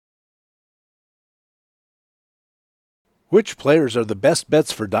Which players are the best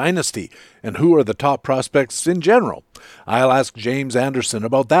bets for Dynasty, and who are the top prospects in general? I'll ask James Anderson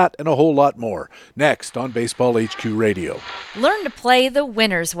about that and a whole lot more, next on Baseball HQ Radio. Learn to play the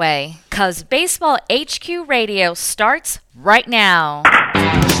winner's way, 'cause Baseball HQ Radio starts right now.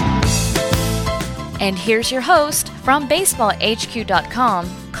 And here's your host from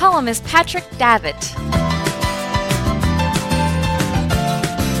BaseballHQ.com, columnist Patrick Davitt.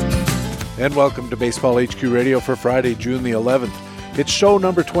 And welcome to Baseball HQ Radio for Friday, June the 11th. It's show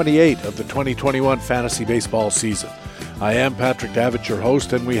number 28 of the 2021 fantasy baseball season. I am Patrick Davitt, your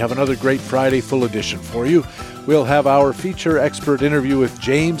host, and we have another great Friday full edition for you. We'll have our feature expert interview with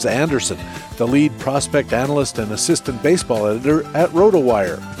James Anderson, the lead prospect analyst and assistant baseball editor at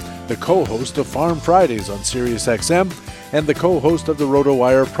RotoWire, the co-host of Farm Fridays on SiriusXM, and the co-host of the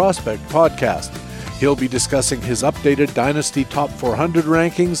RotoWire Prospect podcast. He'll be discussing his updated Dynasty Top 400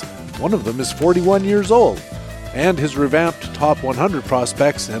 rankings. One of them is 41 years old, and his revamped Top 100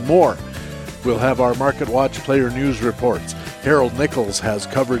 prospects and more. We'll have our Market Watch player news reports. Harold Nichols has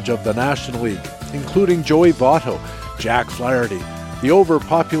coverage of the National League, including Joey Votto, Jack Flaherty, the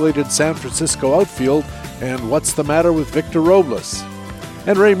overpopulated San Francisco outfield, and what's the matter with Victor Robles.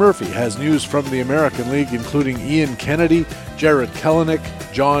 And Ray Murphy has news from the American League, including Ian Kennedy, Jarred Kelenic,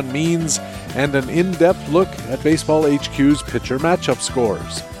 John Means, and an in-depth look at Baseball HQ's pitcher matchup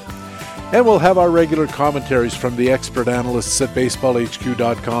scores. And we'll have our regular commentaries from the expert analysts at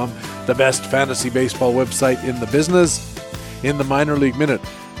BaseballHQ.com, the best fantasy baseball website in the business. In the Minor League Minute,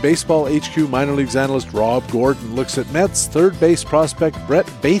 Baseball HQ Minor Leagues analyst Rob Gordon looks at Mets third base prospect Brett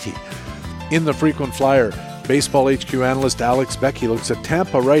Beatty. In the Frequent Flyer, Baseball HQ analyst Alex Becky looks at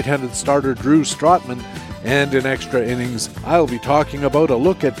Tampa right-handed starter Drew Strotman. And in Extra Innings, I'll be talking about a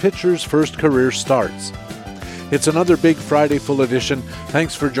look at pitchers' first career starts. It's another big Friday full edition.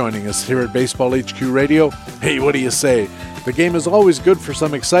 Thanks for joining us here at Baseball HQ Radio. Hey, what do you say? The game is always good for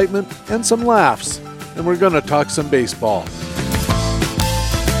some excitement and some laughs. And we're going to talk some baseball.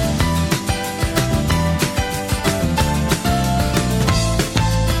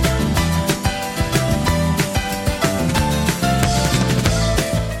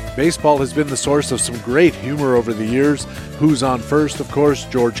 Baseball has been the source of some great humor over the years. Who's on First, of course,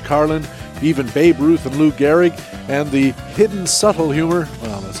 George Carlin, even Babe Ruth and Lou Gehrig, and the hidden subtle humor,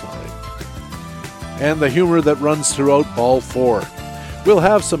 well, that's not right, and the humor that runs throughout Ball 4. We'll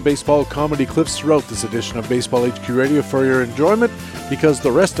have some baseball comedy clips throughout this edition of Baseball HQ Radio for your enjoyment, because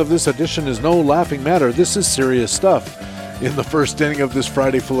the rest of this edition is no laughing matter. This is serious stuff. In the first inning of this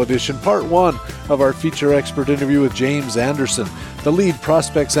Friday full edition, part one of our feature expert interview with James Anderson, the lead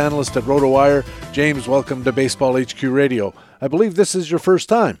prospects analyst at RotoWire. James, welcome to Baseball HQ Radio. I believe this is your first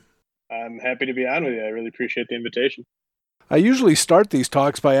time. I'm happy to be on with you. I really appreciate the invitation. I usually start these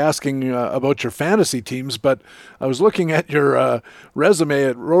talks by asking about your fantasy teams, but I was looking at your resume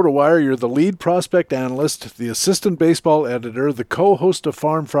at RotoWire. You're the lead prospect analyst, the assistant baseball editor, the co-host of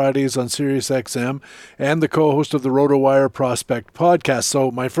Farm Fridays on SiriusXM, and the co-host of the RotoWire Prospect podcast.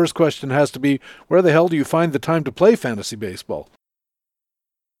 So my first question has to be, where the hell do you find the time to play fantasy baseball?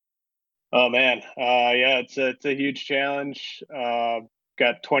 Oh man, yeah, it's a huge challenge.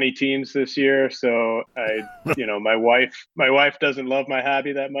 Got 20 teams this year, so my wife doesn't love my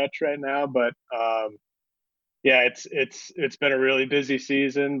hobby that much right now, but yeah, it's been a really busy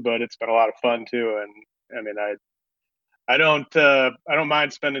season, but it's been a lot of fun too. And I mean, I don't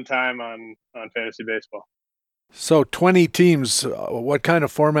mind spending time on fantasy baseball. So 20 teams, what kind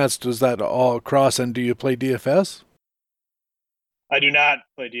of formats does that all cross, and do you play DFS? I do not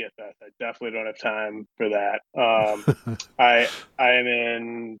play DFS. I definitely don't have time for that. I am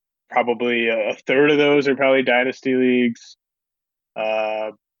in probably a third of those are probably dynasty leagues.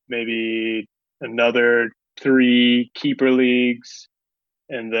 Maybe another 3 keeper leagues,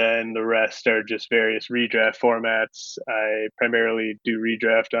 and then the rest are just various redraft formats. I primarily do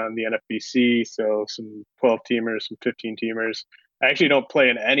redraft on the NFBC, so some 12-teamers, some 15-teamers. I actually don't play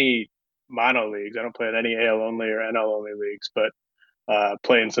in any mono leagues. I don't play in any AL only or NL only leagues, but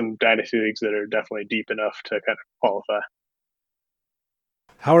play in some dynasty leagues that are definitely deep enough to kind of qualify.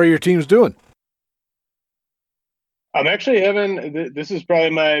 How are your teams doing? I'm actually having, this is probably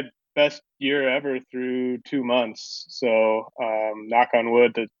my best year ever through 2 months. So knock on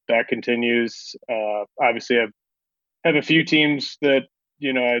wood that continues. Obviously, I have a few teams that,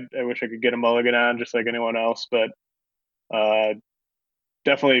 I wish I could get a mulligan on just like anyone else, but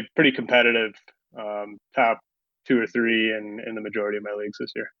definitely pretty competitive. Top 2 or 3 in the majority of my leagues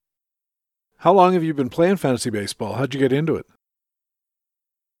this year. How long have you been playing fantasy baseball? How'd you get into it?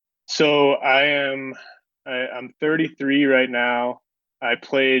 So I'm 33 right now. I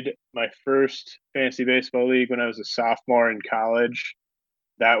played my first fantasy baseball league when I was a sophomore in college.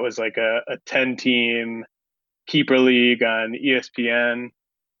 That was like a 10 team keeper league on ESPN,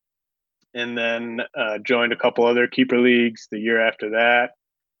 and then joined a couple other keeper leagues the year after that,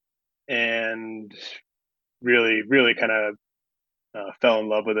 and really kind of fell in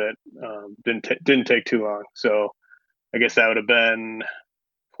love with it. Didn't take too long. So I guess that would have been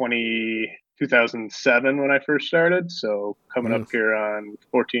 2007 when I first started. So coming up here on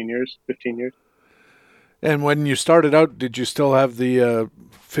 14 years, 15 years. And when you started out, did you still have the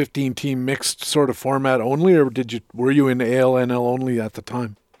 15-team mixed sort of format only, or were you in ALNL only at the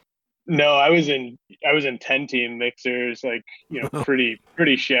time? No, I was in 10 team mixers, like, pretty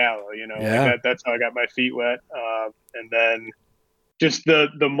shallow, Yeah. like that's how I got my feet wet. And then just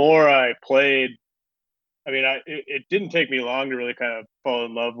the more I played, I mean, it didn't take me long to really kind of fall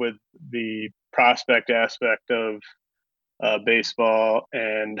in love with the prospect aspect of baseball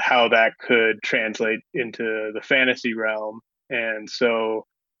and how that could translate into the fantasy realm. And so,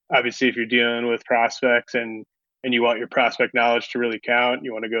 obviously, if you're dealing with prospects and you want your prospect knowledge to really count,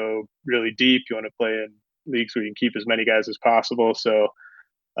 you want to go really deep. You want to play in leagues where you can keep as many guys as possible. So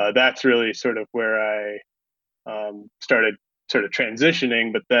that's really sort of where I started sort of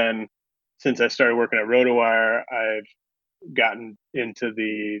transitioning. But then, since I started working at RotoWire, I've gotten into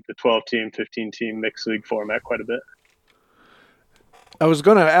the 12 team, 15 team mixed league format quite a bit. I was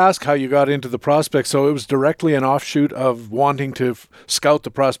going to ask how you got into the prospects. So it was directly an offshoot of wanting to scout the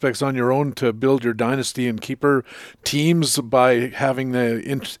prospects on your own to build your dynasty and keeper teams by having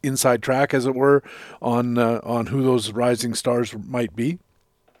the inside track, as it were, on who those rising stars might be.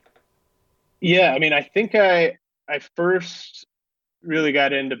 Yeah, I mean, I think I first really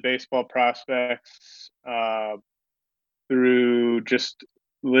got into baseball prospects through just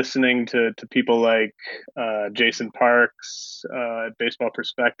listening to people like Jason Parks, Baseball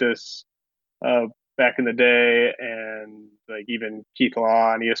Prospectus back in the day, and like even Keith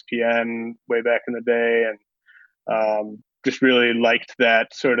Law on ESPN way back in the day, and just really liked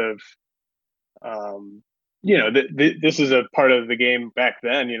that sort of. This is a part of the game back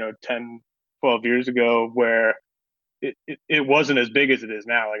then, 10, 12 years ago, where it wasn't as big as it is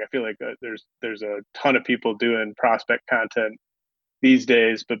now. Like, I feel like there's a ton of people doing prospect content these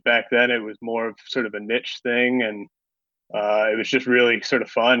days, but back then it was more of sort of a niche thing, and it was just really sort of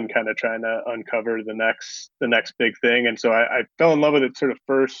fun, kind of trying to uncover the next big thing. And so I fell in love with it sort of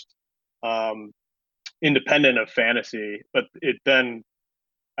first, independent of fantasy, but then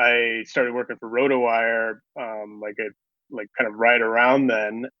I started working for RotoWire, like kind of right around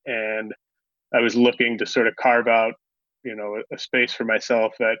then, and I was looking to sort of carve out, a space for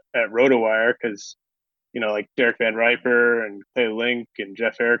myself at RotoWire, because like Derek Van Riper and Clay Link and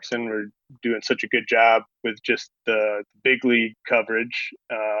Jeff Erickson were doing such a good job with just the big league coverage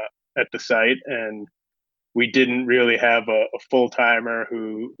at the site, and we didn't really have a full timer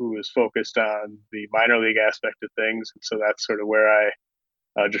who was focused on the minor league aspect of things. And so that's sort of where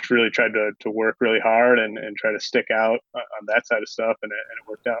I just really tried to work really hard and try to stick out on that side of stuff, and it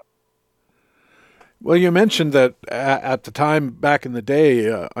worked out. Well, you mentioned that at the time back in the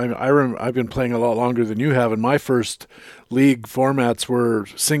day, I've been playing a lot longer than you have, and my first league formats were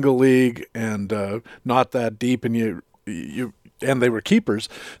single league and not that deep, and and they were keepers,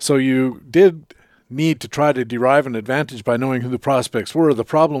 so you did need to try to derive an advantage by knowing who the prospects were. The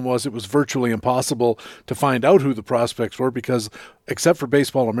problem was it was virtually impossible to find out who the prospects were because, except for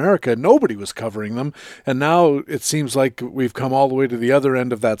Baseball America, nobody was covering them. And now it seems like we've come all the way to the other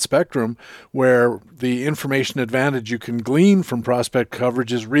end of that spectrum, where the information advantage you can glean from prospect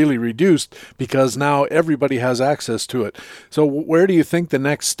coverage is really reduced because now everybody has access to it. So where do you think the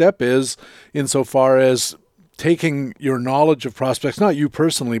next step is insofar as taking your knowledge of prospects, not you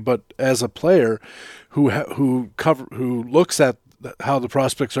personally, but as a player who looks at how the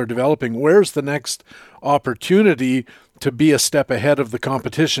prospects are developing, where's the next opportunity to be a step ahead of the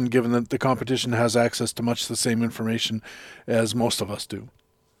competition, given that the competition has access to much the same information as most of us do?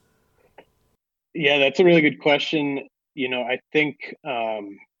 Yeah, that's a really good question. I think a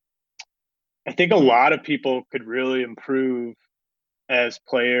lot of people could really improve as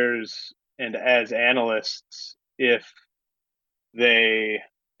players and as analysts if they,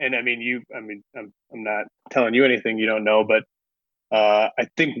 and I'm not telling you anything you don't know, but I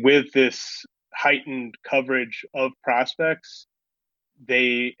think with this heightened coverage of prospects,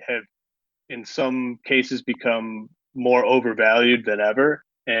 they have in some cases become more overvalued than ever.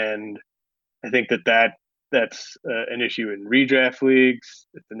 And I think that's an issue in redraft leagues.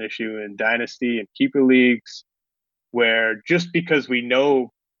 It's an issue in dynasty and keeper leagues, where just because we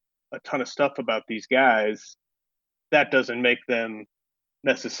know a ton of stuff about these guys, that doesn't make them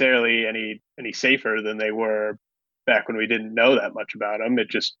necessarily any safer than they were back when we didn't know that much about them. It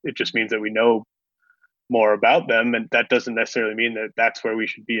just means that we know more about them, and that doesn't necessarily mean that that's where we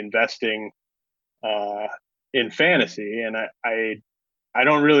should be investing uh, in fantasy. And I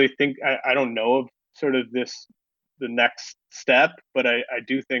don't really think I don't know of sort of the next step, but I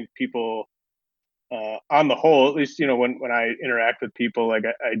do think people on the whole, at least when I interact with people, like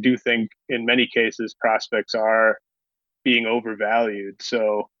I do think in many cases prospects are being overvalued.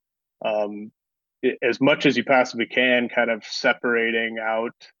 So as much as you possibly can, kind of separating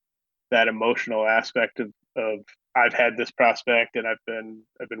out that emotional aspect of I've had this prospect and I've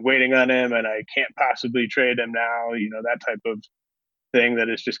been waiting on him and I can't possibly trade him now, that type of thing that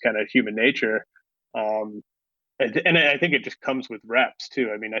is just kind of human nature. Um, and I think it just comes with reps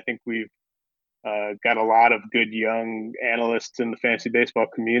too. I mean, I think we've got a lot of good young analysts in the fantasy baseball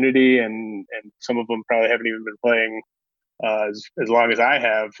community, and some of them probably haven't even been playing as long as I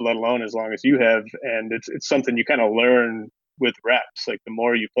have, let alone as long as you have. And it's something you kind of learn with reps. Like the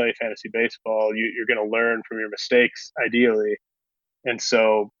more you play fantasy baseball, you're going to learn from your mistakes, ideally. And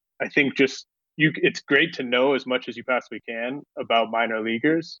so I think it's great to know as much as you possibly can about minor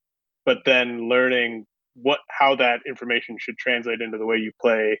leaguers, but then learning how that information should translate into the way you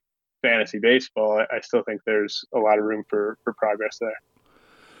play fantasy baseball. I still think there's a lot of room for progress there.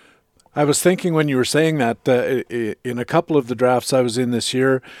 I was thinking when you were saying that in a couple of the drafts I was in this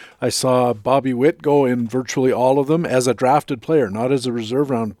year, I saw Bobby Witt go in virtually all of them as a drafted player, not as a reserve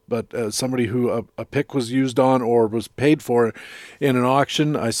round, but as somebody who a pick was used on or was paid for in an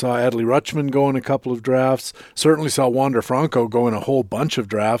auction. I saw Adley Rutschman go in a couple of drafts. Certainly saw Wander Franco go in a whole bunch of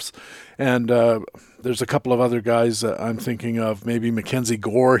drafts. And there's a couple of other guys I'm thinking of, maybe Mackenzie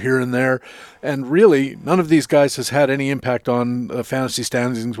Gore here and there. And really, none of these guys has had any impact on fantasy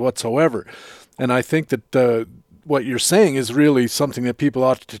standings whatsoever. And I think that what you're saying is really something that people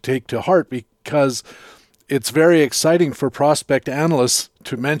ought to take to heart, because it's very exciting for prospect analysts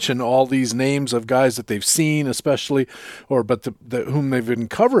to mention all these names of guys that they've seen, especially, but whom they've been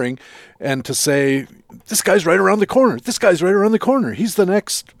covering, and to say, this guy's right around the corner. This guy's right around the corner. He's the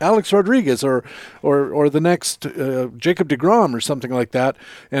next Alex Rodriguez or the next Jacob deGrom or something like that.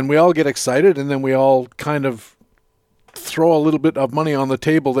 And we all get excited, and then we all kind of throw a little bit of money on the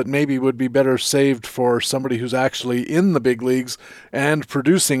table that maybe would be better saved for somebody who's actually in the big leagues and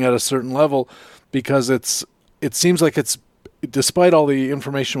producing at a certain level, because it seems like it's, despite all the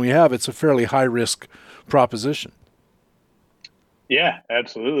information we have, it's a fairly high risk proposition. Yeah,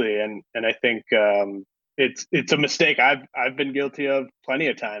 absolutely. And I think it's a mistake I've been guilty of plenty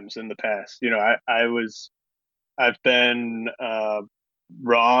of times in the past. I've been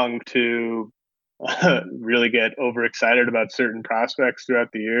wrong to really get overexcited about certain prospects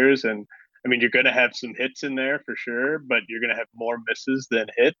throughout the years. And I mean, you're going to have some hits in there for sure, but you're going to have more misses than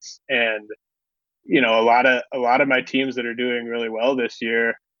hits. And a lot of my teams that are doing really well this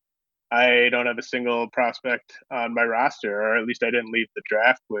year, I don't have a single prospect on my roster, or at least I didn't leave the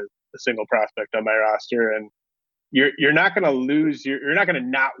draft with a single prospect on my roster. And you're not going to lose. You're not going to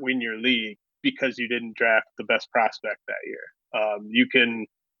not win your league because you didn't draft the best prospect that year. You can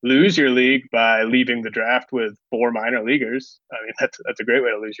lose your league by leaving the draft with 4 minor leaguers. I mean, that's a great way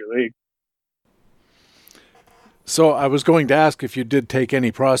to lose your league. So I was going to ask if you did take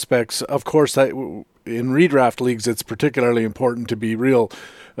any prospects. Of course, in redraft leagues, it's particularly important to be real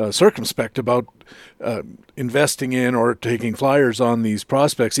circumspect about investing in or taking flyers on these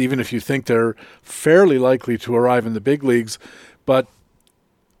prospects, even if you think they're fairly likely to arrive in the big leagues. But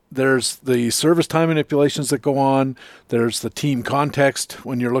there's the service time manipulations that go on. There's the team context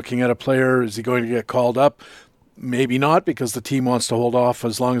when you're looking at a player. Is he going to get called up? Maybe not, because the team wants to hold off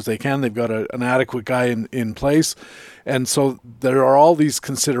as long as they can. They've got an adequate guy in place. And so there are all these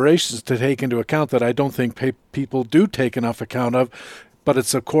considerations to take into account that I don't think people do take enough account of. But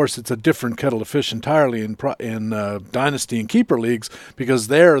it's a different kettle of fish entirely in dynasty and keeper leagues, because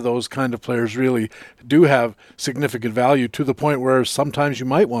there those kind of players really do have significant value, to the point where sometimes you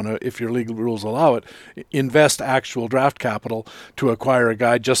might want to, if your league rules allow it, invest actual draft capital to acquire a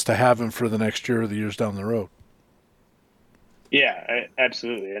guy just to have him for the next year or the years down the road. Yeah,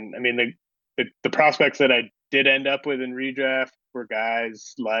 absolutely. And I mean, the prospects that I did end up with in redraft were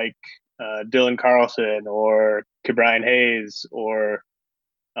guys like Dylan Carlson or Ke'Bryan Hayes or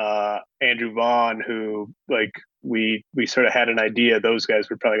Andrew Vaughn, who, like, we sort of had an idea those guys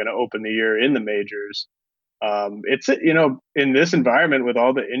were probably going to open the year in the majors. It's in this environment with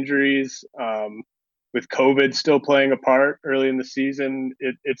all the injuries, with COVID still playing a part early in the season,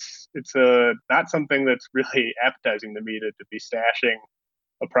 it's not something that's really appetizing to me to be stashing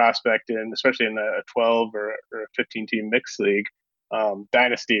a prospect in, especially in a 12 or a 15 team mixed league.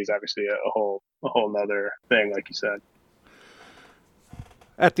 Dynasty is obviously a whole nother thing, like you said.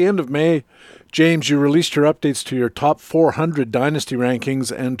 At the end of May, James, you released your updates to your top 400 Dynasty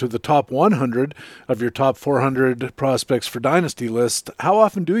rankings and to the top 100 of your top 400 prospects for Dynasty list. How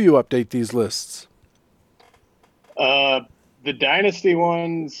often do you update these lists? The Dynasty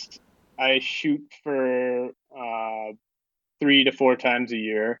ones, I shoot for 3 to 4 times a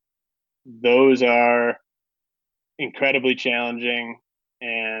year. Those are incredibly challenging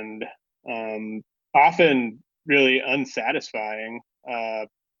and often really unsatisfying.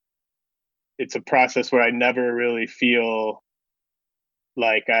 It's a process where I never really feel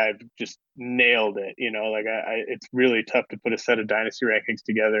like I've just nailed it. Like it's really tough to put a set of dynasty rankings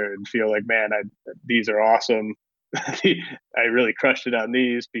together and feel like, man, these are awesome. I really crushed it on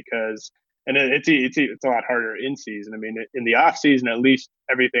these because, and it's a lot harder in season. I mean, in the off season, at least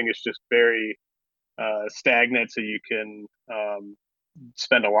everything is just very stagnant, so you can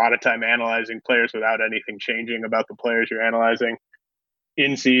spend a lot of time analyzing players without anything changing about the players you're analyzing.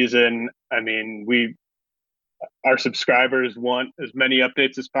 In season, I mean, our subscribers want as many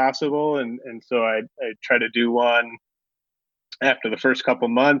updates as possible, and so I try to do one after the first couple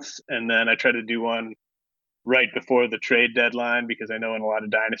months, and then I try to do one right before the trade deadline, because I know in a lot of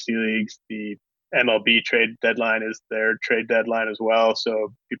dynasty leagues the MLB trade deadline is their trade deadline as well.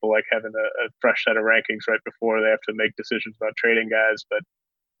 So people like having a fresh set of rankings right before they have to make decisions about trading guys. But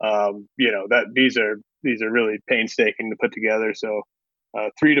that these are really painstaking to put together. So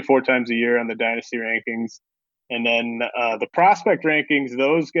 3 to 4 times a year on the dynasty rankings. And then the prospect rankings,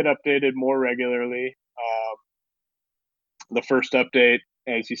 those get updated more regularly. The first update,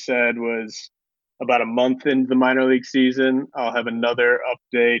 as you said, was about a month into the minor league season. I'll have another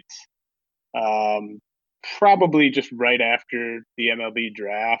update probably just right after the MLB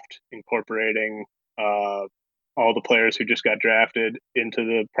draft, incorporating all the players who just got drafted into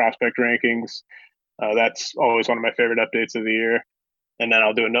the prospect rankings. That's always one of my favorite updates of the year. And then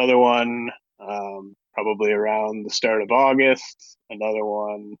I'll do another one probably around the start of August, another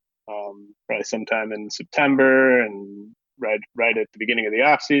one probably sometime in September, and right at the beginning of the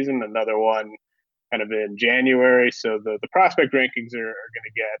off season, another one kind of in January. So the prospect rankings are going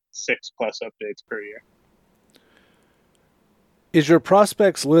to get 6+ updates per year. Is your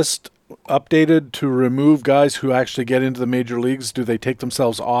prospects list updated to remove guys who actually get into the major leagues? Do they take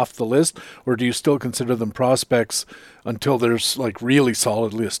themselves off the list, or do you still consider them prospects until they're like really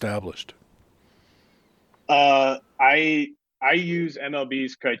solidly established? I use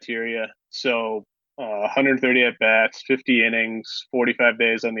MLB's criteria. So 130 at bats, 50 innings, 45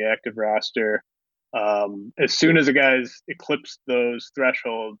 days on the active roster. As soon as a guy's eclipsed those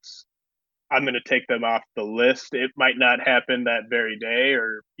thresholds, I'm going to take them off the list. It might not happen that very day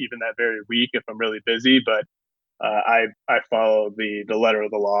or even that very week if I'm really busy, but I follow the letter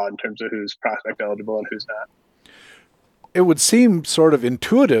of the law in terms of who's prospect eligible and who's not. It would seem sort of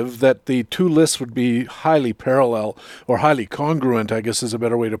intuitive that the two lists would be highly parallel or highly congruent, I guess is a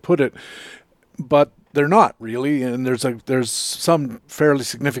better way to put it. But they're not really, and there's some fairly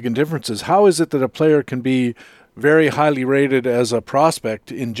significant differences. How is it that a player can be very highly rated as a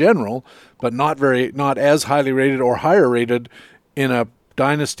prospect in general, but not as highly rated or higher rated in a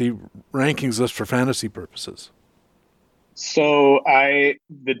dynasty rankings list for fantasy purposes? So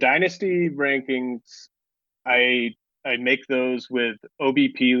the dynasty rankings, I make those with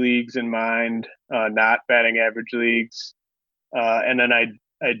OBP leagues in mind, not batting average leagues, and then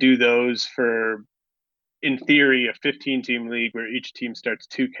I do those for, in theory, a 15-team league where each team starts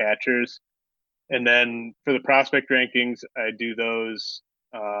 2 catchers. And then for the prospect rankings, I do those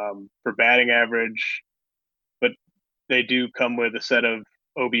for batting average, but they do come with a set of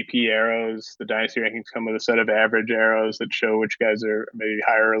OBP arrows. The dynasty rankings come with a set of average arrows that show which guys are maybe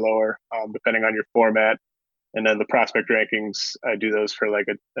higher or lower, depending on your format. And then the prospect rankings, I do those for like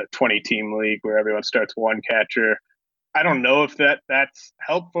a 20-team league where everyone starts 1 catcher. I don't know if that's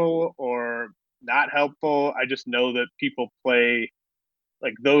helpful or not helpful. I just know that people play,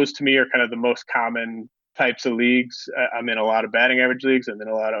 like, those to me are kind of the most common types of leagues. I'm in a lot of batting average leagues. I'm in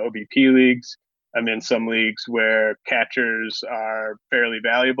a lot of OBP leagues. I'm in some leagues where catchers are fairly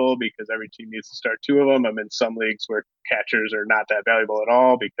valuable because every team needs to start 2 of them. I'm in some leagues where catchers are not that valuable at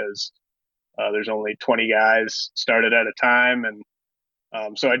all because there's only 20 guys started at a time. And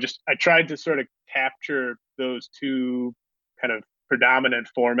so I tried to sort of capture those 2 kind of predominant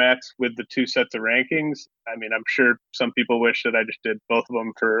formats with the 2 sets of rankings. I mean, I'm sure some people wish that I just did both of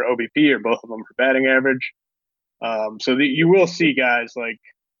them for OBP or both of them for batting average. So you will see guys like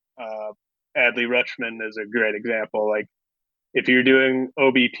Adley Rutschman is a great example. Like, if you're doing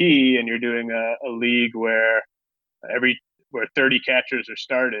OBP and you're doing a league where where 30 catchers are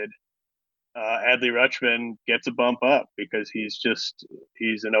started, Adley Rutschman gets a bump up because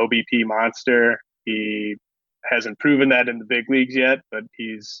he's an OBP monster. He hasn't proven that in the big leagues yet, but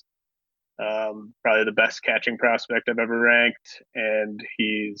he's probably the best catching prospect I've ever ranked. And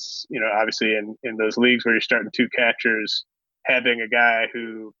he's, obviously in those leagues where you're starting two catchers, having a guy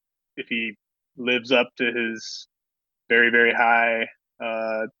who, if he lives up to his very, very high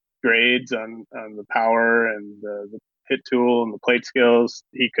grades on the power and the hit tool and the plate skills,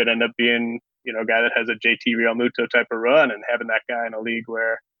 he could end up being, a guy that has a JT Realmuto type of run, and having that guy in a league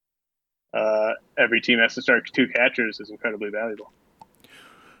where every team has to start two catchers is incredibly valuable.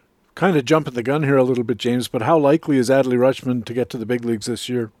 Kind of jumping the gun here a little bit, James, but how likely is Adley Rutschman to get to the big leagues this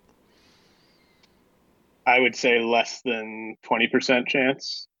year? I would say less than 20%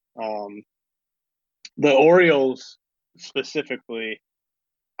 chance. The Orioles specifically,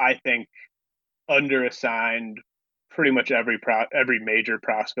 I think, underassigned pretty much every major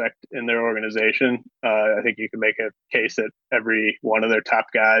prospect in their organization. I think you can make a case that every one of their top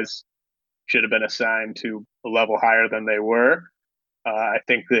guys should have been assigned to a level higher than they were. I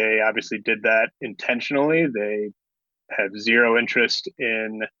think they obviously did that intentionally. They have zero interest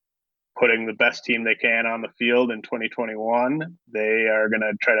in putting the best team they can on the field in 2021. They are going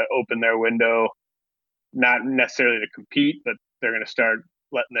to try to open their window, not necessarily to compete, but they're going to start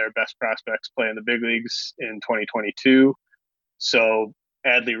letting their best prospects play in the big leagues in 2022. So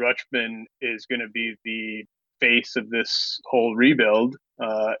Adley Rutschman is going to be the face of this whole rebuild.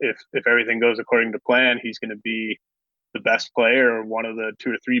 If everything goes according to plan, he's going to be the best player, or one of the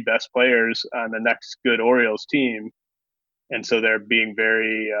two or three best players on the next good Orioles team. And so they're being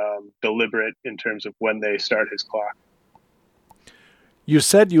very deliberate in terms of when they start his clock. You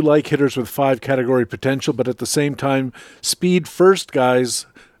said you like hitters with 5 category potential, but at the same time, speed first guys,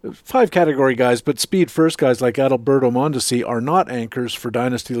 5 category guys, but speed first guys like Adalberto Mondesi are not anchors for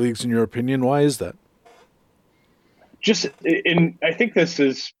dynasty leagues, in your opinion. Why is that? I think this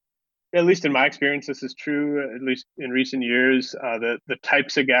is, at least in my experience, this is true, at least in recent years. The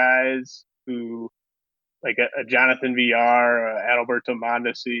types of guys who, like a Jonathan Villar, Adalberto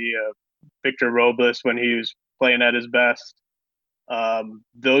Mondesi, Victor Robles when he was playing at his best,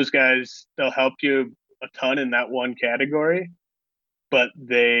 those guys, they'll help you a ton in that one category, but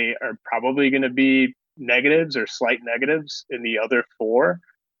they are probably going to be negatives or slight negatives in the other 4.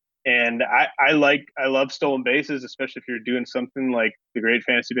 And I love stolen bases, especially if you're doing something like the Great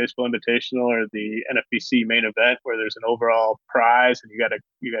Fantasy Baseball Invitational or the NFBC main event, where there's an overall prize and you got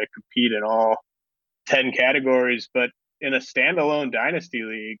to compete in all 10 categories. But in a standalone dynasty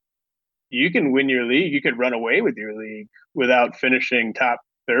league, you can win your league. You could run away with your league without finishing top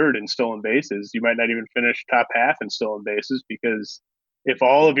third in stolen bases. You might not even finish top half in stolen bases, because if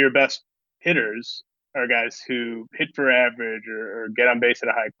all of your best hitters are guys who hit for average or get on base at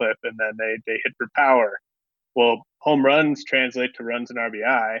a high clip, and then they hit for power, well, home runs translate to runs and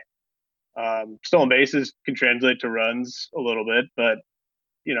RBI. Stolen bases can translate to runs a little bit, but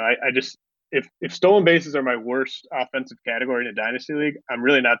I just, if stolen bases are my worst offensive category in a dynasty league, I'm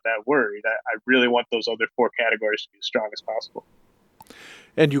really not that worried. I really want those other 4 categories to be as strong as possible.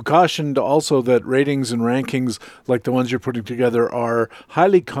 And you cautioned also that ratings and rankings like the ones you're putting together are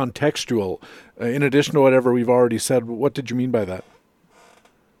highly contextual. In addition to whatever we've already said, what did you mean by that?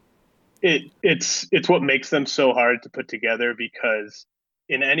 It's what makes them so hard to put together, because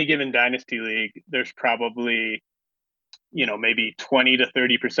in any given dynasty league, there's probably, maybe 20 to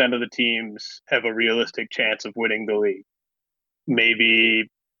 30% of the teams have a realistic chance of winning the league. Maybe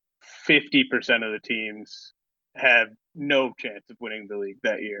 50% of the teams have no chance of winning the league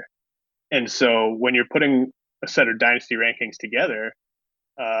that year. And so when you're putting a set of dynasty rankings together,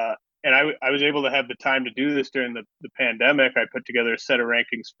 and I was able to have the time to do this during the pandemic. I put together a set of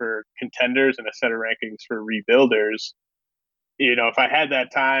rankings for contenders and a set of rankings for rebuilders. If I had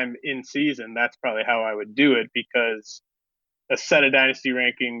that time in season, that's probably how I would do it, because a set of dynasty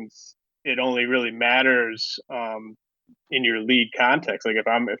rankings, it only really matters in your league context. Like if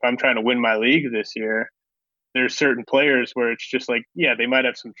I'm trying to win my league this year, there's certain players where it's just like, yeah, they might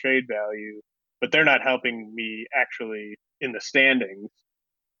have some trade value, but they're not helping me actually in the standings.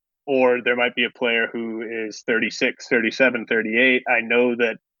 Or there might be a player who is 36, 37, 38. I know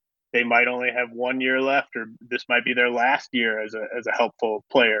that they might only have 1 year left, or this might be their last year as a helpful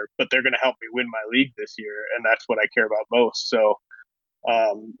player, but they're going to help me win my league this year. And that's what I care about most. So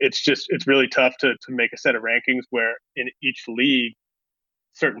it's really tough to make a set of rankings where in each league,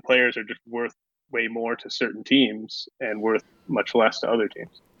 certain players are just worth way more to certain teams and worth much less to other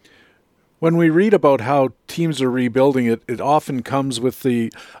teams. When we read about how teams are rebuilding, it often comes with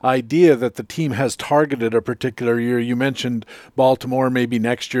the idea that the team has targeted a particular year. You mentioned Baltimore, maybe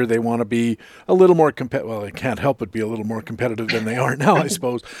next year they want to be a little more competitive. Well, they can't help but be a little more competitive than they are now, I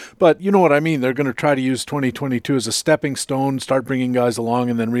suppose. But you know what I mean. They're going to try to use 2022 as a stepping stone, start bringing guys along,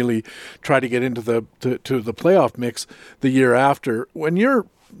 and then really try to get into the playoff mix the year after. When you're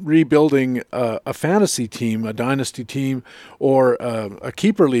rebuilding a fantasy team, a dynasty team, or a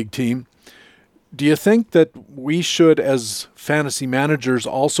keeper league team, do you think that we should, as fantasy managers,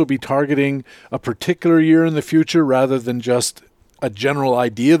 also be targeting a particular year in the future rather than just a general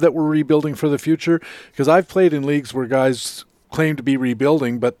idea that we're rebuilding for the future? Because I've played in leagues where guys claim to be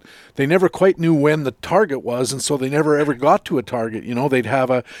rebuilding, but they never quite knew when the target was, and so they never ever got to a target. You know, they'd have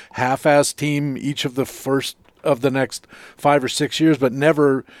a half-assed team each of the first of the next 5 or 6 years, but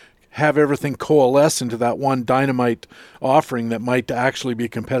never have everything coalesce into that one dynamite offering that might actually be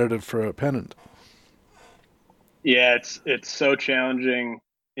competitive for a pennant. Yeah, it's so challenging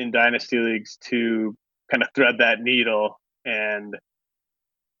in dynasty leagues to kind of thread that needle and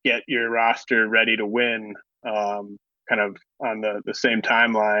get your roster ready to win, kind of on the same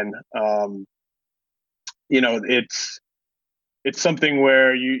timeline. It's something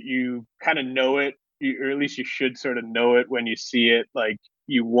where you kind of know it, or at least you should sort of know it when you see it. Like,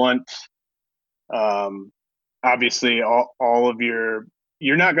 you want, obviously, all of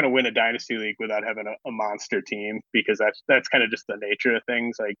you're not going to win a dynasty league without having a monster team, because that's kind of just the nature of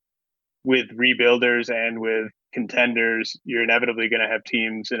things. Like, with rebuilders and with contenders, you're inevitably going to have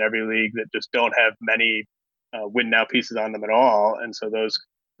teams in every league that just don't have many win now pieces on them at all, and so those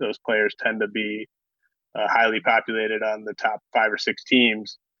players tend to be highly populated on the top 5 or 6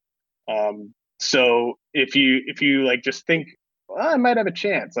 teams. So if you like just think, well, I might have a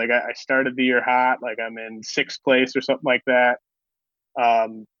chance. Like, I started the year hot, like I'm in 6th place or something like that.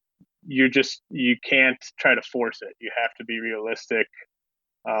 You can't try to force it. You have to be realistic.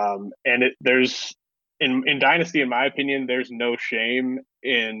 And there's in Dynasty, in my opinion, there's no shame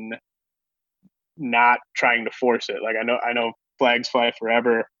in not trying to force it. Like, I know flags fly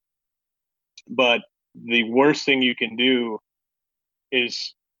forever, but the worst thing you can do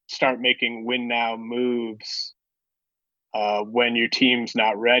is start making win now moves when your team's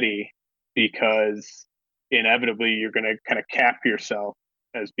not ready, because inevitably you're going to kind of cap yourself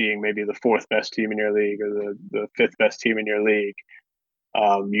as being maybe the 4th best team in your league or the 5th best team in your league.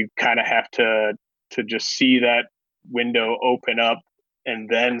 You kind of have to just see that window open up and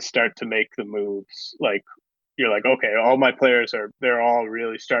then start to make the moves. Like, you're like, okay, all my players they're all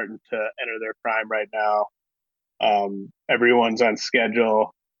really starting to enter their prime right now. Everyone's on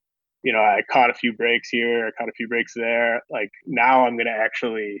schedule. You know, I caught a few breaks here, I caught a few breaks there. Like, now I'm going to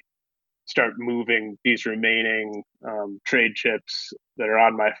actually start moving these remaining trade chips that are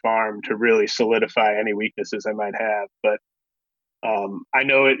on my farm to really solidify any weaknesses I might have. But I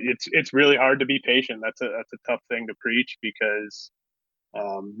know it's really hard to be patient. That's a tough thing to preach, because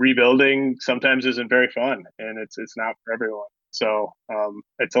rebuilding sometimes isn't very fun, and it's not for everyone. So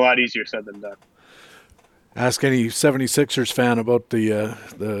it's a lot easier said than done. Ask any 76ers fan about the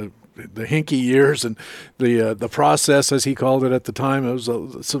hinky years and the process, as he called it at the time. It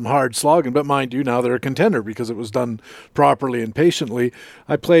was some hard slogging, but mind you, now they're a contender because it was done properly and patiently.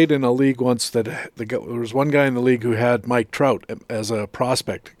 I played in a league once there was one guy in the league who had Mike Trout as a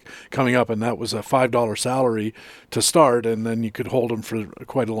prospect coming up, and that was a $5 salary to start, and then you could hold him for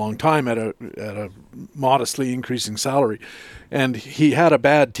quite a long time at a modestly increasing salary. And he had a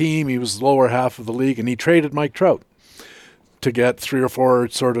bad team. He was lower half of the league, and he traded Mike Trout to get 3 or 4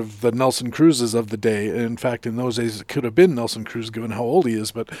 sort of the Nelson Cruzes of the day. In fact, in those days, it could have been Nelson Cruz, given how old he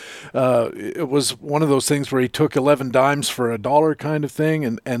is. But it was one of those things where he took 11 dimes for $1 kind of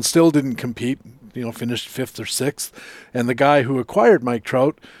thing, and still didn't compete. You know, finished 5th or 6th. And the guy who acquired Mike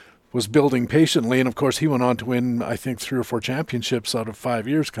Trout was building patiently, and of course he went on to win, I think, 3 or 4 championships out of 5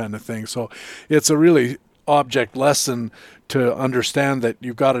 years kind of thing. So it's a really object lesson to understand that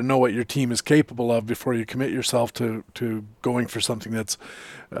you've got to know what your team is capable of before you commit yourself to going for something that's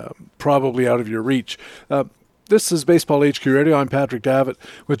probably out of your reach. This is Baseball HQ Radio. I'm Patrick Davitt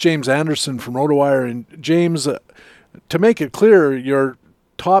with James Anderson from RotoWire. And James, to make it clear, your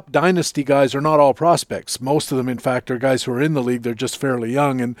top dynasty guys are not all prospects. Most of them, in fact, are guys who are in the league. They're just fairly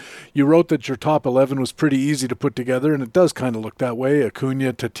young. And you wrote that your top 11 was pretty easy to put together, and it does kind of look that way.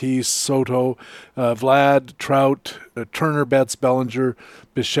 Acuna, Tatis, Soto, Vlad, Trout, Turner, Betts, Bellinger,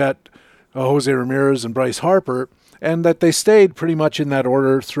 Bichette, Jose Ramirez, and Bryce Harper, and that they stayed pretty much in that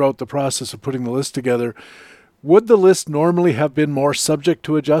order throughout the process of putting the list together. Would the list normally have been more subject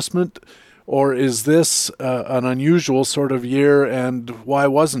to adjustment? Or is this an unusual sort of year, and why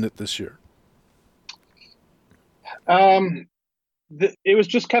wasn't it this year? Um, it was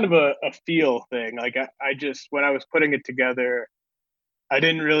just kind of a feel thing. Like I just, when I was putting it together, I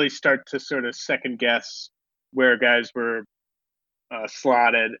didn't really start to sort of second guess where guys were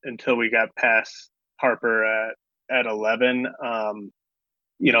slotted until we got past Harper at 11. A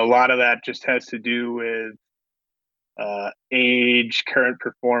lot of that just has to do with age, current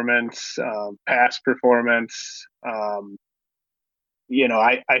performance, past performance. I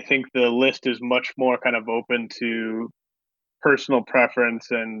think the list is much more kind of open to personal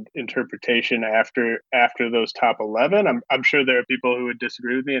preference and interpretation after those top 11. I'm sure there are people who would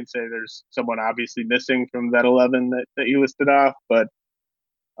disagree with me and say there's someone obviously missing from that 11 that you listed off, but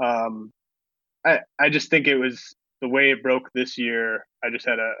um, I just think it was the way it broke this year. I just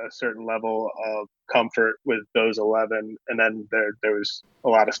had a certain level of comfort with those 11, and then there was a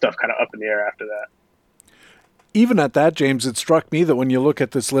lot of stuff kind of up in the air after that. Even at that, James, it struck me that when you look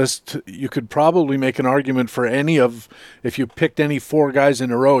at this list, you could probably make an argument for if you picked any four guys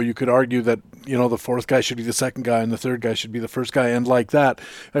in a row, you could argue that, the fourth guy should be the second guy and the third guy should be the first guy. And like that,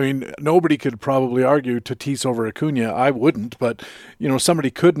 I mean, nobody could probably argue Tatis over Acuna. I wouldn't, but,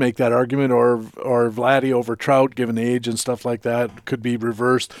 somebody could make that argument, or Vladdy over Trout, given the age and stuff like that, could be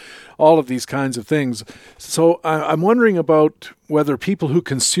reversed. All of these kinds of things. So I'm wondering about whether people who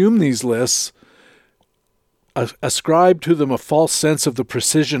consume these lists ascribe to them a false sense of the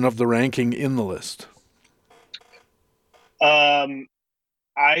precision of the ranking in the list.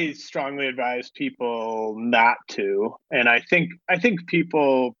 I strongly advise people not to, and I think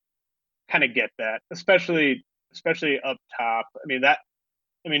people kind of get that, especially up top.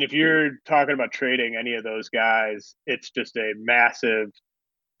 If you're talking about trading any of those guys, it's just a massive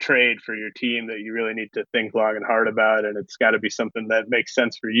trade for your team that you really need to think long and hard about, and it's got to be something that makes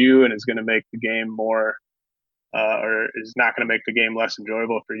sense for you and is going to make the game more or is not going to make the game less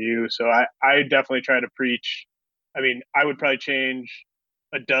enjoyable for you. So I definitely try to preach. I would probably change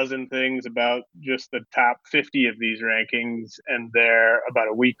a dozen things about just the top 50 of these rankings, and they're about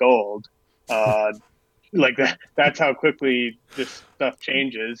a week old. Like that's how quickly this stuff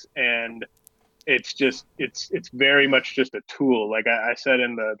changes. And it's very much just a tool. Like I said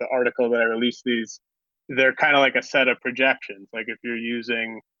in the article that I released, they're kind of like a set of projections. Like if you're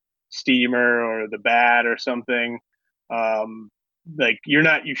using Steamer or the Bat or something,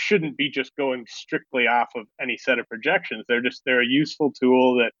 you shouldn't be just going strictly off of any set of projections. They're a useful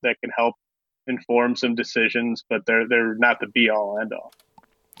tool that can help inform some decisions, but they're not the be all end all.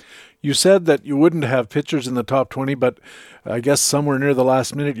 You said that you wouldn't have pitchers in the top 20, but I guess somewhere near the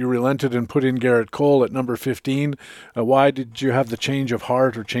last minute you relented and put in Garrett Cole at number 15. Why did you have the change of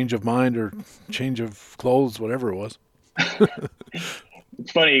heart or change of mind or change of clothes, whatever it was?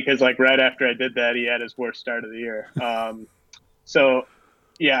 It's funny because right after I did that, he had his worst start of the year. I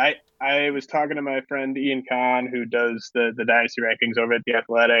was talking to my friend Ian Kahn, who does the dynasty rankings over at The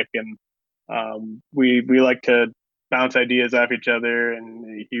Athletic, and we like to bounce ideas off each other.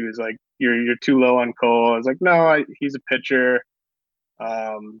 And he was like, "You're too low on Cole." I was like, "No, he's a pitcher.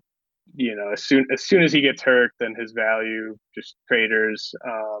 As soon as he gets hurt, then his value just craters."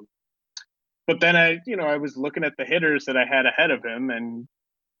 But then I was looking at the hitters that I had ahead of him, and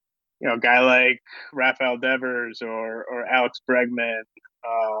a guy like Rafael Devers or Alex Bregman,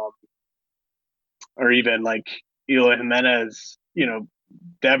 or even like Eloy Jimenez.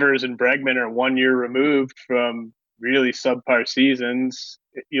 Devers and Bregman are 1 year removed from really subpar seasons.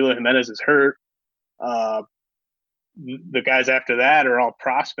 Eloy Jimenez is hurt. The guys after that are all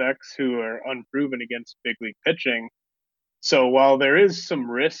prospects who are unproven against big league pitching. So while there is some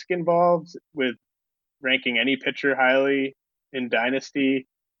risk involved with ranking any pitcher highly in Dynasty,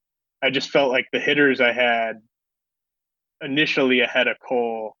 I just felt like the hitters I had initially ahead of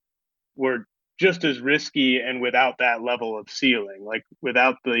Cole were just as risky and without that level of ceiling, like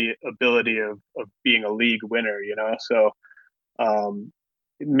without the ability of being a league winner, So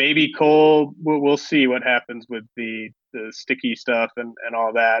maybe Cole, we'll see what happens with the sticky stuff and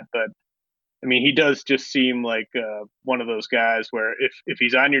all that. But he does just seem like one of those guys where if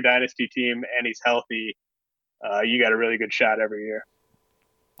he's on your dynasty team and he's healthy, you got a really good shot every year.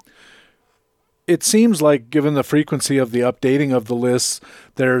 It seems like, given the frequency of the updating of the lists,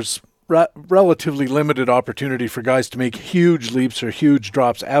 there's relatively limited opportunity for guys to make huge leaps or huge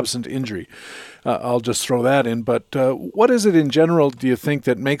drops absent injury. I'll just throw that in. But what is it in general, do you think,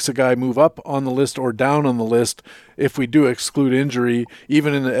 that makes a guy move up on the list or down on the list if we do exclude injury,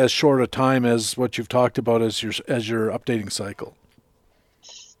 even in as short a time as what you've talked about as your updating cycle?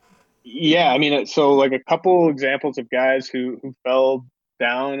 Yeah, so like a couple examples of guys who fell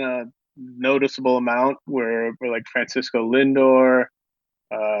down a noticeable amount were like Francisco Lindor,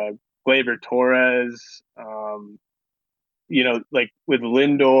 Gleyber Torres, like with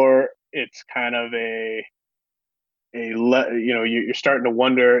Lindor, it's kind of you're starting to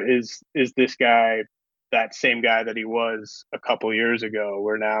wonder, is this guy that same guy that he was a couple years ago?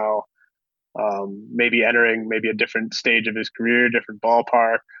 We're now maybe entering maybe a different stage of his career, different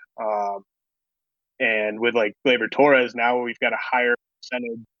ballpark. Um, and with like Gleyber Torres, now we've got a higher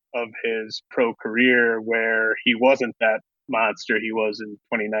percentage of his pro career where he wasn't that monster he was in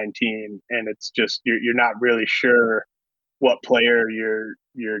 2019, and it's just you're not really sure what player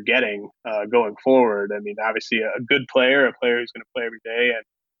you're getting going forward. I mean, obviously a good player, a player who's going to play every day and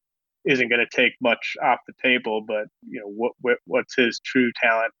isn't going to take much off the table, but what's his true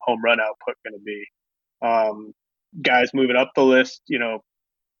talent, home run output going to be? Guys moving up the list,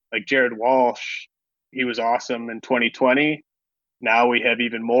 like Jared Walsh, he was awesome in 2020. Now we have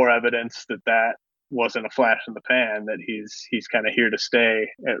even more evidence that wasn't a flash in the pan, that he's kind of here to stay.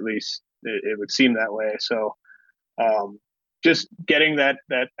 At least it would seem that way. So just getting that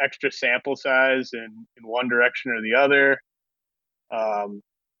extra sample size in one direction or the other. I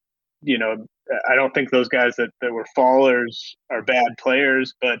don't think those guys that were fallers are bad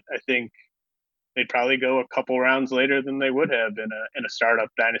players, but I think they'd probably go a couple rounds later than they would have in a startup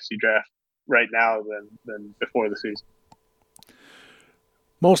dynasty draft right now than before the season.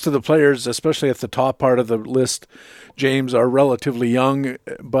 Most of the players, especially at the top part of the list, James, are relatively young,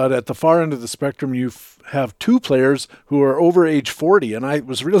 but at the far end of the spectrum, you have two players who are over age 40, and I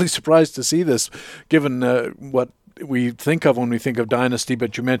was really surprised to see this, given what we think of when we think of dynasty,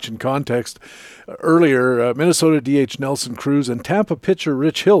 but you mentioned context. Earlier, Minnesota DH Nelson Cruz and Tampa pitcher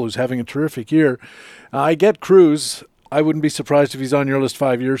Rich Hill, who's having a terrific year. I get Cruz. I wouldn't be surprised if he's on your list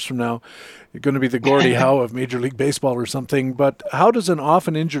 5 years from now. You're going to be the Gordie Howe of Major League Baseball or something. But how does an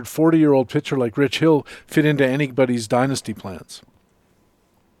often injured 40-year-old pitcher like Rich Hill fit into anybody's dynasty plans?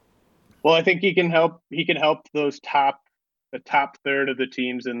 Well, I think he can help. He can help the top third of the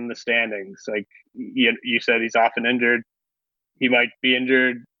teams in the standings. Like you said, he's often injured. He might be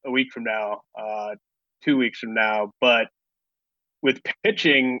injured a week from now, 2 weeks from now. But with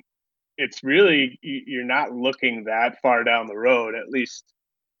pitching, it's really, you're not looking that far down the road. At least,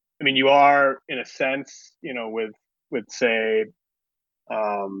 I mean, you are in a sense, with say,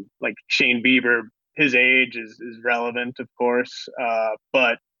 like Shane Bieber. His age is relevant, of course,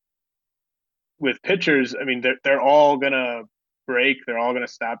 but with pitchers, I mean, they're all gonna break. They're all gonna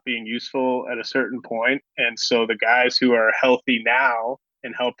stop being useful at a certain point, and so the guys who are healthy now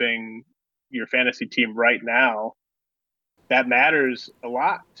and helping your fantasy team right now, that matters a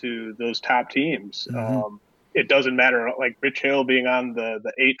lot to those top teams. Mm-hmm. It doesn't matter, like Rich Hill being on the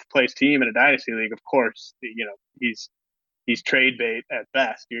eighth place team in a dynasty league. Of course, he's trade bait at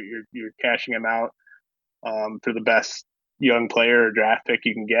best. You're cashing him out for the best young player or draft pick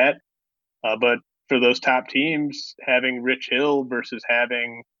you can get. But for those top teams, having Rich Hill versus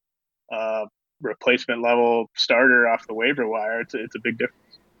having replacement level starter off the waiver wire, it's a big difference.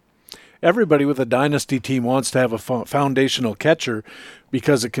 Everybody with a dynasty team wants to have a foundational catcher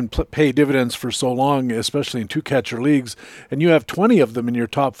because it can pay dividends for so long, especially in two-catcher leagues. And you have 20 of them in your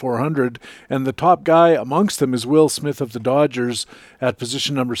top 400, and the top guy amongst them is Will Smith of the Dodgers at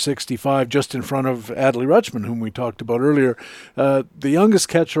position number 65, just in front of Adley Rutschman, whom we talked about earlier. The youngest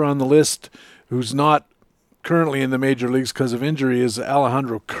catcher on the list who's not currently in the major leagues because of injury is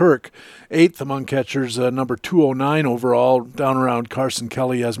Alejandro Kirk, eighth among catchers, number 209 overall, down around Carson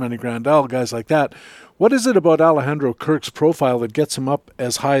Kelly, Yasmani Grandal, guys like that. What is it about Alejandro Kirk's profile that gets him up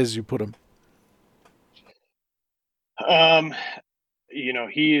as high as you put him?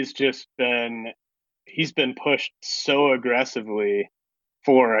 He's been pushed so aggressively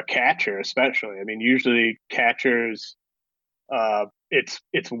for a catcher, especially. I mean, usually catchers,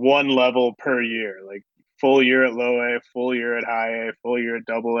 it's one level per year, like full year at low A, full year at high A, full year at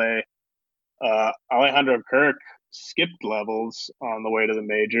double A. Alejandro Kirk skipped levels on the way to the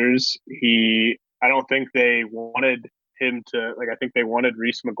majors. I don't think they wanted him to, like, I think they wanted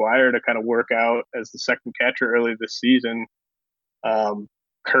Reese McGuire to kind of work out as the second catcher early this season.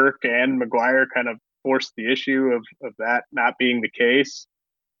 Kirk and McGuire kind of forced the issue of that not being the case.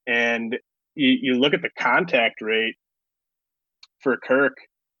 And you look at the contact rate for Kirk,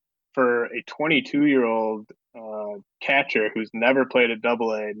 for a 22-year-old catcher who's never played at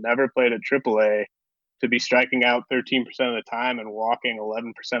double A, never played at triple A, to be striking out 13% of the time and walking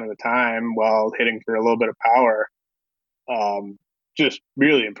 11% of the time while hitting for a little bit of power. Just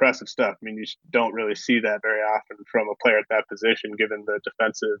really impressive stuff. I mean, you don't really see that very often from a player at that position, given the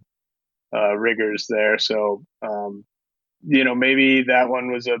defensive rigors there. So, maybe that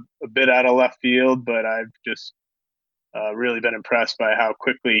one was a bit out of left field, but I've just really been impressed by how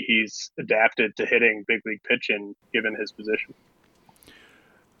quickly he's adapted to hitting big league pitching given his position.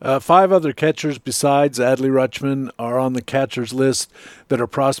 5 other catchers besides Adley Rutschman are on the catchers list that are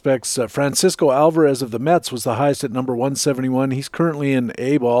prospects. Francisco Alvarez of the Mets was the highest at number 171. He's currently in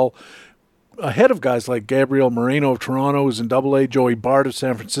A-ball, ahead of guys like Gabriel Moreno of Toronto, who's in Double-A. Joey Bart of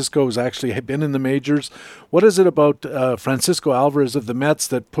San Francisco has actually been in the majors. What is it about Francisco Alvarez of the Mets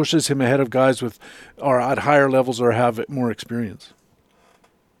that pushes him ahead of guys with are at higher levels or have more experience?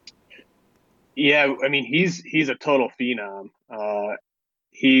 Yeah, I mean, he's a total phenom.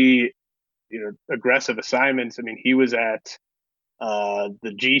 He, aggressive assignments. I mean, he was at the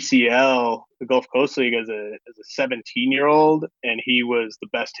GCL, the Gulf Coast League, as a 17-year-old, and he was the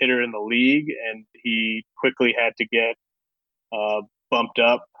best hitter in the league. And he quickly had to get bumped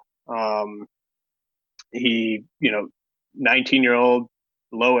up. He, 19-year-old,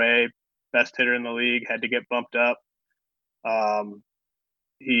 low A, best hitter in the league, had to get bumped up.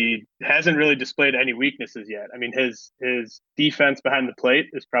 He hasn't really displayed any weaknesses yet. I mean, his defense behind the plate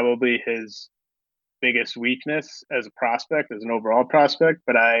is probably his biggest weakness as a prospect, as an overall prospect.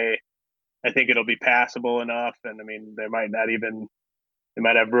 But I think it'll be passable enough. And I mean, they might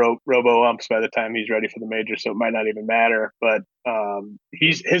have robo umps by the time he's ready for the major, so it might not even matter. But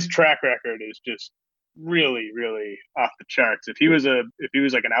his track record is just really, really off the charts. If he was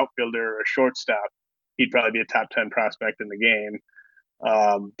like an outfielder or a shortstop, he'd probably be a top 10 prospect in the game.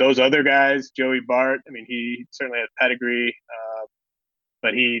 Those other guys, Joey Bart, I mean, he certainly has pedigree,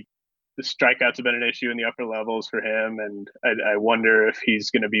 but the strikeouts have been an issue in the upper levels for him. And I wonder if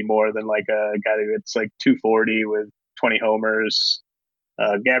he's going to be more than like a guy that's like 240 with 20 homers.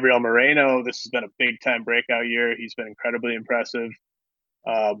 Gabriel Moreno, this has been a big time breakout year. He's been incredibly impressive,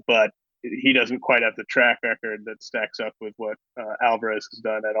 but he doesn't quite have the track record that stacks up with what Alvarez has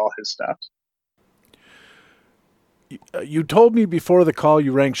done at all his stops. You told me before the call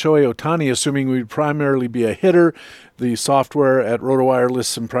you ranked Shohei Ohtani, assuming we'd primarily be a hitter. The software at RotoWire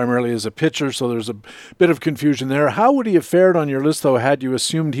lists him primarily as a pitcher, so there's a bit of confusion there. How would he have fared on your list, though, had you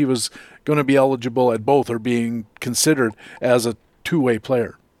assumed he was going to be eligible at both or being considered as a two-way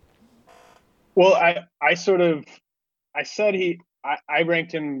player? Well, I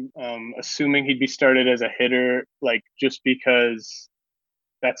ranked him assuming he'd be started as a hitter, like just because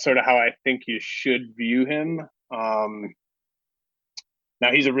that's sort of how I think you should view him. Now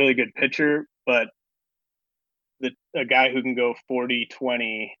he's a really good pitcher, but a guy who can go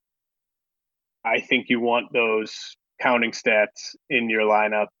 40-20, I think you want those counting stats in your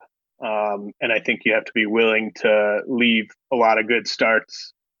lineup. And I think you have to be willing to leave a lot of good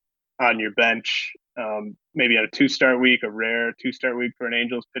starts on your bench. Maybe on a 2-start week, a rare 2-start week for an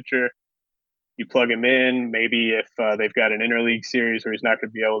Angels pitcher, you plug him in. Maybe if they've got an interleague series where he's not going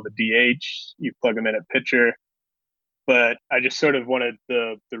to be able to DH, you plug him in at pitcher. But I just sort of wanted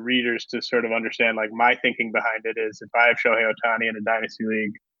the readers to sort of understand, like, my thinking behind it is if I have Shohei Ohtani in a dynasty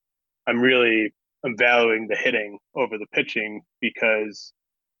league, I'm valuing the hitting over the pitching, because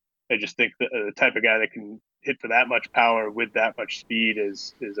I just think the type of guy that can hit for that much power with that much speed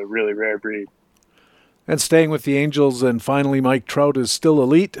is a really rare breed. And staying with the Angels, and finally, Mike Trout is still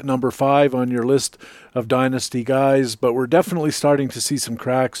elite, number 5 on your list of dynasty guys, but we're definitely starting to see some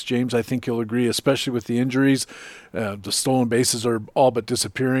cracks. James, I think you'll agree, especially with the injuries. The stolen bases are all but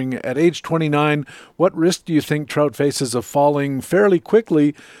disappearing. At age 29, what risk do you think Trout faces of falling fairly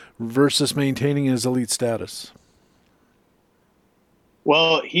quickly versus maintaining his elite status?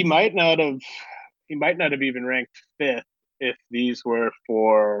 Well, he might not have even ranked 5th if these were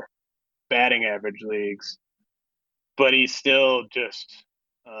for batting average leagues, but he's still just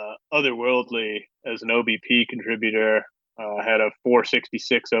otherworldly as an OBP contributor. Had a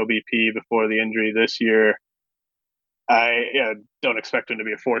 466 OBP before the injury this year. I don't expect him to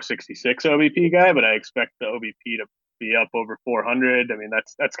be a 466 OBP guy, but I expect the OBP to be up over 400. I mean,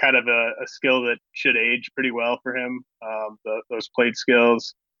 that's kind of a skill that should age pretty well for him. Those plate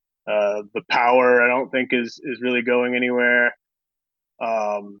skills, the power, I don't think is really going anywhere.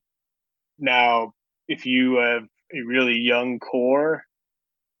 Now, if you have a really young core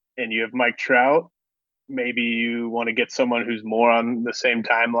and you have Mike Trout, maybe you want to get someone who's more on the same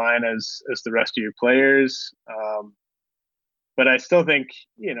timeline as the rest of your players. But I still think,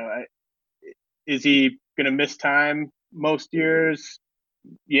 is he going to miss time most years?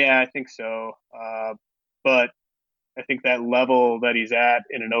 Yeah, I think so. But I think that level that he's at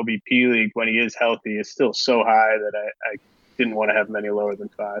in an OBP league when he is healthy is still so high that I didn't want to have him any lower than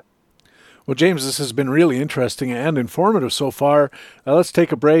 5. Well, James, this has been really interesting and informative so far. Let's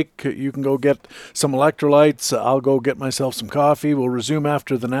take a break. You can go get some electrolytes. I'll go get myself some coffee. We'll resume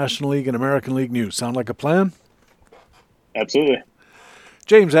after the National League and American League news. Sound like a plan? Absolutely.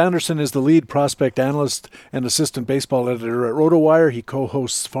 James Anderson is the lead prospect analyst and assistant baseball editor at RotoWire. He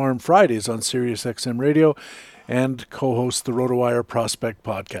co-hosts Farm Fridays on SiriusXM Radio and co-hosts the RotoWire Prospect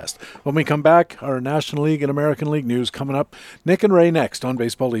Podcast. When we come back, our National League and American League news coming up. Nick and Ray next on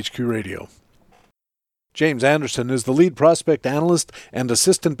Baseball HQ Radio. James Anderson is the lead prospect analyst and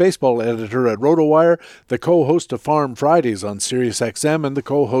assistant baseball editor at RotoWire, the co-host of Farm Fridays on SiriusXM, and the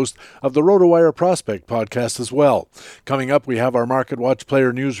co-host of the RotoWire Prospect Podcast as well. Coming up, we have our Market Watch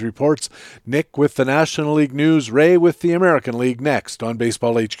player news reports. Nick with the National League news, Ray with the American League next on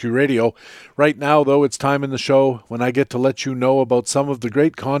Baseball HQ Radio. Right now, though, it's time in the show when I get to let you know about some of the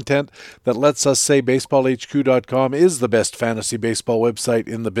great content that lets us say BaseballHQ.com is the best fantasy baseball website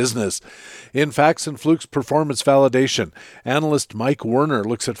in the business. In Facts and Flukes Performance Validation, analyst Mike Werner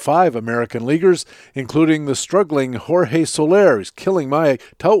looks at 5 American leaguers, including the struggling Jorge Soler, who's killing my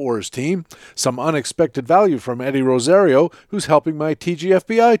Tout Wars team, some unexpected value from Eddie Rosario, who's helping my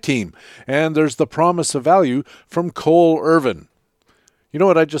TGFBI team, and there's the promise of value from Cole Irvin. You know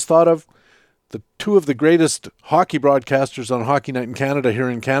what I just thought of? The 2 of the greatest hockey broadcasters on Hockey Night in Canada here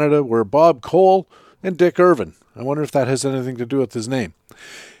in Canada were Bob Cole and Dick Irvin. I wonder if that has anything to do with his name.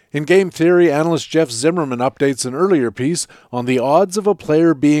 In Game Theory, analyst Jeff Zimmerman updates an earlier piece on the odds of a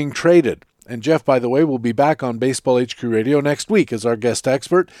player being traded. And Jeff, by the way, will be back on Baseball HQ Radio next week as our guest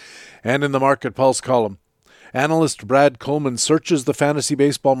expert. And in the Market Pulse column, analyst Brad Coleman searches the fantasy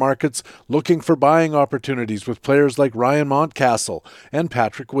baseball markets looking for buying opportunities with players like Ryan Mountcastle and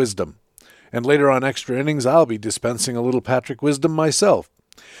Patrick Wisdom. And later on Extra Innings, I'll be dispensing a little Patrick Wisdom myself.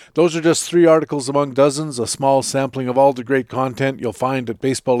 Those are just 3 articles among dozens, a small sampling of all the great content you'll find at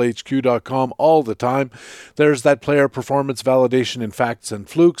BaseballHQ.com all the time. There's that player performance validation in Facts and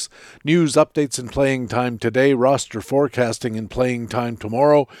Flukes, news updates in Playing Time today, roster forecasting in Playing Time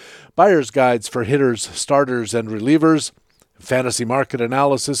tomorrow, buyer's guides for hitters, starters, and relievers, fantasy market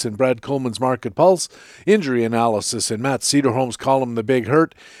analysis in Brad Coleman's Market Pulse, injury analysis in Matt Cederholm's column The Big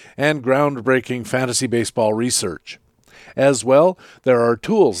Hurt, and groundbreaking fantasy baseball research. As well, there are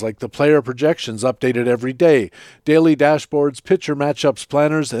tools like the player projections updated every day, daily dashboards, pitcher matchups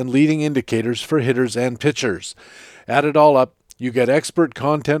planners, and leading indicators for hitters and pitchers. Add it all up, you get expert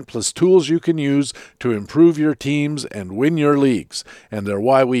content plus tools you can use to improve your teams and win your leagues. And they're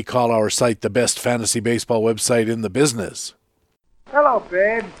why we call our site the best fantasy baseball website in the business. Hello,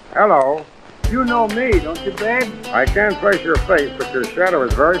 babe. Hello. You know me, don't you, babe? I can't place your face, but your shadow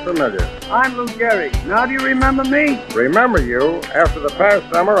is very familiar. I'm Lou Gehrig. Now do you remember me? Remember you? After the past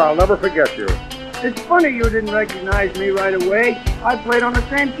summer, I'll never forget you. It's funny you didn't recognize me right away. I played on the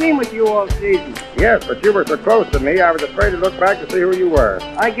same team with you all season. Yes, but you were so close to me, I was afraid to look back to see who you were.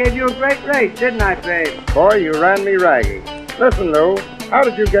 I gave you a great race, didn't I, babe? Boy, you ran me raggy. Listen, Lou, how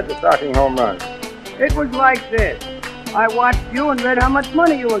did you get the stocking home run? It was like this. I watched you and read how much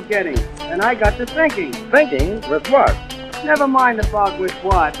money you were getting, and I got to thinking. Thinking? With what? Never mind about with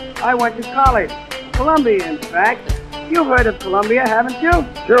what. I went to college. Columbia, in fact. You've heard of Columbia, haven't you?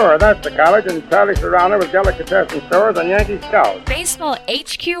 Sure, that's the college, and Charlie surrounded with delicatessen stores and Yankee Scouts. Baseball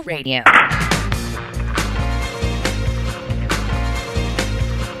HQ Radio.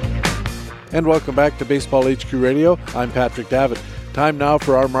 And welcome back to Baseball HQ Radio. I'm Patrick Davitt. Time now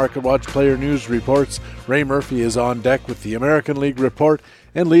for our Market Watch player news reports. Ray Murphy is on deck with the American League report.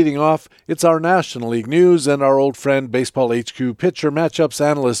 And leading off, it's our National League news and our old friend, Baseball HQ pitcher matchups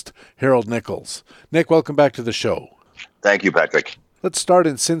analyst, Harold Nichols. Nick, welcome back to the show. Thank you, Patrick. Let's start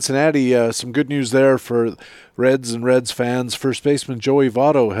in Cincinnati. Some good news there for Reds and Reds fans. First baseman Joey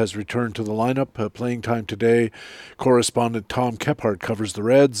Votto has returned to the lineup. Playing time today. Correspondent Tom Kephart covers the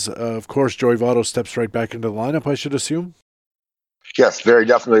Reds. Of course, Joey Votto steps right back into the lineup, I should assume. Yes, very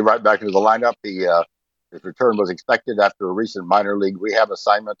definitely right back into the lineup. His return was expected after a recent minor league rehab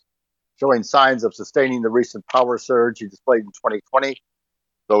assignment, showing signs of sustaining the recent power surge he displayed in 2020,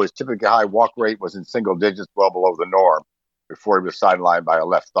 though his typically high walk rate was in single digits, well below the norm, before he was sidelined by a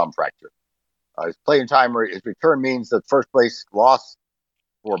left thumb fracture. His playing time, his return means that first place loss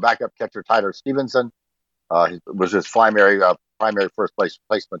for backup catcher Tyler Stevenson was his primary first place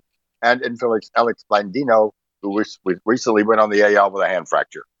replacement, and infielder Alex Blandino, who recently went on the AL with a hand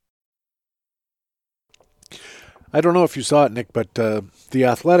fracture. I don't know if you saw it, Nick, but The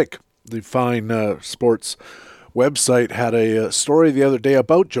Athletic, the fine sports website, had a story the other day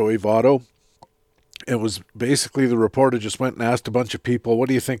about Joey Votto. It was basically the reporter just went and asked a bunch of people, what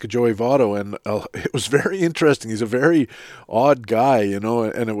do you think of Joey Votto? And it was very interesting. He's a very odd guy, you know,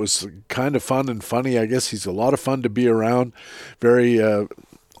 and it was kind of fun and funny. I guess he's a lot of fun to be around, very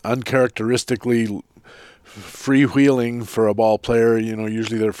uncharacteristically freewheeling for a ball player.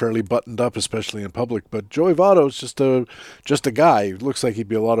 Usually they're fairly buttoned up, especially in public. But Joey Votto's just a guy. Looks like he'd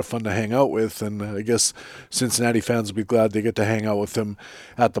be a lot of fun to hang out with, and I guess Cincinnati fans will be glad they get to hang out with him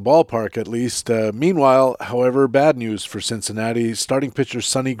at the ballpark at least. Meanwhile, however, bad news for Cincinnati. Starting pitcher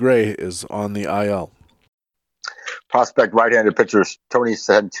Sonny Gray is on the IL. Prospect right-handed pitcher Tony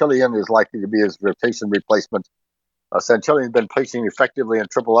Santillan is likely to be his rotation replacement. Santillan has been pitching effectively in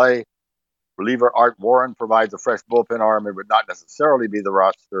AAA. Reliever Art Warren provides a fresh bullpen arm and would not necessarily be the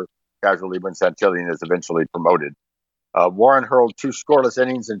roster casualty when Santillan is eventually promoted. Warren hurled 2 scoreless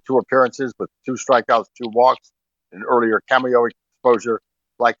innings in 2 appearances with 2 strikeouts, 2 walks, an earlier cameo exposure,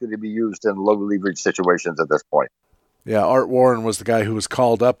 likely to be used in low leverage situations at this point. Yeah, Art Warren was the guy who was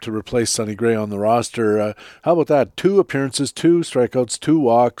called up to replace Sonny Gray on the roster. How about that? 2 appearances, 2 strikeouts, 2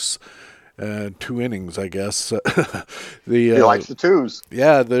 walks, 2 innings, I guess. He likes the 2s.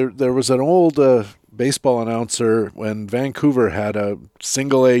 Yeah, there was an old baseball announcer when Vancouver had a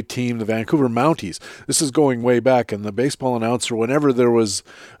single-A team, the Vancouver Mounties. This is going way back, and the baseball announcer, whenever there was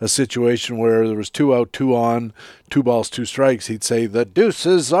a situation where there was 2 out, 2 on, 2 balls, 2 strikes, he'd say, "The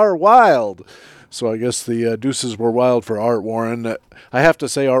deuces are wild." So I guess the deuces were wild for Art Warren. I have to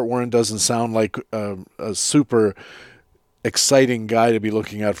say Art Warren doesn't sound like a super exciting guy to be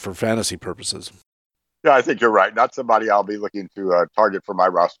looking at for fantasy purposes. Yeah, I think you're right. Not somebody I'll be looking to target for my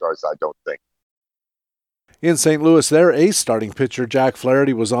rosters, I don't think. In St. Louis, their ace starting pitcher, Jack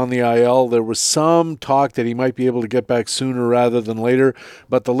Flaherty, was on the IL. There was some talk that he might be able to get back sooner rather than later,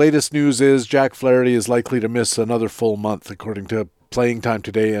 but the latest news is Jack Flaherty is likely to miss another full month, according to Playing Time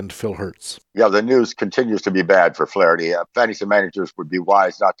Today and Phil Hertz. Yeah, the news continues to be bad for Flaherty. Fantasy managers would be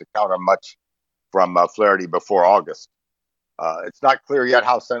wise not to count on much from Flaherty before August. It's not clear yet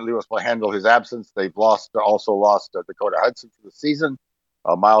how St. Louis will handle his absence. They've also lost Dakota Hudson for the season.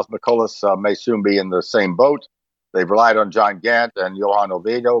 Miles McCullough may soon be in the same boat. They've relied on John Gant and Johan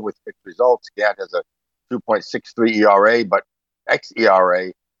Oviedo with mixed results. Gant has a 2.63 ERA, but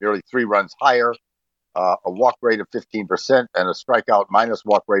xERA nearly 3 runs higher. A walk rate of 15% and a strikeout minus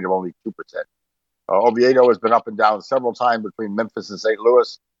walk rate of only 2%. Oviedo has been up and down several times between Memphis and St.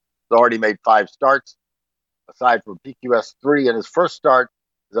 Louis. He's already made 5 starts. Aside from PQS 3 in his first start,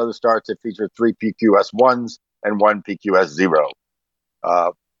 his other starts have featured 3 PQS 1s and 1 PQS 0.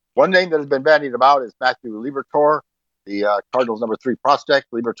 One name that has been bandied about is Matthew Liberatore, the Cardinals' number 3 prospect.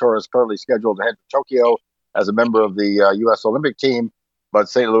 Liberatore is currently scheduled to head to Tokyo as a member of the U.S. Olympic team. But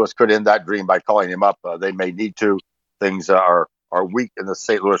St. Louis could end that dream by calling him up. They may need to. Things are weak in the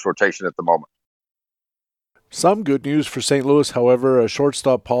St. Louis rotation at the moment. Some good news for St. Louis, however.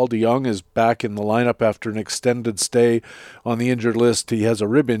 Shortstop Paul DeJong is back in the lineup after an extended stay on the injured list. He has a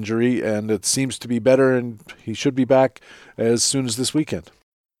rib injury, and it seems to be better, and he should be back as soon as this weekend.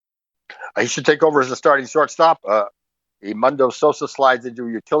 He should take over as a starting shortstop. Edmundo Sosa slides into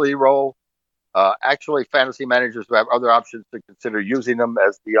a utility role. Actually, fantasy managers who have other options to consider using them,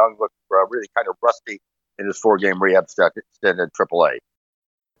 as DeJong looks really kind of rusty in his 4-game rehab stint in AAA.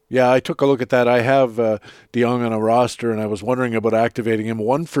 Yeah, I took a look at that. I have DeJong on a roster, and I was wondering about activating him.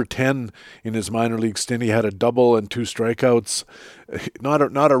 1 for 10 in his minor league stint. He had a double and 2 strikeouts.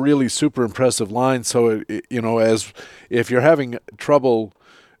 Not a really super impressive line. So, as if you're having trouble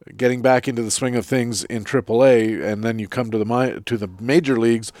getting back into the swing of things in AAA, and then you come to the major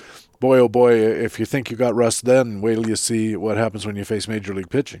leagues, boy, oh boy, if you think you got rust then, wait till you see what happens when you face major league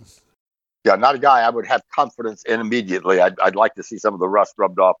pitching. Yeah, not a guy I would have confidence in immediately. I'd like to see some of the rust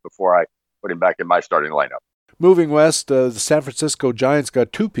rubbed off before I put him back in my starting lineup. Moving west, the San Francisco Giants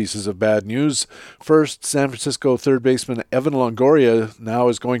got 2 pieces of bad news. First, San Francisco third baseman Evan Longoria now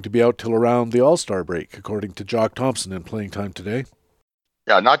is going to be out till around the All-Star break, according to Jock Thompson in Playing Time Today.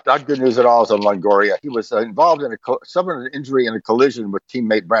 Yeah, not good news at all on Longoria. He was involved in suffered an injury in a collision with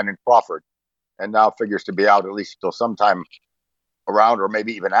teammate Brandon Crawford, and now figures to be out at least until sometime around or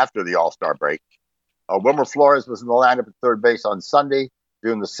maybe even after the All-Star break. Wilmer Flores was in the lineup at third base on Sunday,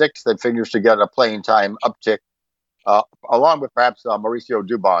 June the 6th, and figures to get a playing time uptick, along with perhaps Mauricio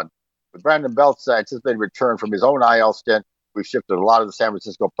Dubon. With Brandon Belt's anticipated return from his own IL stint, we've shifted a lot of the San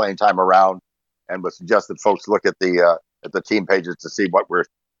Francisco playing time around, and would suggest that folks look at the team pages to see what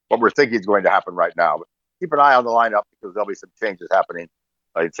we're thinking is going to happen right now. But keep an eye on the lineup, because there'll be some changes happening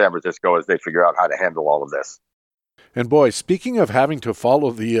in San Francisco as they figure out how to handle all of this. And boy, speaking of having to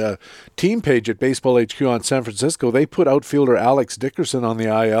follow the team page at BaseballHQ on San Francisco, they put outfielder Alex Dickerson on the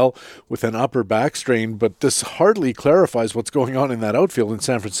IL with an upper back strain, but this hardly clarifies what's going on in that outfield in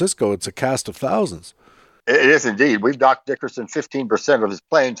San Francisco. It's a cast of thousands. It is indeed. We've docked Dickerson 15% of his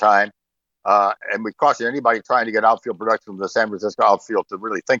playing time, and we caution anybody trying to get outfield production from the San Francisco outfield to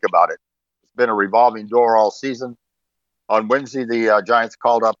really think about it. been a revolving door all season. On Wednesday, the Giants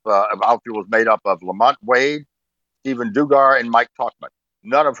called up, outfield was made up of Lamont Wade, Stephen Dugar, and Mike Tauchman,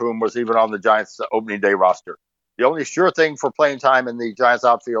 none of whom was even on the Giants' opening day roster. The only sure thing for playing time in the Giants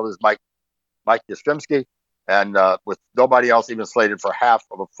outfield is Mike Yastrzemski, and with nobody else even slated for half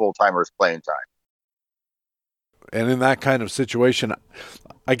of a full-timer's playing time. And in that kind of situation,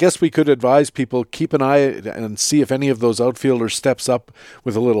 I guess we could advise people, keep an eye and see if any of those outfielders steps up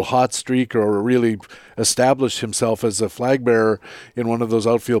with a little hot streak or really establish himself as a flag bearer in one of those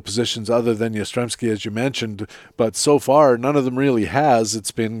outfield positions other than Yastrzemski, as you mentioned. But so far, none of them really has.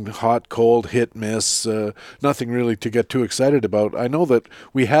 It's been hot, cold, hit, miss, nothing really to get too excited about. I know that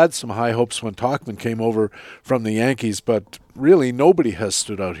we had some high hopes when Tauchman came over from the Yankees, but really nobody has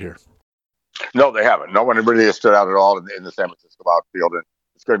stood out here. No, they haven't. No one really has stood out at all in the San Francisco outfield, and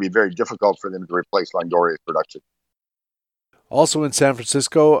it's going to be very difficult for them to replace Longoria's production. Also in San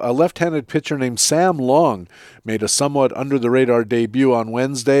Francisco, a left-handed pitcher named Sam Long made a somewhat under-the-radar debut on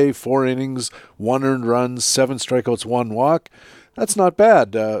Wednesday. 4 innings, 1 earned run, 7 strikeouts, 1 walk. That's not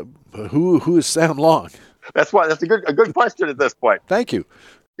bad. Who is Sam Long? That's a good question at this point. Thank you.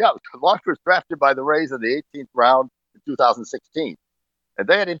 Yeah, Long was drafted by the Rays in the 18th round in 2016. And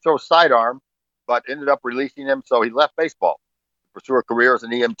they had him throw sidearm, but ended up releasing him, so he left baseball to pursue a career as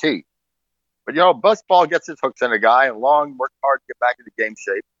an EMT. But, baseball gets its hooks in a guy, and Long worked hard to get back into game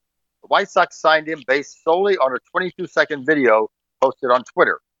shape. The White Sox signed him based solely on a 22-second video posted on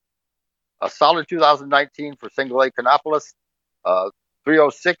Twitter. A solid 2019 for Single A Canopolis,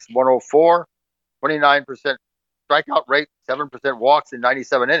 306, 104, 29% strikeout rate, 7% walks in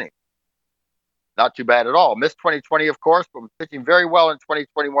 97 innings. Not too bad at all. Missed 2020, of course, but was pitching very well in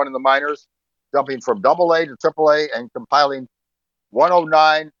 2021 in the minors, jumping from AA to AAA and compiling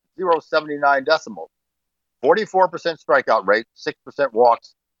 109,079 decimals. 44% strikeout rate, 6%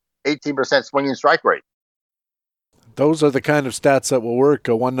 walks, 18% swinging strike rate. Those are the kind of stats that will work.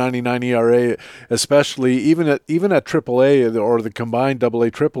 A 1.99 ERA, especially even at AAA or the combined AA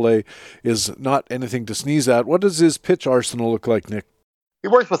AAA, is not anything to sneeze at. What does his pitch arsenal look like, Nick? He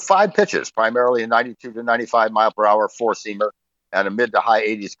works with 5 pitches, primarily a 92 to 95 mile per hour four-seamer and a mid to high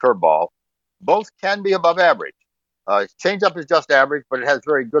 80s curveball. Both can be above average. His changeup is just average, but it has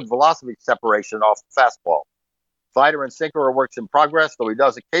very good velocity separation off the fastball. Slider and sinker are works in progress, though he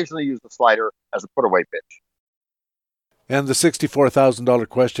does occasionally use the slider as a put-away pitch. And the $64,000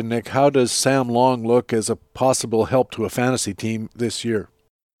 question, Nick, how does Sam Long look as a possible help to a fantasy team this year?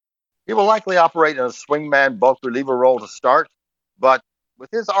 He will likely operate in a swingman bulk reliever role to start, but with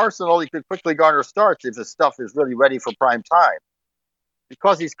his arsenal, he could quickly garner starts if his stuff is really ready for prime time.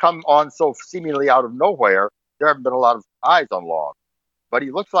 Because he's come on so seemingly out of nowhere, there haven't been a lot of eyes on Long. But he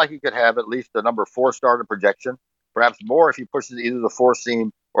looks like he could have at least a number 4 starter projection, perhaps more if he pushes either the four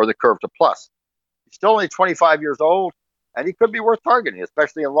seam or the curve to plus. He's still only 25 years old, and he could be worth targeting,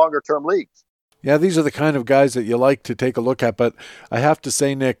 especially in longer-term leagues. Yeah, these are the kind of guys that you like to take a look at, but I have to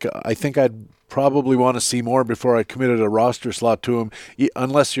say, Nick, I think I'd probably want to see more before I committed a roster slot to him,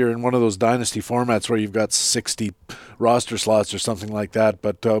 unless you're in one of those dynasty formats where you've got 60 roster slots or something like that.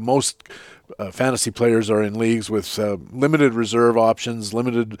 But most fantasy players are in leagues with limited reserve options,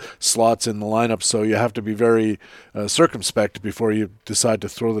 limited slots in the lineup, so you have to be very circumspect before you decide to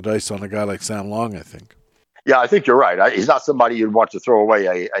throw the dice on a guy like Sam Long, I think. Yeah, I think you're right. He's not somebody you'd want to throw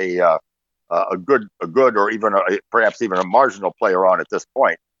away a good or even perhaps even a marginal player on at this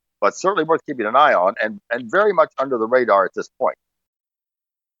point. But certainly worth keeping an eye on and very much under the radar at this point.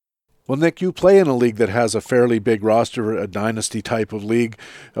 Well, Nick, you play in a league that has a fairly big roster, a dynasty type of league.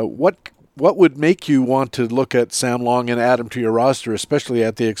 What would make you want to look at Sam Long and add him to your roster, especially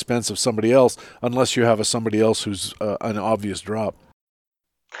at the expense of somebody else, unless you have somebody else who's an obvious drop?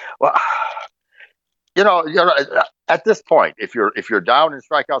 Well, at this point, if you're down in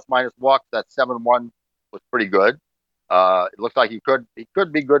strikeouts minus walks, that 7-1 was pretty good. It looks like he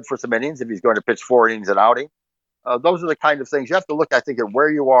could be good for some innings if he's going to pitch 4 innings an outing. Those are the kind of things you have to look, I think, at where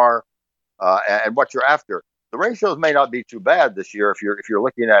you are and what you're after. The ratios may not be too bad this year if you're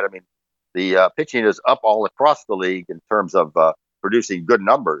looking at. I mean, the pitching is up all across the league in terms of producing good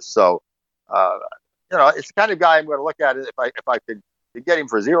numbers. So, it's the kind of guy I'm going to look at. If I could get him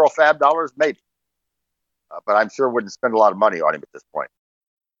for $0 fab dollars, maybe. But I'm sure wouldn't spend a lot of money on him at this point.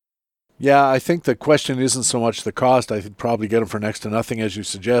 Yeah, I think the question isn't so much the cost. I could probably get him for next to nothing, as you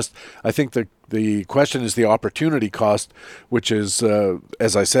suggest. I think the question is the opportunity cost, which is,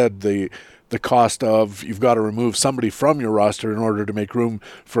 as I said, the cost of you've got to remove somebody from your roster in order to make room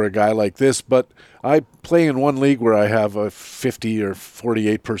for a guy like this. But I play in one league where I have a 50 or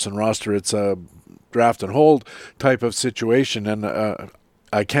 48 person roster. It's a draft and hold type of situation, and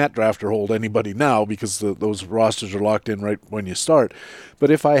I can't draft or hold anybody now because those rosters are locked in right when you start. But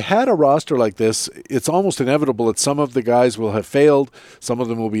if I had a roster like this, it's almost inevitable that some of the guys will have failed, some of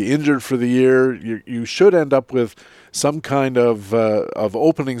them will be injured for the year. You should end up with some kind of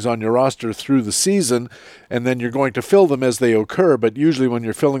openings on your roster through the season, and then you're going to fill them as they occur. But usually when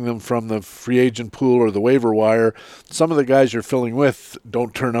you're filling them from the free agent pool or the waiver wire, some of the guys you're filling with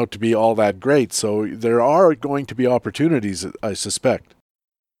don't turn out to be all that great. So there are going to be opportunities, I suspect.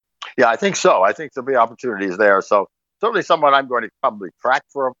 Yeah, I think so. I think there'll be opportunities there. So certainly someone I'm going to probably track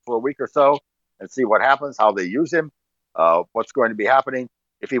for a week or so and see what happens, how they use him, what's going to be happening.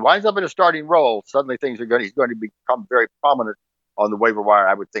 If he winds up in a starting role, suddenly he's going to become very prominent on the waiver wire,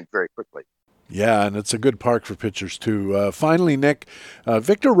 I would think, very quickly. Yeah, and it's a good park for pitchers, too. Finally, Nick,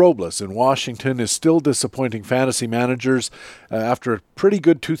 Victor Robles in Washington is still disappointing fantasy managers after a pretty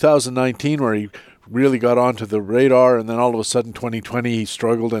good 2019 where he really got onto the radar, and then all of a sudden 2020 he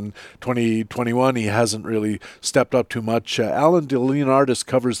struggled, and 2021 he hasn't really stepped up too much. Alan DeLeonardis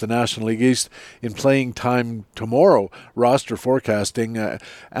covers the National League East in Playing Time Tomorrow roster forecasting.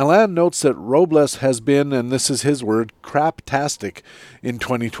 Alan notes that Robles has been, and this is his word, craptastic in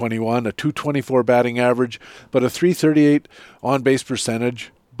 2021, a .224 batting average, but a .338 on-base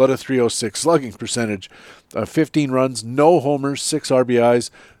percentage, but a .306 slugging percentage. 15 runs, no homers, 6 RBIs,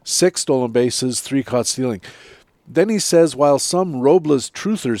 6 stolen bases, 3 caught stealing. Then he says, while some Robles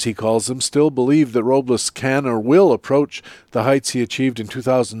truthers, he calls them, still believe that Robles can or will approach the heights he achieved in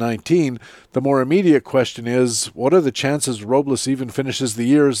 2019, the more immediate question is, what are the chances Robles even finishes the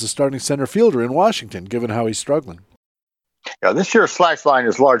year as the starting center fielder in Washington, given how he's struggling? Yeah, this year's slash line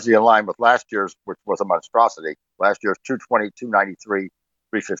is largely in line with last year's, which was a monstrosity. Last year's 220, 293,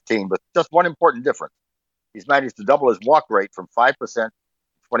 315, but just one important difference. He's managed to double his walk rate from 5% in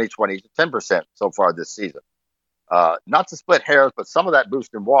 2020 to 10% so far this season. Not to split hairs, but some of that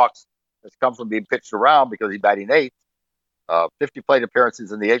boost in walks has come from being pitched around because he's batting eighth. 50 plate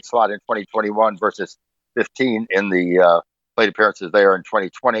appearances in the eighth slot in 2021 versus 15 in the plate appearances there in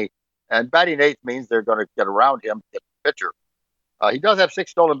 2020. And batting eighth means they're going to get around him, get the pitcher. He does have 6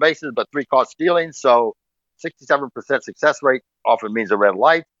 stolen bases, but 3 caught stealing, so 67% success rate often means a red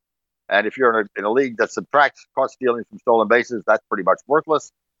light. And if you're in a league that subtracts caught stealing from stolen bases, that's pretty much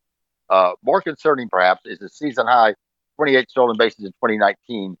worthless. More concerning, perhaps, is the season high 28 stolen bases in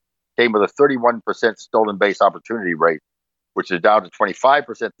 2019 came with a 31% stolen base opportunity rate, which is down to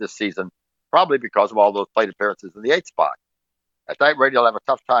 25% this season, probably because of all those plate appearances in the 8th spot. At that rate, he'll have a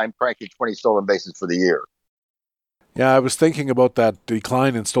tough time cranking 20 stolen bases for the year. Yeah, I was thinking about that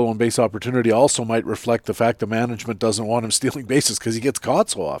decline in stolen base opportunity also might reflect the fact the management doesn't want him stealing bases because he gets caught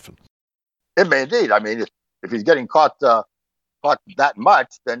so often. It may indeed. I mean, if he's getting caught that much,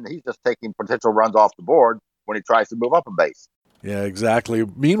 then he's just taking potential runs off the board when he tries to move up a base. Yeah, exactly.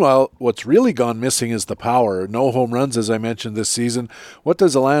 Meanwhile, what's really gone missing is the power. No home runs, as I mentioned, this season. What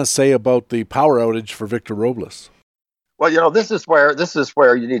does Alain say about the power outage for Victor Robles? Well, this is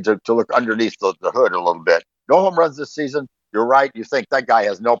where you need to look underneath the hood a little bit. No home runs this season. You're right. You think that guy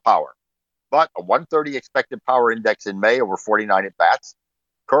has no power. But a 130 expected power index in May over 49 at-bats.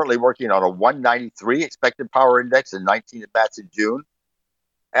 Currently working on a 193 expected power index and 19 at-bats in June.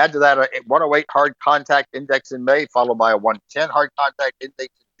 Add to that a 108 hard contact index in May, followed by a 110 hard contact index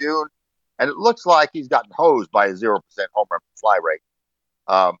in June. And it looks like he's gotten hosed by a 0% home run fly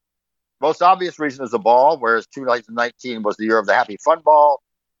rate. Most obvious reason is the ball, whereas 2019 was the year of the happy fun ball.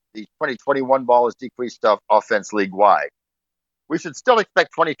 The 2021 ball has decreased offense league-wide. We should still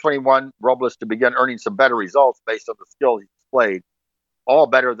expect 2021 Robles to begin earning some better results based on the skill he displayed, all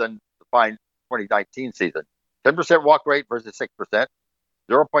better than the fine 2019 season. 10% walk rate versus 6%,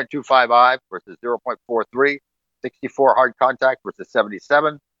 0.255 versus 0.43, 64 hard contact versus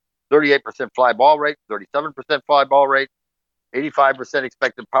 77, 38% fly ball rate, 37% fly ball rate, 85%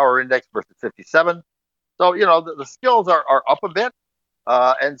 expected power index versus 57. So, the skills are up a bit.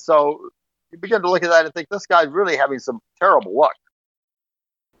 And so you begin to look at that and think this guy's really having some terrible luck.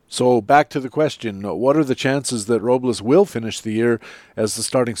 So back to the question, what are the chances that Robles will finish the year as the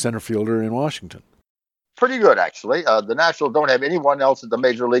starting center fielder in Washington? Pretty good, actually. The Nationals don't have anyone else at the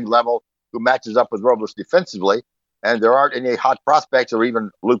major league level who matches up with Robles defensively, and there aren't any hot prospects or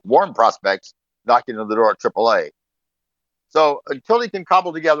even lukewarm prospects knocking on the door at AAA. So until he can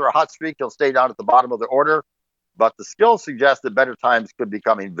cobble together a hot streak, he'll stay down at the bottom of the order, but the skills suggest that better times could be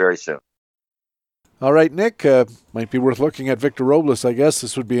coming very soon. All right, Nick, might be worth looking at Victor Robles. I guess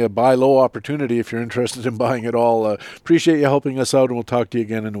this would be a buy low opportunity if you're interested in buying it all. Appreciate you helping us out, and we'll talk to you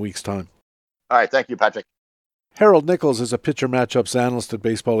again in a week's time. All right, thank you, Patrick. Harold Nichols is a pitcher matchups analyst at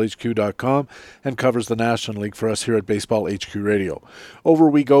BaseballHQ.com and covers the National League for us here at Baseball HQ Radio. Over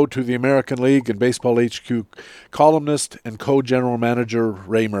we go to the American League and Baseball HQ columnist and co-general manager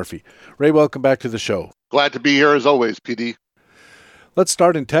Ray Murphy. Ray, welcome back to the show. Glad to be here as always, PD. Let's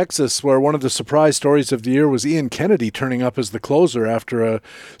start in Texas, where one of the surprise stories of the year was Ian Kennedy turning up as the closer after a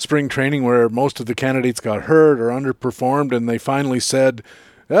spring training where most of the candidates got hurt or underperformed, and they finally said,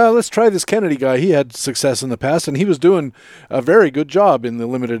 let's try this Kennedy guy. He had success in the past, and he was doing a very good job in the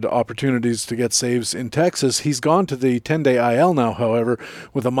limited opportunities to get saves in Texas. He's gone to the 10-day IL now, however,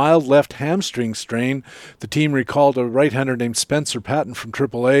 with a mild left hamstring strain. The team recalled a right-hander named Spencer Patton from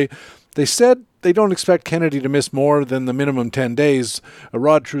AAA. They said they don't expect Kennedy to miss more than the minimum 10 days.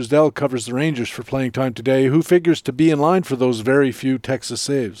 Rod Truesdell covers the Rangers for Playing Time Today, who figures to be in line for those very few Texas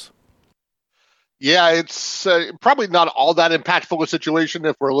saves. Yeah, it's probably not all that impactful a situation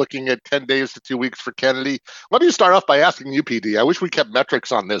if we're looking at 10 days to 2 weeks for Kennedy. Let me start off by asking you, PD. I wish we kept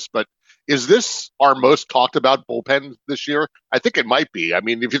metrics on this, but is this our most talked about bullpen this year? I think it might be. I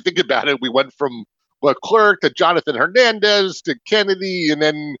mean, if you think about it, we went from Leclerc to Jonathan Hernandez to Kennedy and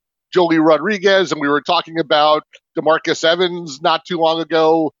then Jolie Rodriguez, and we were talking about DeMarcus Evans not too long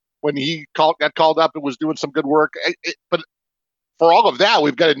ago when he got called up and was doing some good work. But for all of that,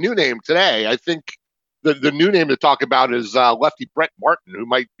 we've got a new name today. I think the new name to talk about is lefty Brett Martin, who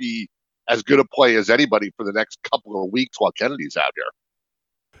might be as good a play as anybody for the next couple of weeks while Kennedy's out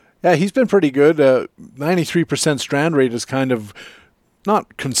here. Yeah, he's been pretty good. 93% strand rate is kind of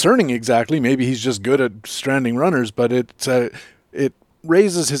not concerning exactly. Maybe he's just good at stranding runners, but it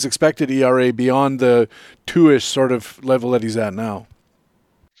raises his expected ERA beyond the 2-ish sort of level that he's at now.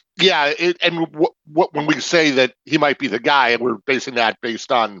 Yeah, when we say that he might be the guy, and we're basing that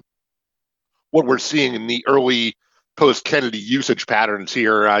based on what we're seeing in the early post-Kennedy usage patterns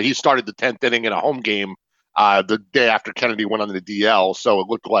here. He started the 10th inning in a home game the day after Kennedy went on the DL, so it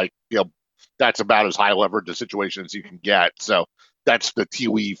looked like that's about as high leverage a situation as you can get. So that's the tea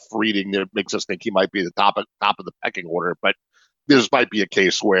leaf reading that makes us think he might be the top of the pecking order. But this might be a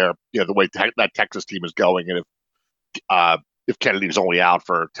case where the way that Texas team is going, and if Kennedy's only out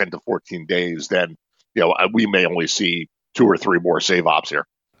for 10 to 14 days, then we may only see 2 or 3 more save ops here.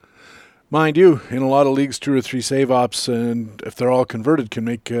 Mind you, in a lot of leagues, 2 or 3 save ops, and if they're all converted, can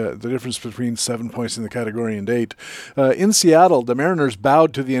make the difference between 7 points in the category and 8. In Seattle, the Mariners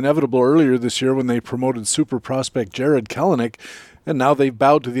bowed to the inevitable earlier this year when they promoted super prospect Jared Kelenic, and now they've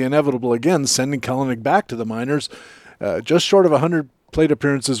bowed to the inevitable again, sending Kelenic back to the minors. Just short of 100 plate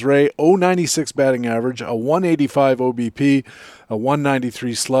appearances, Ray, .096 batting average, a 185 OBP, a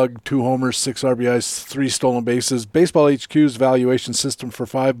 193 slug, 2 homers, 6 RBIs, 3 stolen bases. Baseball HQ's valuation system for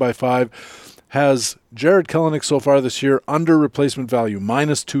 5x5 has Jared Kelenic so far this year under replacement value,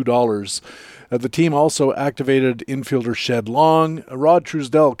 minus $2. The team also activated infielder Shed Long. Rod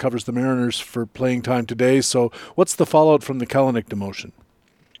Truesdell covers the Mariners for Playing Time Today. So what's the fallout from the Kelenic demotion?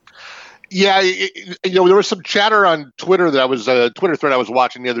 Yeah, there was some chatter on Twitter that was a Twitter thread I was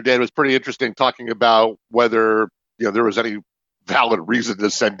watching the other day. It was pretty interesting, talking about whether there was any valid reason to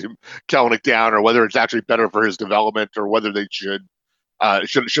send him Kelenic down, or whether it's actually better for his development, or whether they should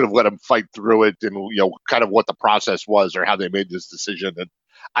have let him fight through it, and kind of what the process was or how they made this decision. And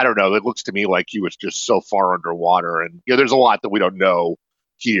I don't know. It looks to me like he was just so far underwater, and there's a lot that we don't know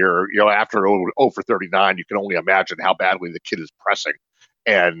here. After 0 for 39, you can only imagine how badly the kid is pressing.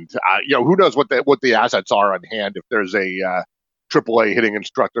 And who knows what the assets are on hand, if there's a AAA hitting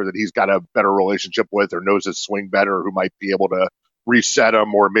instructor that he's got a better relationship with or knows his swing better, who might be able to reset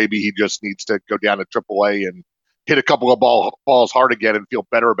him, or maybe he just needs to go down to AAA and hit a couple of balls hard again and feel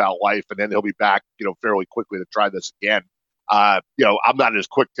better about life, and then he'll be back fairly quickly to try this again. I'm not as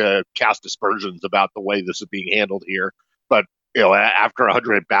quick to cast aspersions about the way this is being handled here, but after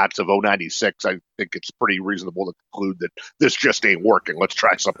 100 at-bats of 096, I think it's pretty reasonable to conclude that this just ain't working. Let's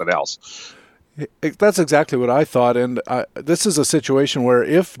try something else. That's exactly what I thought, and this is a situation where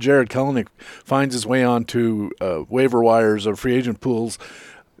if Jared Kelenic finds his way onto waiver wires or free agent pools,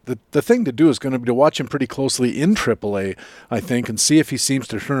 the thing to do is going to be to watch him pretty closely in AAA, I think, and see if he seems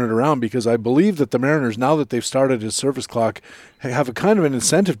to turn it around, because I believe that the Mariners, now that they've started his service clock, have a kind of an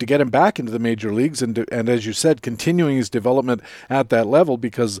incentive to get him back into the major leagues and as you said, continuing his development at that level,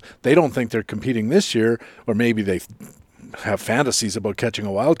 because they don't think they're competing this year, or maybe they have fantasies about catching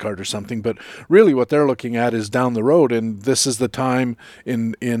a wild card or something, but really what they're looking at is down the road, and this is the time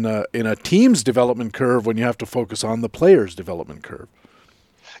in a team's development curve when you have to focus on the player's development curve.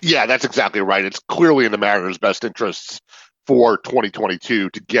 Yeah, that's exactly right. It's clearly in the Mariners' best interests for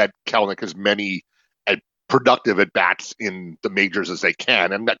 2022 to get Kelenic as many productive at-bats in the majors as they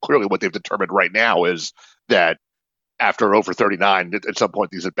can. And that clearly what they've determined right now is that after over 39, at some point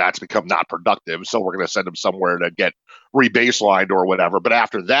these at-bats become not productive, so we're going to send him somewhere to get re-baselined or whatever. But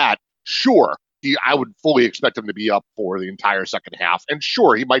after that, sure, I would fully expect him to be up for the entire second half. And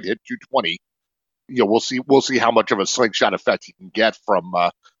sure, he might hit 220. We'll see how much of a slingshot effect he can get from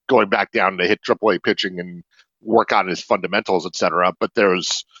going back down to hit AAA pitching and work on his fundamentals, et cetera. But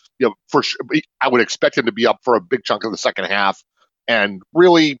there's, for sure, I would expect him to be up for a big chunk of the second half. And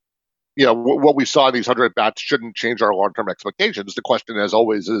really, what we saw in these 100 at-bats shouldn't change our long-term expectations. The question, as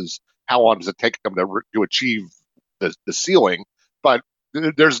always, is how long does it take them to achieve the ceiling? But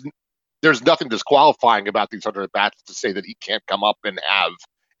there's nothing disqualifying about these 100 at-bats to say that he can't come up and have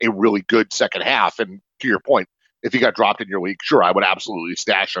a really good second half. And to your point, if he got dropped in your league, sure, I would absolutely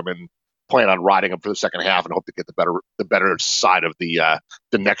stash him and plan on riding him for the second half and hope to get the better side of the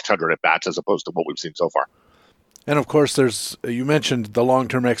next 100 at-bats as opposed to what we've seen so far. And of course, you mentioned the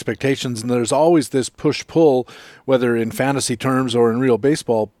long-term expectations, and there's always this push-pull, whether in fantasy terms or in real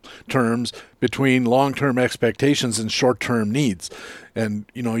baseball terms, between long-term expectations and short-term needs. And,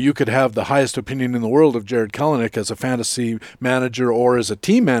 you could have the highest opinion in the world of Jared Kelenic as a fantasy manager or as a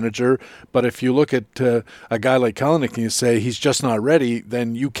team manager, but if you look at a guy like Kelenic and you say he's just not ready,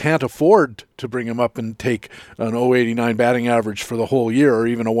 then you can't afford to bring him up and take an 089 batting average for the whole year, or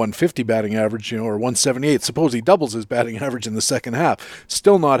even a 150 batting average, or 178. Suppose he doubles his batting average in the second half.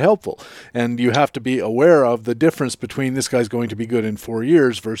 Still not helpful. And you have to be aware of the difference between this guy's going to be good in 4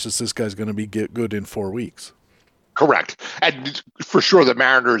 years versus this guy's going to be good in 4 weeks. Correct. And for sure, the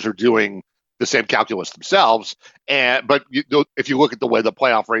Mariners are doing the same calculus themselves. But if you look at the way the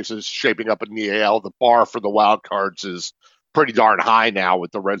playoff race is shaping up in the AL, the bar for the wild cards is pretty darn high now,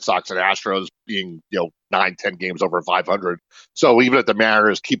 with the Red Sox and Astros being 9-10 games over 500. So even if the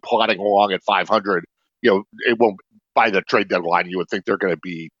Mariners keep plodding along at 500, it won't, by the trade deadline, you would think they're going to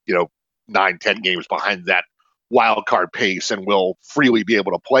be 9-10 games behind that wild card pace and will freely be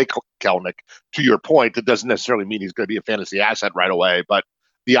able to play Kelenic. To your point, it doesn't necessarily mean he's going to be a fantasy asset right away, but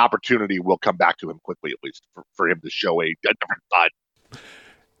the opportunity will come back to him quickly, at least for him to show a different side.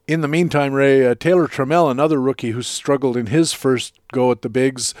 In the meantime, Ray, Taylor Trammell, another rookie who struggled in his first go at the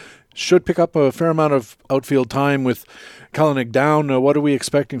bigs, should pick up a fair amount of outfield time with Kelenic down. What are we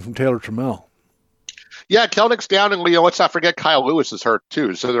expecting from Taylor Trammell? Yeah, Kelnic's down, and let's not forget Kyle Lewis is hurt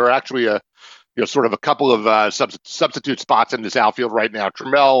too. So there are actually sort of a couple of substitute spots in this outfield right now.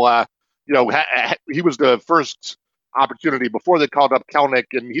 Trammell, he was the first opportunity before they called up Kelenic,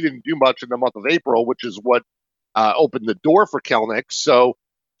 and he didn't do much in the month of April, which is what opened the door for Kelenic. So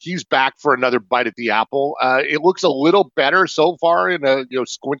he's back for another bite at the apple. It looks a little better so far in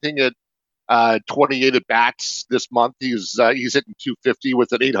squinting at 28 at bats this month. He's hitting 250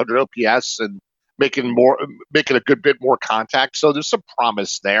 with an 800 OPS and making a good bit more contact. So there's some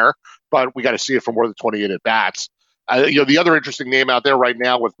promise there, but we got to see it for more than 28 at bats. The other interesting name out there right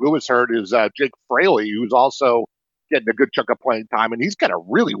now with Lewis hurt is Jake Fraley, who's also getting a good chunk of playing time, and he's got a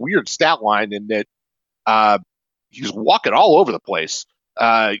really weird stat line in that he's walking all over the place.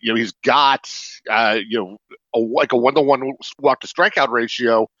 He's got like a 1-to-1 walk to strikeout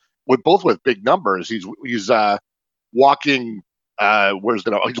ratio with big numbers. He's walking.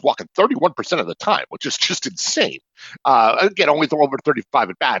 He's walking 31% of the time, which is just insane. Again, only throw over 35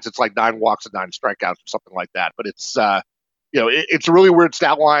 at bats. It's like 9 walks and 9 strikeouts or something like that. But it's it's a really weird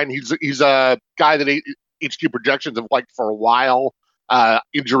stat line. He's a guy that HQ projections have liked for a while.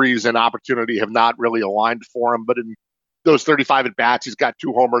 Injuries and opportunity have not really aligned for him. But in those 35 at bats, he's got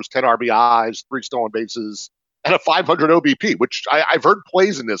 2 homers, 10 RBIs, 3 stolen bases, and a 500 OBP, which I've heard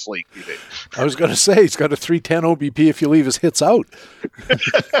plays in this league. I was going to say, he's got a 310 OBP if you leave his hits out.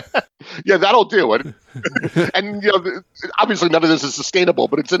 Yeah, that'll do it. And obviously none of this is sustainable,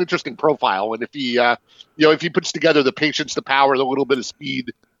 but it's an interesting profile. And if he puts together the patience, the power, the little bit of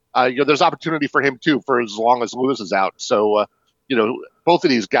speed, there's opportunity for him too, for as long as Lewis is out. So both of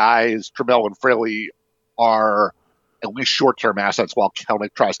these guys, Trammell and Fraley, are at least short-term assets while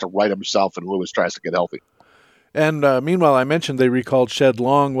Kelenic tries to right himself and Lewis tries to get healthy. And meanwhile, I mentioned they recalled Shed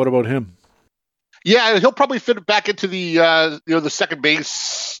Long. What about him? Yeah, he'll probably fit back into the second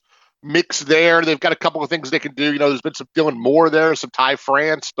base mix there. They've got a couple of things they can do. There's been some Dylan Moore there, some Ty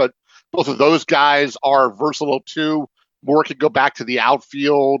France, but both of those guys are versatile too. Moore can go back to the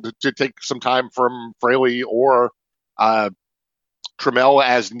outfield to take some time from Fraley or Trammell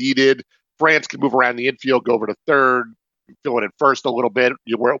as needed. France can move around the infield, go over to third, fill it at first a little bit.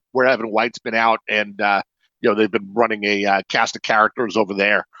 Where Evan White's been out, and they've been running a cast of characters over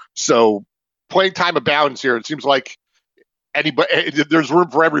there. So playing time abounds here. It seems like there's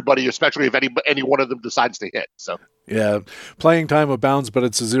room for everybody, especially if any one of them decides to hit. So Yeah, playing time abounds, but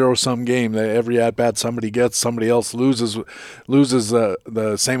it's a zero-sum game. Every at-bat somebody gets, somebody else loses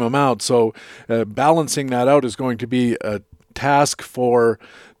the same amount. So balancing that out is going to be a task for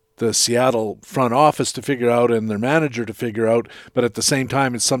the Seattle front office to figure out and their manager to figure out. But at the same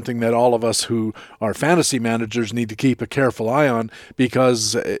time, it's something that all of us who are fantasy managers need to keep a careful eye on,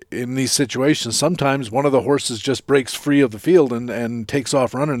 because in these situations, sometimes one of the horses just breaks free of the field and takes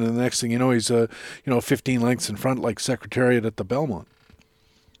off running, and the next thing you know, he's 15 lengths in front, like Secretariat at the Belmont.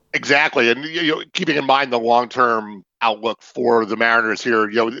 Exactly, and keeping in mind the long-term outlook for the Mariners here,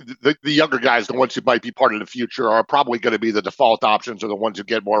 the younger guys, the ones who might be part of the future, are probably going to be the default options, or the ones who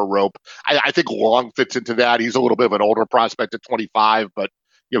get more rope. I think Long fits into that. He's a little bit of an older prospect at 25, but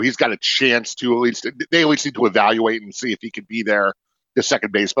he's got a chance to they at least need to evaluate and see if he could be the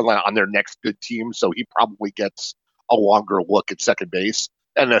second baseman on their next good team. So he probably gets a longer look at second base.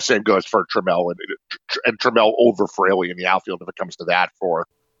 And the same goes for Trammell and Trammell over Fraley in the outfield if it comes to that for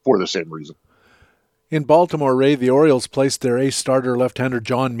the same reason. In Baltimore, Ray, the Orioles placed their ace starter left-hander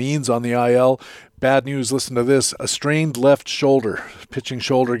John Means on the IL. Bad news, listen to this, a strained left shoulder. Pitching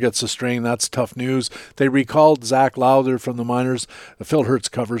shoulder gets a strain, that's tough news. They recalled Zach Lowther from the minors. Phil Hertz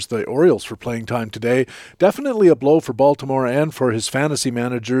covers the Orioles for playing time today. Definitely a blow for Baltimore and for his fantasy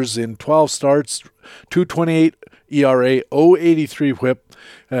managers. In 12 starts, 2.28 ERA, 0.83 whip,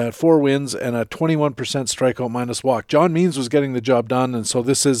 4 wins, and a 21% strikeout minus walk. John Means was getting the job done, and so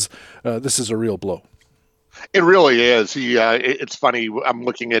this is a real blow. It really is. It's funny. I'm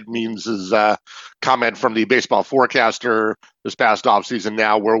looking at Means' comment from the baseball forecaster this past offseason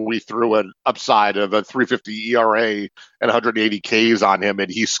now, where we threw an upside of a 3.50 ERA and 180 Ks on him, and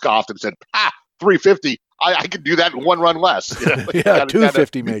he scoffed and said, 3.50. I can do that in one run less. Yeah,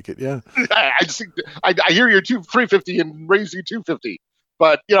 250 make it. Yeah, I hear you're 350 and raise you 250.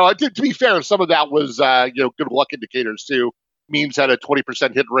 But to be fair, some of that was good luck indicators too. Means had a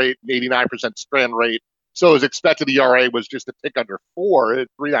 20% hit rate, and 89% strand rate. So his expected ERA was just a tick under 4 at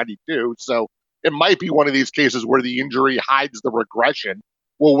 3.92. So it might be one of these cases where the injury hides the regression.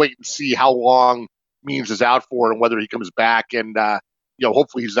 We'll wait and see how long Means is out for and whether he comes back. And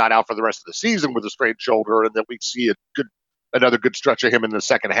hopefully he's not out for the rest of the season with a strained shoulder, and that we see another good stretch of him in the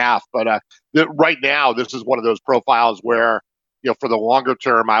second half. But right now, this is one of those profiles where, for the longer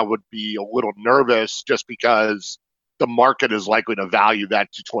term, I would be a little nervous just because the market is likely to value that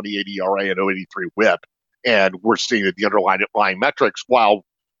 2.28 ERA and 0.83 WHIP. And we're seeing that the underlying metrics, while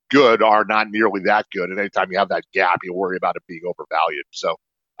good, are not nearly that good. And anytime you have that gap, you worry about it being overvalued. So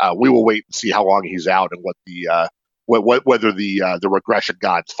we will wait and see how long he's out and whether the regression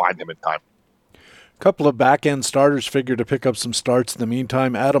gods find him in time. A couple of back-end starters figure to pick up some starts in the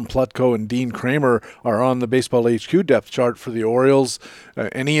meantime. Adam Plutko and Dean Kramer are on the Baseball HQ depth chart for the Orioles.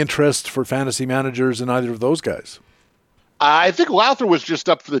 Any interest for fantasy managers in either of those guys? I think Lowther was just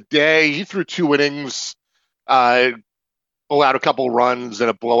up for the day. He threw 2 innings, allowed a couple runs and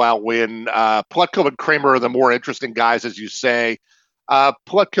a blowout win. Plutko and Kramer are the more interesting guys, as you say.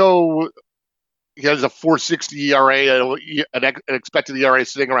 Plutko, he has a 4.60 ERA, an expected ERA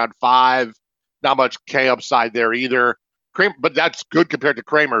sitting around 5. Not much K upside there either. But that's good compared to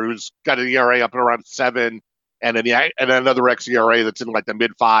Kramer, who's got an ERA up at around 7, and another xERA that's in like the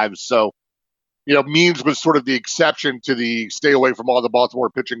mid-5s. So, Means was sort of the exception to the stay away from all the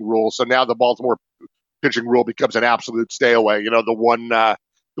Baltimore pitching rules. So now the Baltimore pitching rule becomes an absolute stay away. The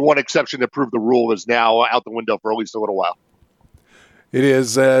one exception that proved the rule is now out the window for at least a little while. It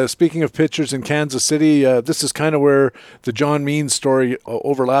is. Speaking of pitchers in Kansas City, this is kind of where the John Means story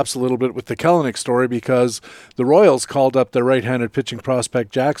overlaps a little bit with the Kelenic story, because the Royals called up their right-handed pitching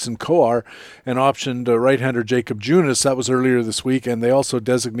prospect Jackson Coar and optioned right-hander Jacob Junis. That was earlier this week, and they also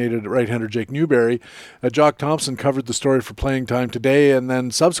designated right-hander Jake Newberry. Jock Thompson covered the story for Playing Time today, and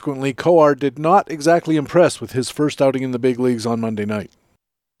then subsequently Coar did not exactly impress with his first outing in the big leagues on Monday night.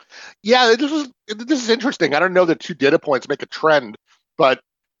 Yeah, this is interesting. I don't know that 2 data points make a trend. But,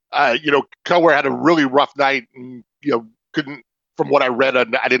 Coar had a really rough night and, couldn't, from what I read,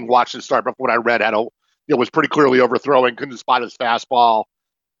 I didn't watch the start, but from what I read, was pretty clearly overthrowing, couldn't spot his fastball,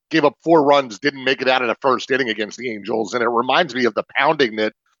 gave up 4 runs, didn't make it out of the first inning against the Angels. And it reminds me of the pounding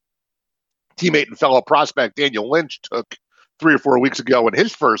that teammate and fellow prospect Daniel Lynch took 3 or 4 weeks ago in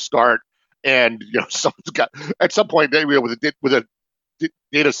his first start. And, someone's got, at some point, with a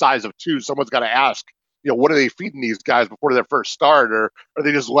data size of 2, someone's got to ask, what are they feeding these guys before their first start? Or are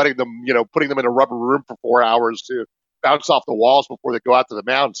they just letting them, putting them in a rubber room for 4 hours to bounce off the walls before they go out to the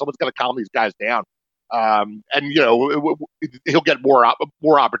mound? Someone's got to calm these guys down. He'll get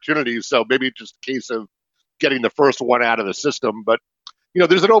more opportunities. So maybe it's just a case of getting the first one out of the system. But,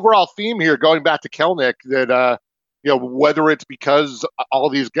 there's an overall theme here going back to Kelenic that, whether it's because all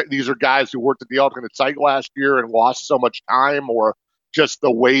these are guys who worked at the alternate site last year and lost so much time, or just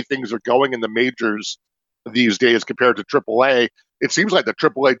the way things are going in the majors these days compared to AAA. It seems like the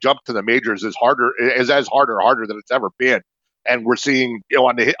AAA jump to the majors is as harder than it's ever been. And we're seeing,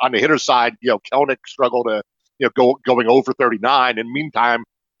 on the hitter side, Kelnick struggle to, going over 39. And meantime,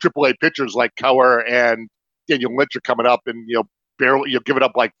 AAA pitchers like Cower and Daniel Lynch are coming up and, barely, giving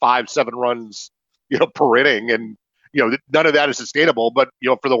up like 5-7 runs, per inning. And, none of that is sustainable. But,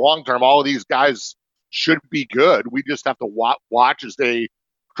 for the long term, all of these guys should be good. We just have to watch as they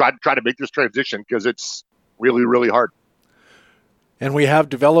try to make this transition, because it's really, really hard. And we have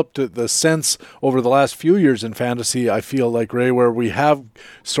developed the sense over the last few years in fantasy, I feel like, Ray, where we have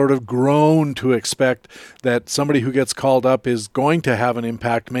sort of grown to expect that somebody who gets called up is going to have an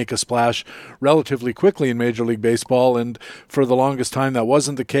impact, make a splash relatively quickly in Major League Baseball. And for the longest time, that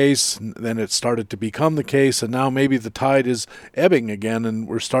wasn't the case. Then it started to become the case. And now maybe the tide is ebbing again. And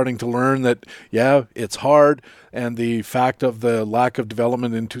we're starting to learn that, yeah, it's hard. And the fact of the lack of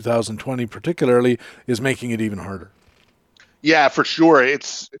development in 2020 particularly is making it even harder. Yeah, for sure.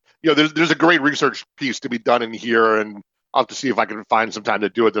 It's, there's a great research piece to be done in here, and I'll have to see if I can find some time to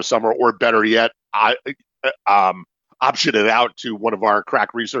do it this summer, or better yet, option it out to one of our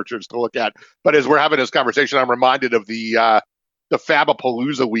crack researchers to look at. But as we're having this conversation, I'm reminded of the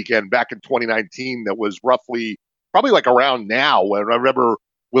Fabapalooza weekend back in 2019 that was probably like around now, when I remember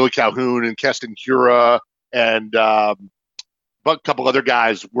Willie Calhoun and Keston Cura and a couple other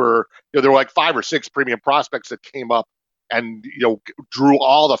guys were, there were like 5 or 6 premium prospects that came up and, drew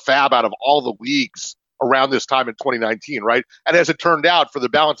all the fab out of all the leagues around this time in 2019, right? And as it turned out, for the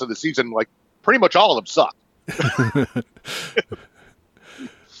balance of the season, like, pretty much all of them sucked.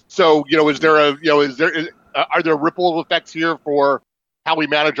 So, are there ripple effects here for how we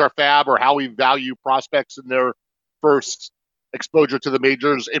manage our fab, or how we value prospects in their first exposure to the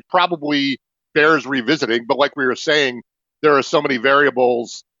majors? It probably bears revisiting, but like we were saying, there are so many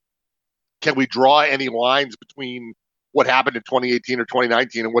variables. Can we draw any lines between what happened in 2018 or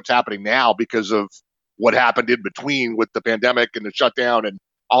 2019 and what's happening now, because of what happened in between with the pandemic and the shutdown and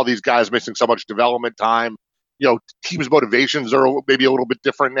all these guys missing so much development time? Teams' motivations are maybe a little bit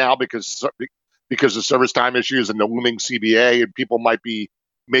different now because of service time issues and the looming CBA, and people might be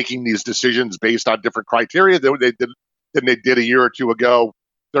making these decisions based on different criteria than they did a year or two ago.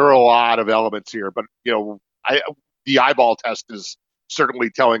 There are a lot of elements here, but the eyeball test is certainly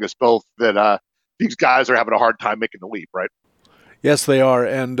telling us both that these guys are having a hard time making the leap, right? Yes, they are.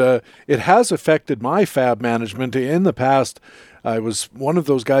 And it has affected my fab management. In the past, I was one of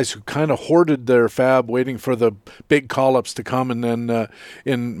those guys who kind of hoarded their fab, waiting for the big call-ups to come. And then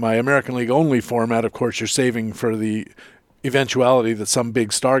in my American League only format, of course, you're saving for the eventuality that some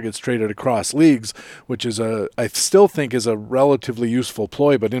big star gets traded across leagues, which is I still think is a relatively useful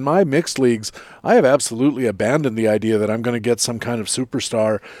ploy. But in my mixed leagues, I have absolutely abandoned the idea that I'm going to get some kind of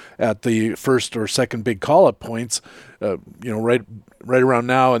superstar at the first or second big call-up points, right around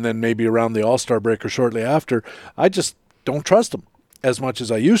now, and then maybe around the All-Star break or shortly after. I just don't trust them as much as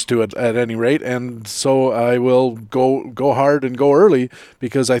I used to at any rate, and so I will go hard and go early,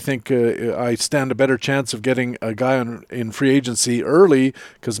 because I think I stand a better chance of getting a guy in free agency early,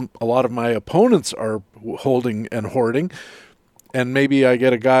 because a lot of my opponents are holding and hoarding, and maybe I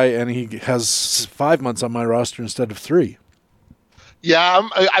get a guy and he has 5 months on my roster instead of 3. Yeah,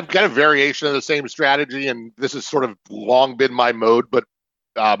 I've got a variation of the same strategy, and this has sort of long been my mode, but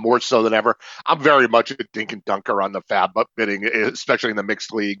more so than ever. I'm very much a dink and dunker on the fab bidding, especially in the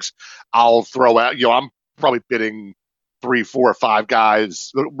mixed leagues. I'll throw out, I'm probably bidding 3, 4, 5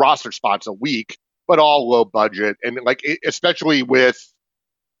 guys, roster spots a week, but all low budget. And especially with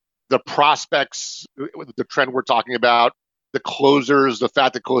the prospects, the trend we're talking about, the closers, the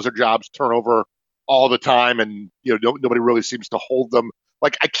fact that closer jobs turn over all the time, and nobody really seems to hold them.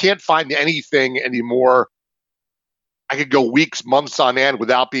 Like, I can't find anything anymore. I could go weeks, months on end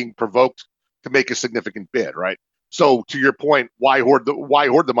without being provoked to make a significant bid, right? So to your point, why hoard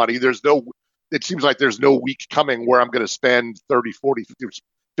the money? It seems like there's no week coming where I'm going to spend 30, 40,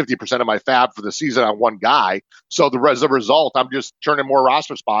 50% of my fab for the season on one guy. So as a result, I'm just churning more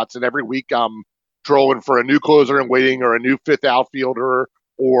roster spots, and every week I'm trolling for a new closer and waiting, or a new 5th outfielder,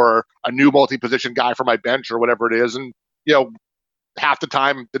 or a new multi-position guy for my bench, or whatever it is. And, half the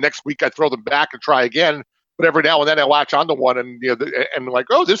time the next week I throw them back and try again. But every now and then I latch onto one, and like,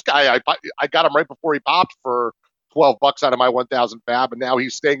 oh, this guy, I got him right before he popped for $12 out of my 1,000 fab, and now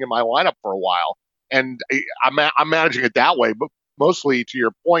he's staying in my lineup for a while. And I'm managing it that way, but mostly to your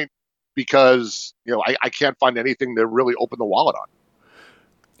point, because I can't find anything to really open the wallet on.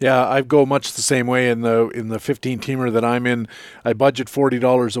 Yeah, I go much the same way in the 15 teamer that I'm in. I budget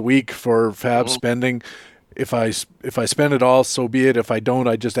 $40 a week for fab spending. If I spend it all, so be it. If I don't,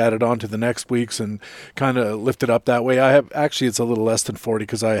 I just add it on to the next week's and kind of lift it up that way. I have actually it's a little less than 40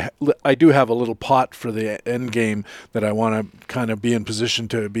 because I do have a little pot for the end game that I want to kind of be in position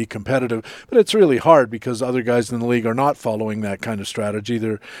to be competitive. But it's really hard because other guys in the league are not following that kind of strategy.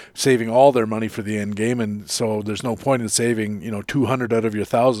 They're saving all their money for the end game, and so there's no point in saving 200 out of your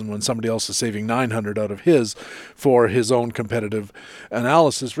 1,000 when somebody else is saving 900 out of his for his own competitive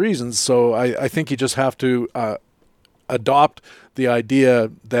analysis reasons. So I think you just have to adopt the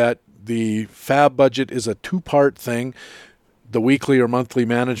idea that the fab budget is a two-part thing, the weekly or monthly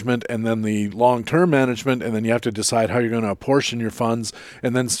management and then the long-term management, and then you have to decide how you're going to apportion your funds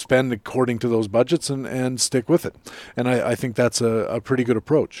and then spend according to those budgets and stick with it. And I think that's a pretty good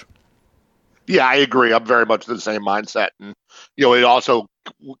approach. Yeah, I agree. I'm very much the same mindset. And, it also,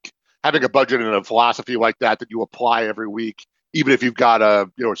 having a budget and a philosophy like that you apply every week, even if you've got a,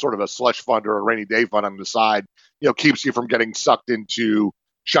 sort of a slush fund or a rainy day fund on the side, keeps you from getting sucked into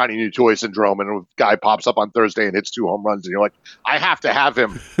shiny new toy syndrome. And a guy pops up on Thursday and hits 2 home runs, and you're like, I have to have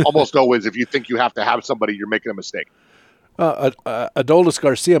him. Almost always, if you think you have to have somebody, you're making a mistake. Adolis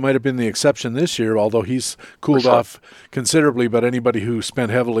Garcia might have been the exception this year, although he's cooled off considerably. But anybody who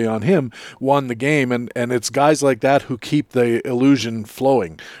spent heavily on him won the game, and it's guys like that who keep the illusion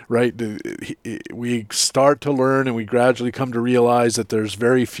flowing, right? We start to learn, and we gradually come to realize that there's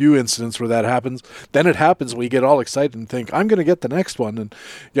very few incidents where that happens. Then it happens, we get all excited and think, I'm going to get the next one, and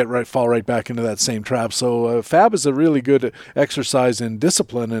fall right back into that same trap. So FAB is a really good exercise in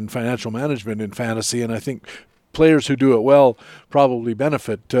discipline and financial management in fantasy, and I think players who do it well probably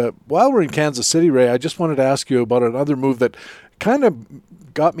benefit. While we're in Kansas City, Ray, I just wanted to ask you about another move that kind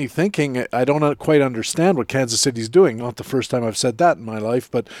of got me thinking. I don't quite understand what Kansas City's doing. Not the first time I've said that in my life,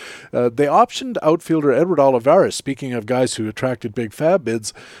 but they optioned outfielder Edward Olivares, speaking of guys who attracted big fab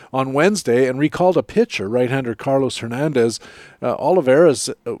bids, on Wednesday and recalled a pitcher, right-hander Carlos Hernandez. Olivares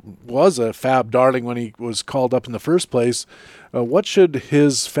was a fab darling when he was called up in the first place. What should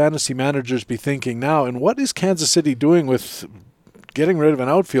his fantasy managers be thinking now, and what is Kansas City doing with getting rid of an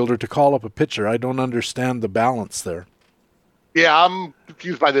outfielder to call up a pitcher? I don't understand the balance there. Yeah, I'm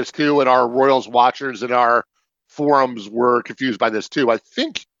confused by this too, and our Royals watchers and our forums were confused by this too. I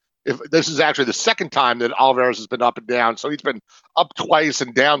think if this is actually the second time that Olivares has been up and down, so he's been up twice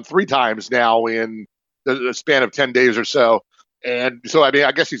and down 3 times now in the span of 10 days or so. And so, I mean,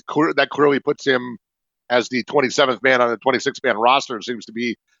 I guess that clearly puts him as the 27th man on the 26th-man roster, seems to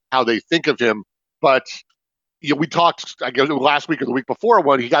be how they think of him. But we talked, I guess, last week or the week before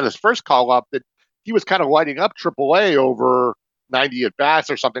when he got his first call up that he was kind of lighting up AAA over 90 at-bats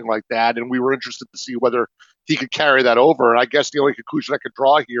or something like that, and we were interested to see whether he could carry that over. And I guess the only conclusion I could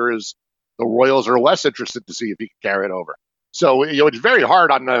draw here is the Royals are less interested to see if he can carry it over. So, it's very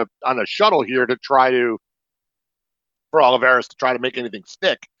hard on a shuttle here to try for Olivares to try to make anything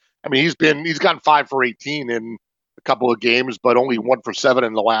stick. I mean, he's gotten 5 for 18 in a couple of games, but only 1 for 7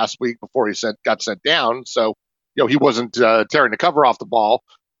 in the last week before he got sent down. So, he wasn't tearing the cover off the ball,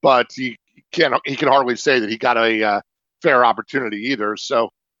 but he can hardly say that he got a fair opportunity either. So,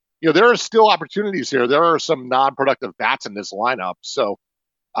 there are still opportunities here. There are some non-productive bats in this lineup. So,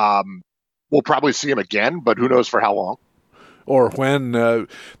 we'll probably see him again, but who knows for how long. Or when.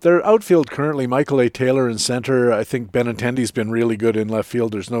 Their outfield currently, Michael A. Taylor in center. I think Benintendi's been really good in left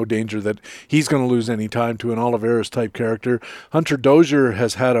field. There's no danger that he's going to lose any time to an Olivares-type character. Hunter Dozier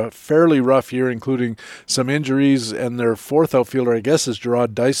has had a fairly rough year, including some injuries, and their fourth outfielder, I guess, is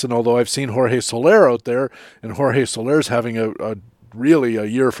Gerard Dyson, although I've seen Jorge Soler out there, and Jorge Soler's having really a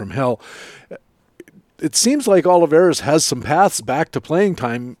year from hell. It seems like Olivares has some paths back to playing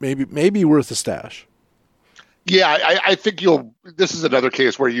time, maybe worth a stash. Yeah, I think this is another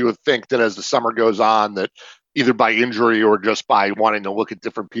case where you would think that as the summer goes on, that either by injury or just by wanting to look at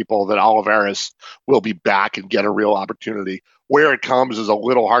different people, that Olivares will be back and get a real opportunity. Where it comes is a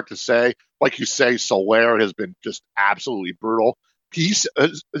little hard to say. Like you say, Soler has been just absolutely brutal.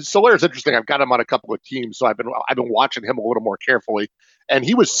 Soler is interesting. I've got him on a couple of teams, so I've been watching him a little more carefully. And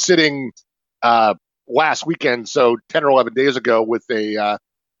he was sitting last weekend, so 10 or 11 days ago, with a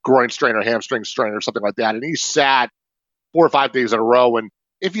groin strain or hamstring strain or something like that. And he sat 4 or 5 days in a row. And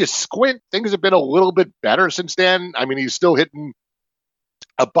if you squint, things have been a little bit better since then. I mean, he's still hitting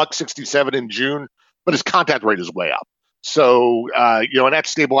 $167 in June, but his contact rate is way up. So, and that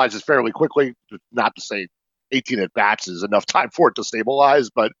stabilizes fairly quickly. Not to say 18 at-bats is enough time for it to stabilize,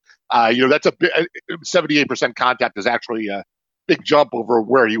 but, that's 78% contact is actually a big jump over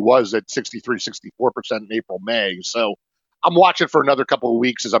where he was at 63, 64% in April, May. So, I'm watching for another couple of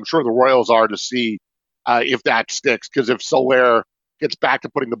weeks, as I'm sure the Royals are, to see if that sticks. Because if Soler gets back to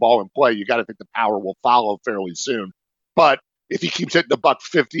putting the ball in play, you got to think the power will follow fairly soon. But if he keeps hitting the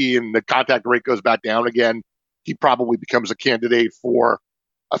 $150 and the contact rate goes back down again, he probably becomes a candidate for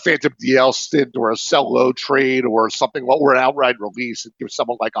a phantom DL stint or a sell low trade or something, or an outright release and give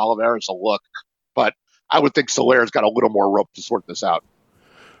someone like Olivares a look. But I would think Soler's got a little more rope to sort this out.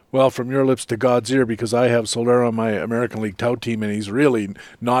 Well, from your lips to God's ear, because I have Soler on my American League tout team, and he's really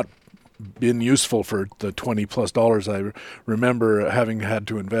not been useful for the $20+ I remember having had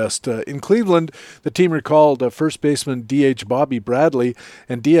to invest. In Cleveland, the team recalled first baseman DH Bobby Bradley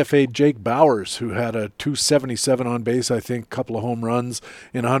and DFA Jake Bowers, who had a .277 on base, I think, couple of home runs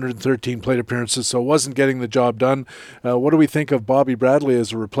in 113 plate appearances, so wasn't getting the job done. What do we think of Bobby Bradley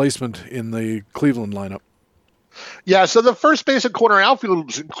as a replacement in the Cleveland lineup? Yeah, so the first base and corner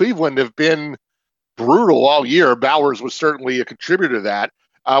outfielders in Cleveland have been brutal all year. Bowers was certainly a contributor to that.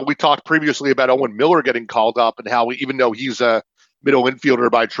 We talked previously about Owen Miller getting called up and how, even though he's a middle infielder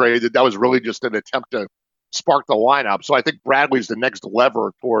by trade, that was really just an attempt to spark the lineup. So I think Bradley's the next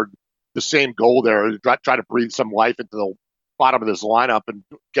lever toward the same goal there, try to breathe some life into the bottom of this lineup and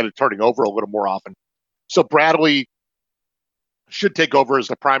get it turning over a little more often. So Bradley should take over as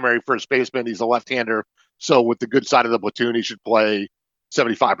the primary first baseman. He's a left-hander. So with the good side of the platoon, he should play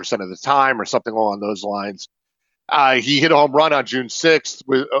 75% of the time or something along those lines. He hit a home run on June 6th,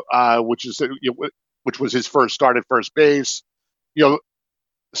 which was his first start at first base.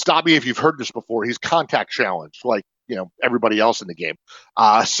 Stop me if you've heard this before. He's contact challenged, like everybody else in the game.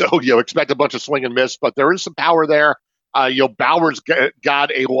 So expect a bunch of swing and miss, but there is some power there. Bowers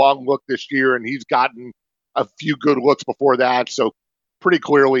got a long look this year, and he's gotten a few good looks before that. So pretty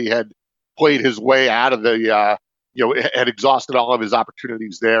clearly had played his way out of the, had exhausted all of his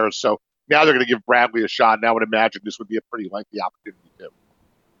opportunities there. So now they're going to give Bradley a shot, and I would imagine this would be a pretty lengthy opportunity too.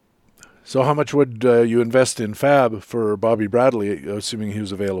 So how much would you invest in Fab for Bobby Bradley, assuming he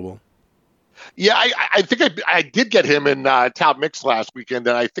was available? Yeah, I think I did get him in Tout Mix last weekend,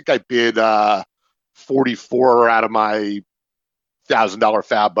 and I think I bid 44 out of my $1,000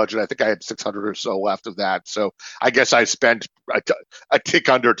 Fab budget. I think I had 600 or so left of that. So I guess I spent a tick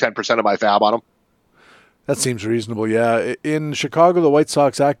under 10% of my Fab on him. That seems reasonable, yeah. In Chicago, the White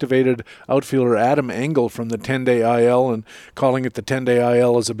Sox activated outfielder Adam Engel from the 10-day IL, and calling it the 10-day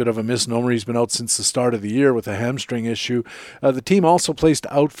IL is a bit of a misnomer. He's been out since the start of the year with a hamstring issue. The team also placed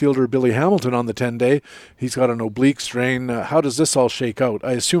outfielder Billy Hamilton on the 10-day. He's got an oblique strain. How does this all shake out?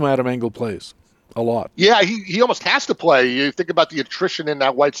 I assume Adam Engel plays a lot. Yeah, he almost has to play. You think about the attrition in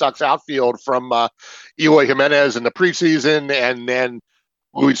that White Sox outfield from Eloy Jimenez in the preseason, and then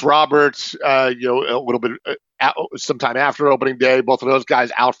Luis Roberts, a little bit sometime after opening day. Both of those guys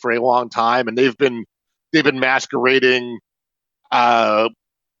out for a long time, and they've been masquerading. Billy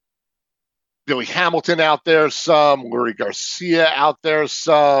Hamilton out there, some Lurie Garcia out there,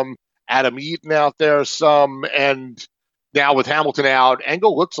 some Adam Eaton out there, some, and now with Hamilton out,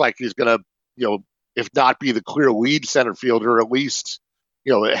 Engel looks like he's going to, if not be the clear lead center fielder, at least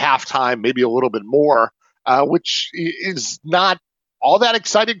at halftime, maybe a little bit more, which is not all that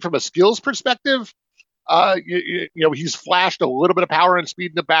exciting from a skills perspective. He's flashed a little bit of power and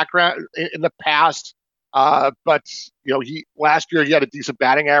speed in the background in the past. But last year he had a decent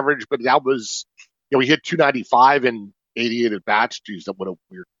batting average, but that was, he hit 295 in 88 at bats. Geez, what a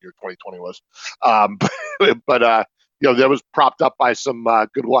weird year 2020 was. But that was propped up by some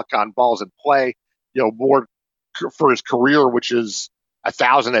good luck on balls in play. More for his career, which is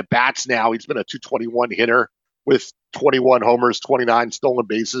 1,000 at bats now. He's been a 221 hitter with 21 homers, 29 stolen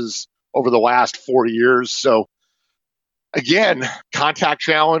bases over the last 4 years. So again, contact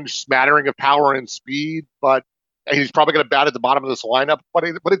challenge, smattering of power and speed, but he's probably going to bat at the bottom of this lineup, but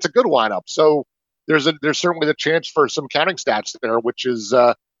it's a good lineup. So there's certainly the chance for some counting stats there, which is,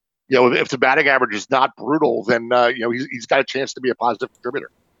 if the batting average is not brutal, then, he's got a chance to be a positive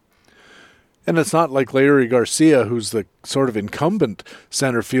contributor. And it's not like Larry Garcia, who's the sort of incumbent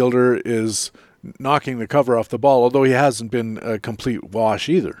center fielder, is knocking the cover off the ball, although he hasn't been a complete wash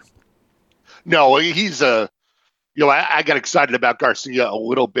either. No, he's I got excited about Garcia a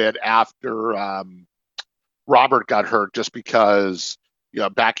little bit after Robert got hurt, just because,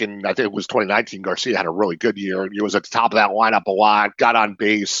 back in, I think it was 2019, Garcia had a really good year. He was at the top of that lineup a lot, got on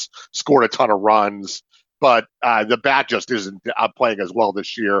base, scored a ton of runs, but the bat just isn't playing as well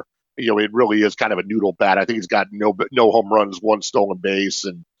this year. It really is kind of a noodle bat. I think he's got no home runs, one stolen base,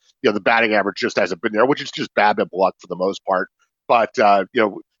 and the batting average just hasn't been there, which is just BABIP luck for the most part. But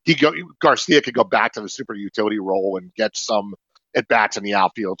Garcia could go back to the super utility role and get some at bats in the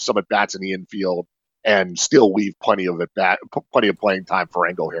outfield, some at bats in the infield. and still leave plenty of playing time for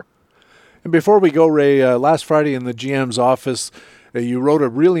Engel here. And before we go, Ray, last Friday in the GM's office, you wrote a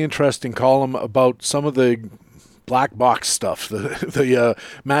really interesting column about some of the black box stuff, the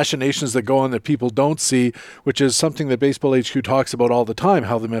machinations that go on that people don't see, which is something that Baseball HQ talks about all the time,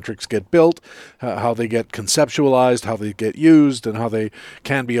 how the metrics get built, how they get conceptualized, how they get used, and how they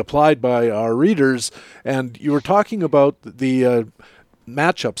can be applied by our readers. And you were talking about the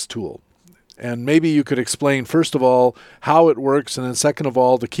matchups tool. And maybe you could explain, first of all, how it works, and then second of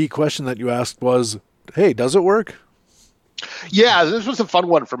all, the key question that you asked was, hey, does it work? Yeah, this was a fun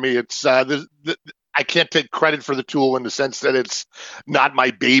one for me. It's I can't take credit for the tool in the sense that it's not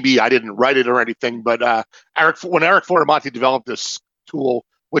my baby. I didn't write it or anything. But when Eric Fortamonte developed this tool,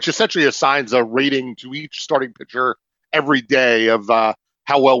 which essentially assigns a rating to each starting pitcher every day of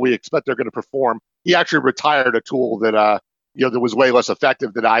how well we expect they're going to perform, he actually retired a tool that that was way less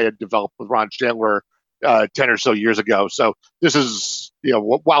effective that I had developed with Ron Chandler 10 or so years ago. So this is,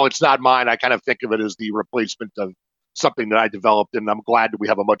 while it's not mine, I kind of think of it as the replacement of something that I developed, and I'm glad that we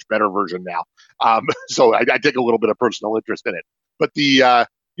have a much better version now. So I take a little bit of personal interest in it. But the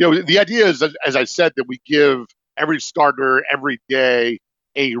idea is, as I said, that we give every starter every day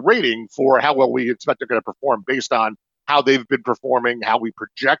a rating for how well we expect they're going to perform based on how they've been performing, how we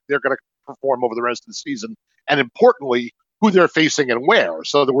project they're going to perform over the rest of the season, and importantly, who they're facing and where,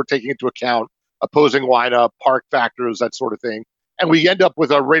 so that we're taking into account opposing lineup, park factors, that sort of thing. And we end up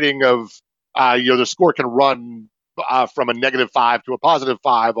with a rating of, the score can run from a -5 to a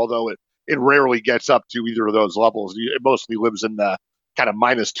 +5, although it rarely gets up to either of those levels. It mostly lives in the kind of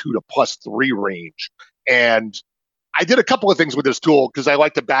 -2 to +3 range. And I did a couple of things with this tool because I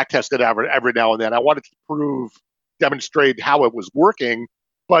like to backtest it every now and then. I wanted to demonstrate how it was working.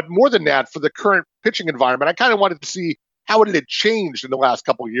 But more than that, for the current pitching environment, I kind of wanted to see how it had changed in the last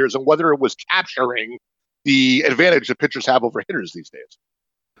couple of years and whether it was capturing the advantage that pitchers have over hitters these days.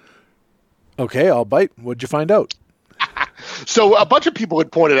 Okay, I'll bite. What'd you find out? So a bunch of people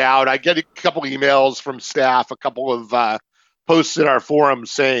had pointed out, I get a couple of emails from staff, a couple of posts in our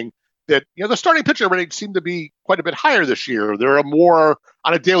forums saying that, the starting pitcher rating seemed to be quite a bit higher this year. There are more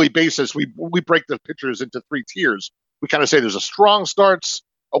on a daily basis. We break the pitchers into 3 tiers. We kind of say there's a strong starts,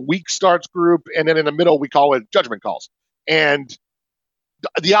 a weak starts group, and then in the middle, we call it judgment calls. And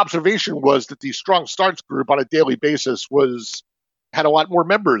the observation was that the strong starts group on a daily basis had a lot more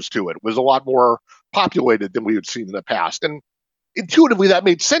members to it, was a lot more populated than we had seen in the past. And intuitively, that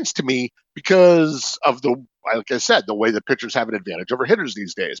made sense to me because of like I said, the way that pitchers have an advantage over hitters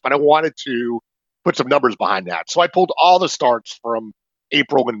these days. But I wanted to put some numbers behind that. So I pulled all the starts from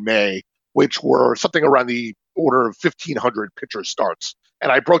April and May, which were something around the order of 1,500 pitcher starts.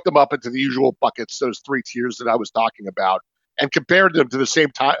 And I broke them up into the usual buckets, those 3 tiers that I was talking about, and compared them to the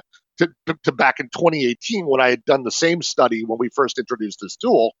same time to back in 2018 when I had done the same study when we first introduced this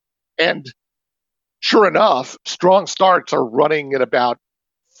tool. And sure enough, strong starts are running at about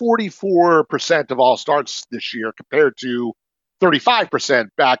 44% of all starts this year compared to 35%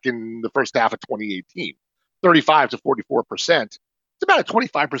 back in the first half of 2018. 35 to 44%. It's about a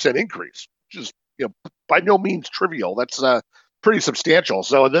 25% increase, which is by no means trivial. That's pretty substantial.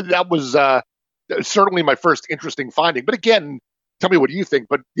 So that was certainly my first interesting finding. But again, tell me what you think.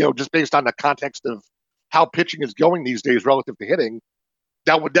 But just based on the context of how pitching is going these days relative to hitting,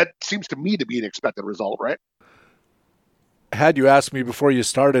 that seems to me to be an expected result, right? Had you asked me before you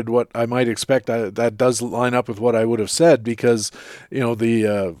started what I might expect, that does line up with what I would have said, because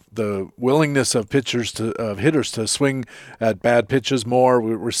the willingness of hitters to swing at bad pitches more.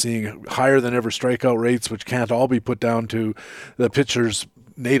 We're seeing higher than ever strikeout rates, which can't all be put down to the pitcher's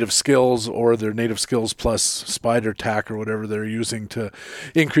native skills or their native skills plus spider tack or whatever they're using to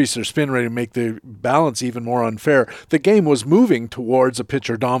increase their spin rate and make the balance even more unfair. The game was moving towards a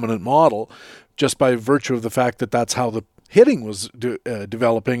pitcher dominant model just by virtue of the fact that that's how the hitting was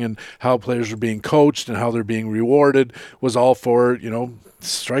developing and how players were being coached and how they're being rewarded was all for,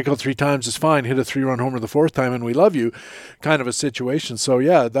 strike out 3 times is fine, hit a 3-run homer the 4th time and we love you kind of a situation. So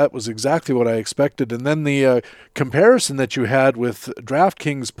yeah, that was exactly what I expected. And then the comparison that you had with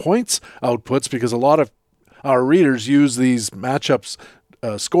DraftKings points outputs, because a lot of our readers use these matchups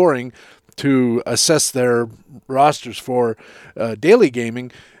scoring to assess their rosters for daily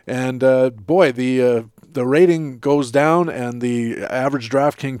gaming. And the rating goes down and the average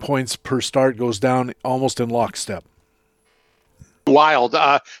DraftKings points per start goes down almost in lockstep. Wild.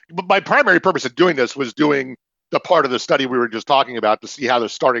 But my primary purpose of doing this was doing the part of the study we were just talking about to see how the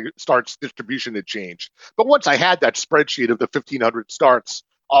starts distribution had changed. But once I had that spreadsheet of the 1,500 starts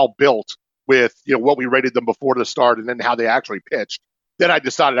all built with what we rated them before the start and then how they actually pitched, then I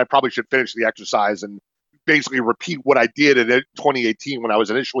decided I probably should finish the exercise and basically repeat what I did in 2018 when I was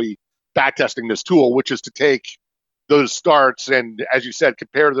initially backtesting this tool, which is to take those starts and, as you said,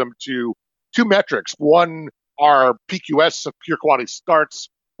 compare them to two metrics. One are PQS, pure quality starts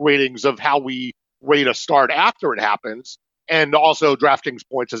ratings of how we rate a start after it happens, and also DraftKings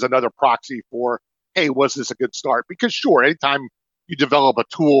points as another proxy for, hey, was this a good start? Because sure, anytime you develop a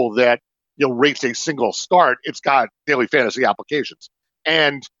tool that rates a single start, it's got daily fantasy applications.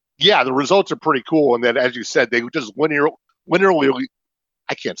 And yeah, the results are pretty cool. And then, as you said, they just linearly,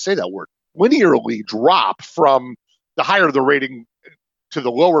 I can't say that word, linearly drop from the higher the rating to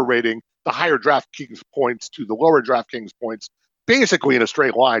the lower rating, the higher DraftKings points to the lower DraftKings points, basically in a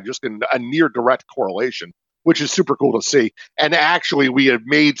straight line, just in a near direct correlation, which is super cool to see. And actually, we have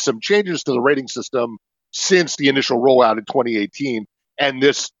made some changes to the rating system since the initial rollout in 2018. And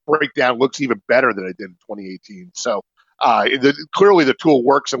this breakdown looks even better than it did in 2018. So clearly the tool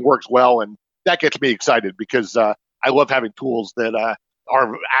works and works well. And that gets me excited because I love having tools that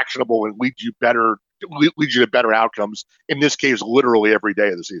are actionable and lead you to better outcomes. In this case, literally every day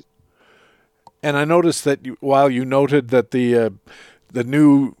of the season. And I noticed that while you noted that the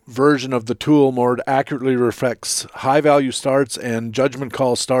new version of the tool more accurately reflects high-value starts and judgment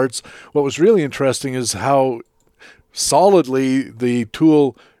call starts, what was really interesting is how solidly the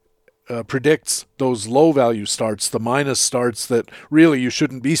tool predicts those low-value starts, the minus starts that really you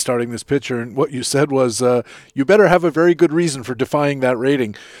shouldn't be starting this pitcher. And what you said was you better have a very good reason for defying that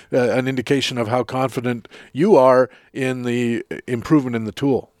rating, an indication of how confident you are in the improvement in the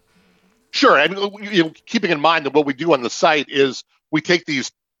tool. Sure, and keeping in mind that what we do on the site is we take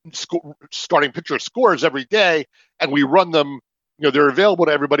these starting pitcher scores every day and we run them. They're available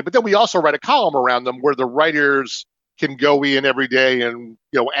to everybody, but then we also write a column around them where the writers can go in every day and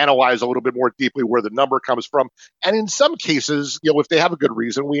analyze a little bit more deeply where the number comes from. And in some cases, if they have a good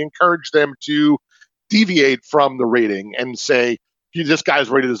reason, we encourage them to deviate from the rating and say, this guy's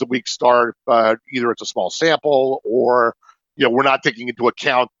rated as a weak start, but either it's a small sample or we're not taking into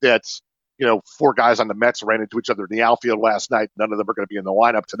account that four guys on the Mets ran into each other in the outfield last night. None of them are going to be in the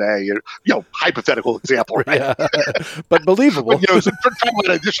lineup today. Hypothetical example, right? Yeah, but believable. But, so trying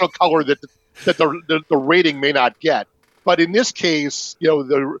to add additional color that the rating may not get. But in this case,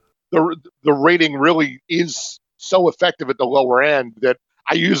 the rating really is so effective at the lower end that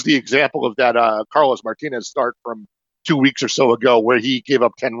I use the example of that Carlos Martinez start from 2 weeks or so ago where he gave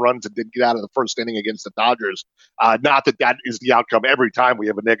up 10 runs and didn't get out of the first inning against the Dodgers. Not that is the outcome every time we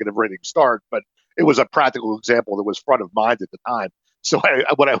have a negative rating start, but it was a practical example that was front of mind at the time. So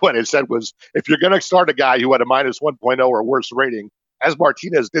what I said was, if you're going to start a guy who had a minus 1.0 or worse rating, as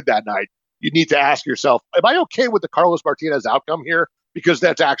Martinez did that night, you need to ask yourself, am I okay with the Carlos Martinez outcome here? Because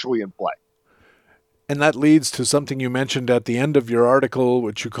that's actually in play. And that leads to something you mentioned at the end of your article,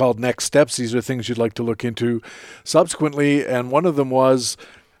 which you called next steps. These are things you'd like to look into subsequently. And one of them was,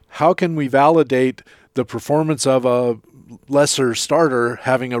 how can we validate the performance of a lesser starter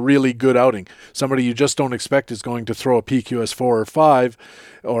having a really good outing? Somebody you just don't expect is going to throw a PQS 4 or 5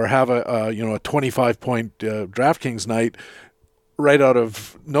 or have a 25-point DraftKings night right out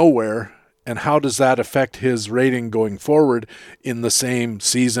of nowhere. And how does that affect his rating going forward in the same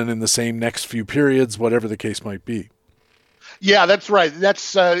season, in the same next few periods, whatever the case might be? Yeah, that's right.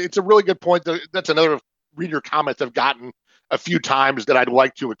 That's it's a really good point. That's another reader comment I've gotten a few times that I'd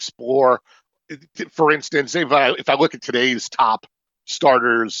like to explore. For instance, if I look at today's top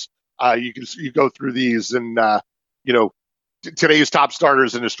starters, you go through these and today's top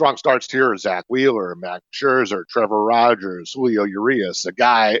starters in the strong starts tier are Zach Wheeler, Max Scherzer, Trevor Rogers, Julio Urias,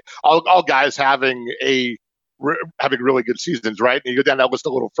 all guys having really good seasons, right? And you go down that list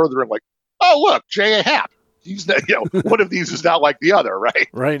a little further and like, oh, look, J.A. Happ. He's one of these is not like the other, right?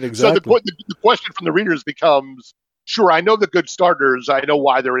 Right, exactly. So the question from the readers becomes, sure, I know the good starters, I know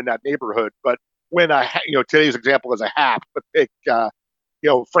why they're in that neighborhood, but when today's example is a Happ, but pick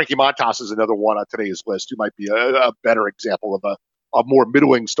Frankie Montas is another one on today's list who might be a better example of a more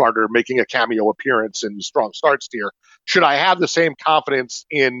middling starter making a cameo appearance in the strong starts tier. Should I have the same confidence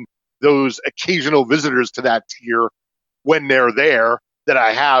in those occasional visitors to that tier when they're there that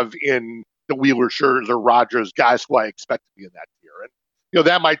I have in the Wheeler, Scherzer, Rogers, guys who I expect to be in that tier? And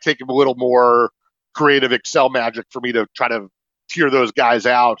that might take a little more creative Excel magic for me to try to tier those guys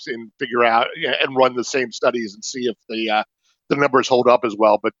out and figure out and run the same studies and see if the numbers hold up as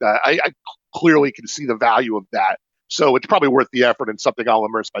well. But I clearly can see the value of that. So it's probably worth the effort and something I'll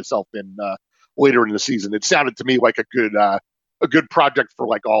immerse myself in later in the season. It sounded to me like a good project for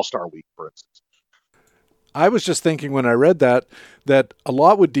like All-Star Week, for instance. I was just thinking when I read that a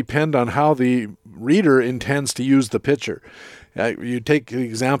lot would depend on how the reader intends to use the pitcher. You take the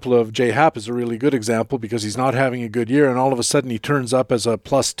example of J Happ is a really good example because he's not having a good year, and all of a sudden he turns up as a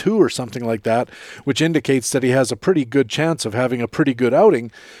 +2 or something like that, which indicates that he has a pretty good chance of having a pretty good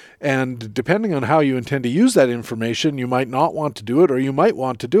outing. And depending on how you intend to use that information, you might not want to do it or you might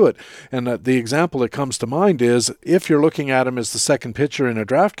want to do it. And the example that comes to mind is if you're looking at him as the second pitcher in a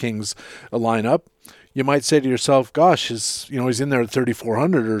DraftKings lineup, you might say to yourself, gosh, he's in there at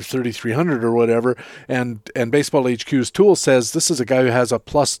 3,400 or 3,300 or whatever, and Baseball HQ's tool says this is a guy who has a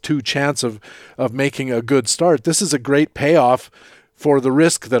 +2 chance of making a good start. This is a great payoff for the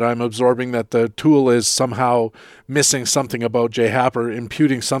risk that I'm absorbing that the tool is somehow missing something about J Happ or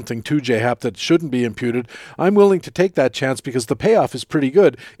imputing something to J Happ that shouldn't be imputed. I'm willing to take that chance because the payoff is pretty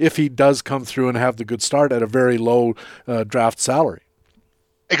good if he does come through and have the good start at a very low draft salary.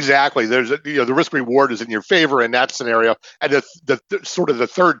 Exactly. There's the risk reward is in your favor in that scenario, and the sort of the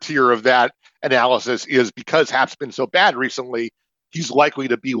third tier of that analysis is because Happ's been so bad recently, he's likely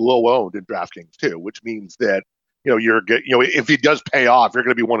to be low owned in DraftKings too, which means that if he does pay off, you're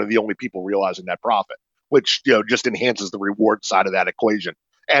going to be one of the only people realizing that profit, which just enhances the reward side of that equation.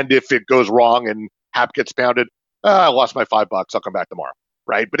 And if it goes wrong and Happ gets pounded, I lost my $5. I'll come back tomorrow,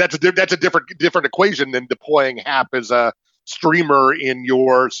 right? But that's a different equation than deploying Happ as a streamer in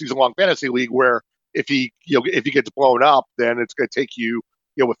your season-long fantasy league, where if he gets blown up, then it's going to take you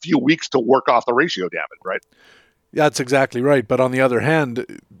a few weeks to work off the ratio damage, right? That's exactly right. But on the other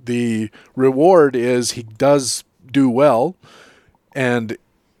hand, the reward is he does do well, and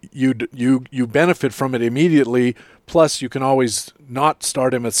you benefit from it immediately. Plus, you can always not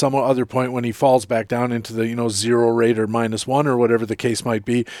start him at some other point when he falls back down into the zero rate or -1 or whatever the case might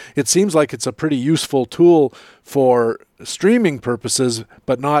be. It seems like it's a pretty useful tool for streaming purposes,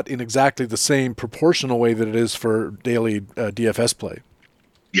 but not in exactly the same proportional way that it is for daily DFS play.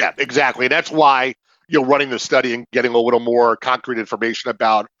 Yeah, exactly. That's why running the study and getting a little more concrete information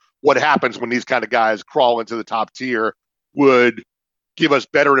about what happens when these kind of guys crawl into the top tier would give us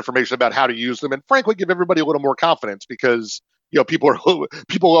better information about how to use them, and frankly, give everybody a little more confidence, because people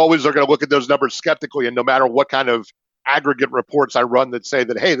always are going to look at those numbers skeptically, and no matter what kind of aggregate reports I run that say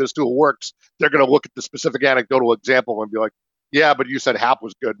that, hey, this tool works, they're going to look at the specific anecdotal example and be like, yeah, but you said Happ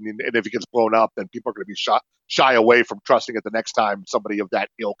was good, and if he gets blown up, then people are going to be shy away from trusting it the next time somebody of that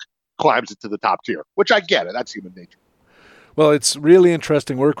ilk climbs into the top tier, which I get it. That's human nature. Well, it's really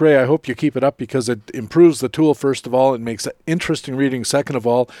interesting work, Ray. I hope you keep it up because it improves the tool, first of all. It makes it interesting reading, second of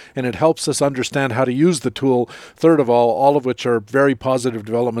all, and it helps us understand how to use the tool, third of all of which are very positive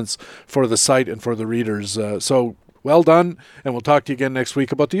developments for the site and for the readers. So well done, and we'll talk to you again next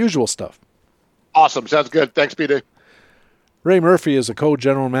week about the usual stuff. Awesome. Sounds good. Thanks, PD. Ray Murphy is a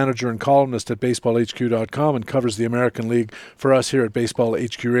co-general manager and columnist at BaseballHQ.com and covers the American League for us here at Baseball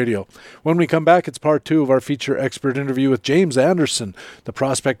HQ Radio. When we come back, it's part 2 of our feature expert interview with James Anderson, the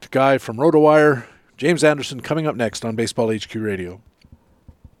prospect guy from RotoWire. James Anderson coming up next on Baseball HQ Radio.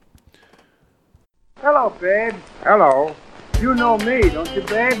 Hello, babe. Hello. You know me, don't you,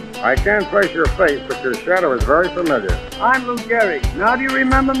 babe? I can't place your face, but your shadow is very familiar. I'm Lou Gehrig. Now do you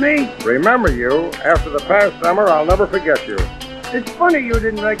remember me? Remember you? After the past summer, I'll never forget you. It's funny you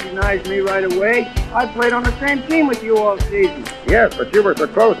didn't recognize me right away. I played on the same team with you all season. Yes, but you were so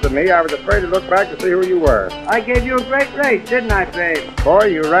close to me, I was afraid to look back to see who you were. I gave you a great race, didn't I, babe? Boy,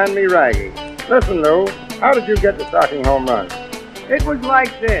 you ran me raggy. Listen, Lou, how did you get the stocking home run? It was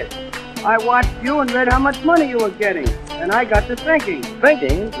like this. I watched you and read how much money you were getting, and I got to thinking.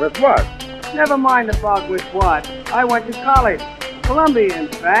 Thinking? With what? Never mind about with what. I went to college. Columbia, in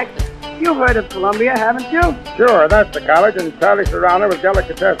fact. You've heard of Columbia, haven't you? Sure, that's the college, and Sally surrounded with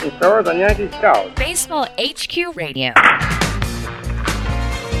delicatessen stores and Yankee Scouts. Baseball HQ Radio.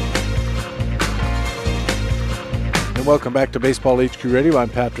 And welcome back to Baseball HQ Radio. I'm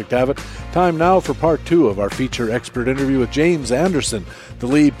Patrick Davitt. Time now for part 2 of our feature expert interview with James Anderson, the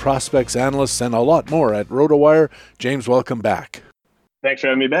lead prospects analyst, and a lot more at RotoWire. James, welcome back. Thanks for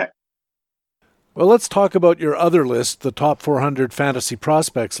having me back. Well, let's talk about your other list, the top 400 fantasy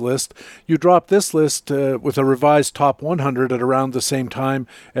prospects list. You dropped this list with a revised top 100 at around the same time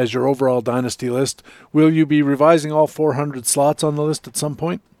as your overall dynasty list. Will you be revising all 400 slots on the list at some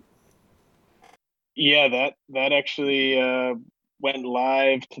point? Yeah, that actually went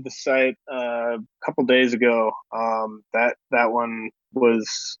live to the site a couple days ago. That one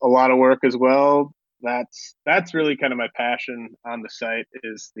was a lot of work as well. That's really kind of my passion on the site,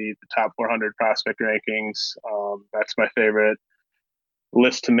 is the top 400 prospect rankings. That's my favorite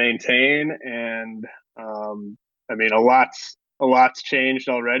list to maintain, and I mean a lot's changed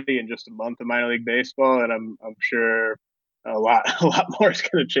already in just a month of minor league baseball, and I'm sure a lot more is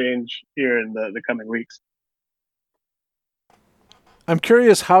going to change here in the coming weeks. I'm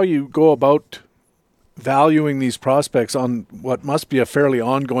curious how you go about valuing these prospects on what must be a fairly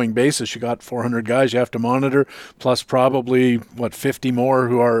ongoing basis. You got 400 guys you have to monitor, plus probably, 50 more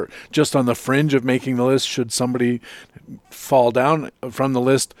who are just on the fringe of making the list should somebody fall down from the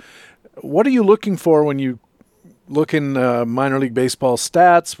list. What are you looking for when you look in minor league baseball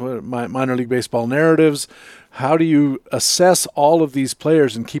stats, minor league baseball narratives? How do you assess all of these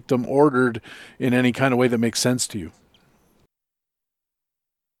players and keep them ordered in any kind of way that makes sense to you?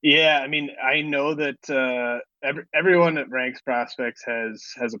 Yeah, I mean, I know that everyone that ranks prospects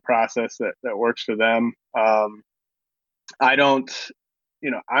has a process that works for them. I don't,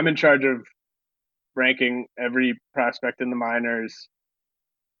 I'm in charge of ranking every prospect in the minors.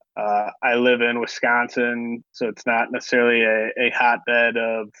 I live in Wisconsin, so it's not necessarily a hotbed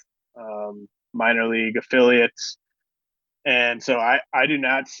of minor league affiliates. And so I do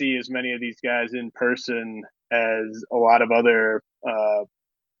not see as many of these guys in person as a lot of other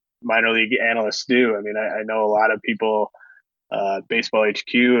minor league analysts do. I mean, I know a lot of people, Baseball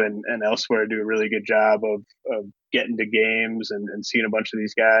HQ and elsewhere, do a really good job of getting to games and seeing a bunch of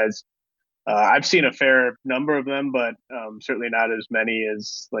these guys. I've seen a fair number of them, but certainly not as many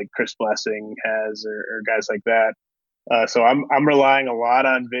as like Chris Blessing has or guys like that. So I'm relying a lot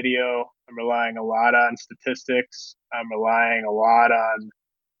on video. I'm relying a lot on statistics. I'm relying a lot on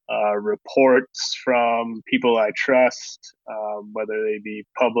reports from people I trust, whether they be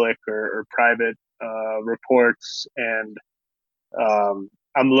public or private reports. And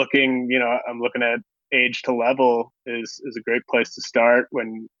I'm looking at age to level is a great place to start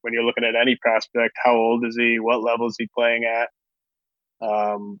when you're looking at any prospect. How old is he? What level is he playing at?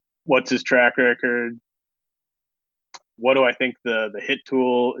 What's his track record? What do I think the hit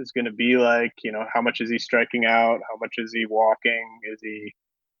tool is going to be like? How much is he striking out? How much is he walking?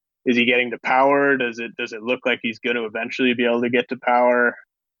 Is he getting to power? Does it look like he's going to eventually be able to get to power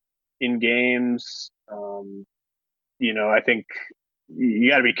in games? I think you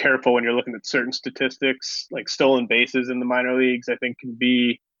got to be careful when you're looking at certain statistics, like stolen bases in the minor leagues. I think can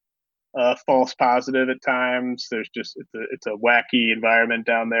be false positive at times. It's a wacky environment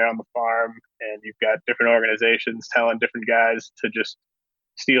down there on the farm, and you've got different organizations telling different guys to just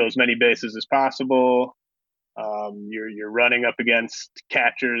steal as many bases as possible. You're running up against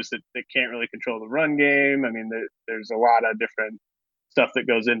catchers that can't really control the run game. I mean, there's a lot of different stuff that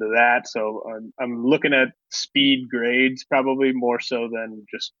goes into that. So I'm looking at speed grades probably more so than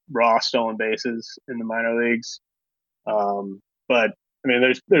just raw stolen bases in the minor leagues. But I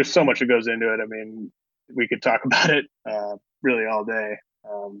mean, there's so much that goes into it. I mean, we could talk about it really all day.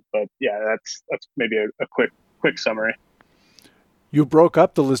 But yeah, that's maybe a quick summary. You broke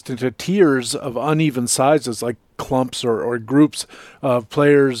up the list into tiers of uneven sizes, like clumps or groups of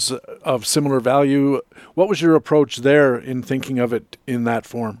players of similar value. What was your approach there in thinking of it in that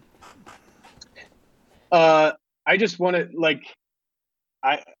form? I just wanted,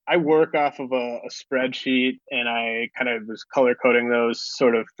 I work off of a spreadsheet, and I kind of was color coding those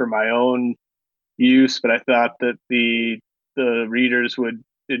sort of for my own use, but I thought that the readers would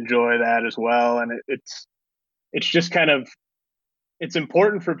enjoy that as well. And it's just kind of, it's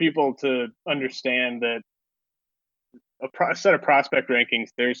important for people to understand that a set of prospect rankings,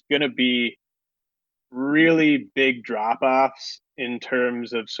 there's going to be really big drop-offs in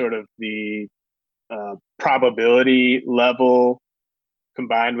terms of sort of the probability level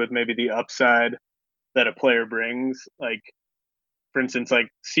combined with maybe the upside that a player brings. Like, for instance, like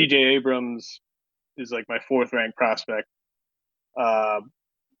CJ Abrams is like my 4th ranked prospect.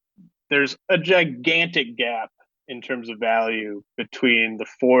 There's a gigantic gap in terms of value between the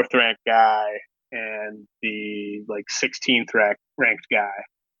 4th ranked guy and the 16th ranked guy,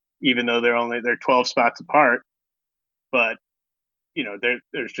 even though they're 12 spots apart. But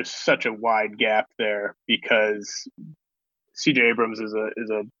there's just such a wide gap there because CJ Abrams is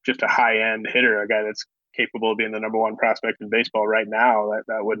just a high end hitter, a guy that's capable of being the number 1 prospect in baseball right now.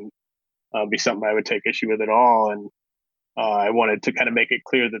 That wouldn't be something I would take issue with at all. And I wanted to kind of make it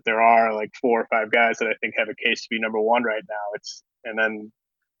clear that there are like 4 or 5 guys that I think have a case to be number 1 right now. And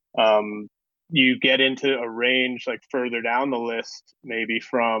then you get into a range like further down the list, maybe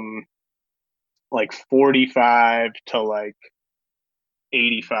from like 45 to like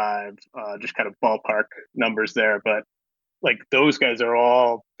 85, just kind of ballpark numbers there. But like those guys are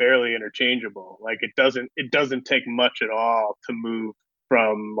all fairly interchangeable. Like it doesn't take much at all to move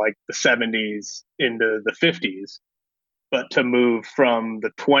from like the 70s into the 50s. But to move from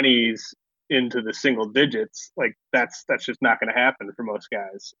the 20s into the single digits, like that's just not going to happen for most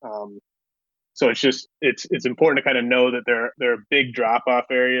guys. So it's important to kind of know that there are big drop off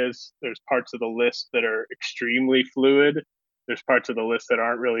areas. There's parts of the list that are extremely fluid. there's parts of the list that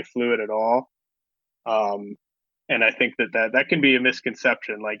aren't really fluid at all. And I think that can be a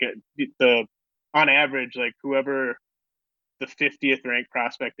misconception. Like on average, like whoever the 50th ranked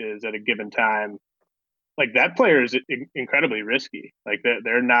prospect is at a given time, like that player is incredibly risky. Like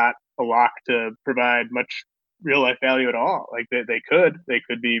they're not a lock to provide much real life value at all. Like they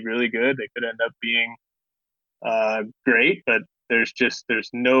could be really good. They could end up being great, but there's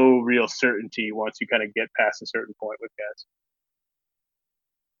no real certainty once you kind of get past a certain point with guys.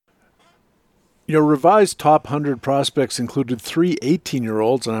 Your revised top 100 prospects included 3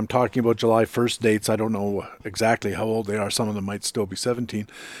 18-year-olds, and I'm talking about July 1st dates. I don't know exactly how old they are. Some of them might still be 17.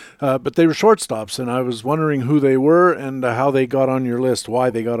 But they were shortstops, and I was wondering who they were and how they got on your list, why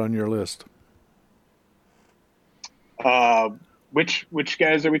they got on your list. Which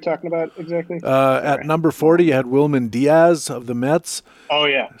guys are we talking about exactly? At number 40, you had Wilman Diaz of the Mets. Oh,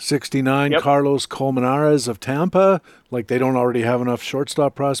 yeah. 69, yep. Carlos Colmenares of Tampa. Like they don't already have enough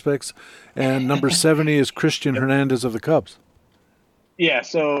shortstop prospects. And number 70 is Christian Hernandez of the Cubs. Yeah,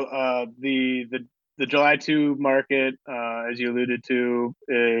 so the July 2 market, as you alluded to,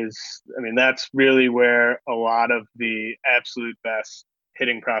 that's really where a lot of the absolute best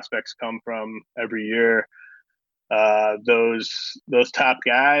hitting prospects come from every year. Those top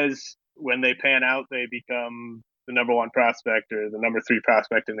guys, when they pan out, they become the number 1 prospect or the number 3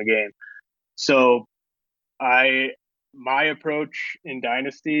 prospect in the game. So my approach in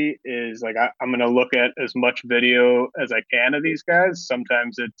Dynasty is like I'm going to look at as much video as I can of these guys.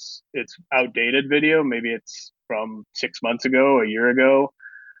 Sometimes it's outdated video. Maybe it's from 6 months ago, a year ago.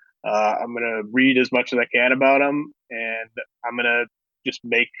 I'm going to read as much as I can about them, and I'm going to just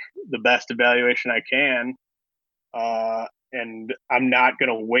make the best evaluation I can. And I'm not going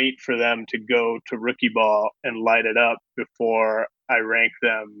to wait for them to go to rookie ball and light it up before I rank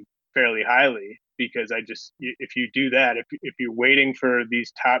them fairly highly, because if you do that, if you're waiting for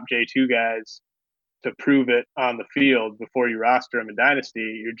these top J2 guys to prove it on the field before you roster them in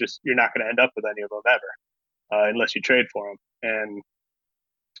Dynasty, you're not going to end up with any of them ever, unless you trade for them. And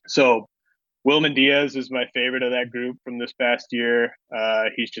so Wilman Diaz is my favorite of that group from this past year.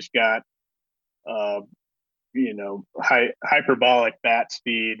 He's just got, hyperbolic bat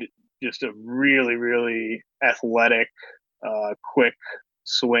speed, just a really, really athletic, quick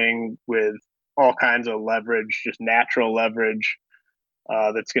swing with all kinds of leverage, just natural leverage,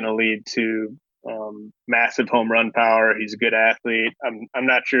 that's going to lead to massive home run power. He's a good athlete. I'm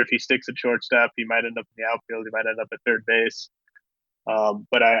not sure if he sticks at shortstop. He might end up in the outfield. He might end up at third base.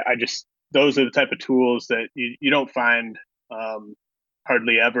 But I just, those are the type of tools that you don't find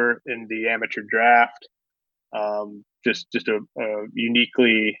hardly ever in the amateur draft. Just a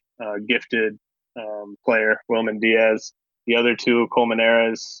uniquely gifted player, Wilman Diaz. The other two,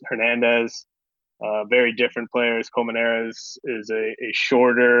 Colmenares, Hernandez, very different players. Colmenares is a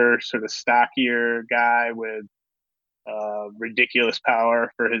shorter, sort of stockier guy with ridiculous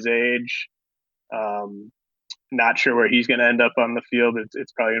power for his age. Not sure where he's going to end up on the field.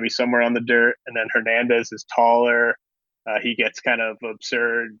 It's probably going to be somewhere on the dirt. And then Hernandez is taller. He gets kind of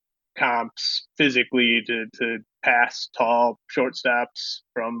absurd comps physically to pass tall shortstops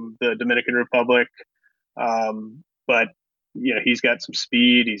from the Dominican Republic. But he's got some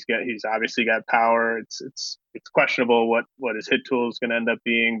speed. He's obviously got power. It's questionable what his hit tool is going to end up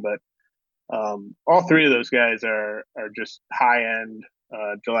being, but all three of those guys are just high end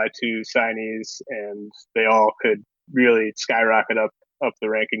July 2 signees, and they all could really skyrocket up the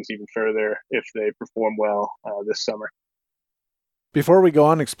rankings even further if they perform well this summer. Before we go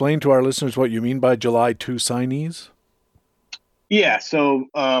on, explain to our listeners what you mean by July 2 signees. Yeah, so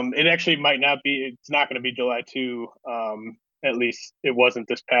it actually might not be. It's not going to be July 2. At least it wasn't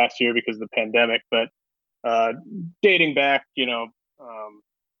this past year because of the pandemic. But dating back,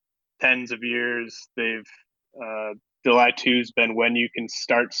 tens of years, July 2's been when you can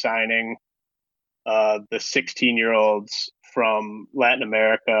start signing the 16-year-olds from Latin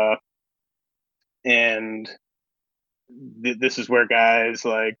America, and this is where guys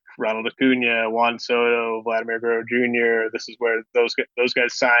like Ronald Acuna, Juan Soto, Vladimir Guerrero Jr., this is where those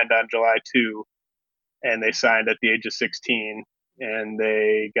guys signed on July 2, and they signed at the age of 16, and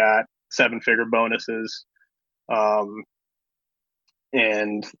they got 7-figure bonuses.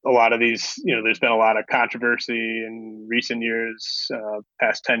 And a lot of these, there's been a lot of controversy in recent years,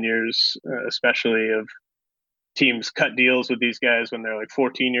 past 10 years, especially, of teams cut deals with these guys when they're like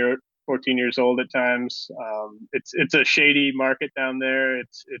 14 years old at times. It's a shady market down there.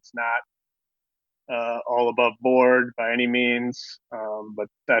 It's not all above board by any means, but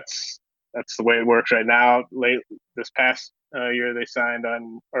that's the way it works right now. This past year they signed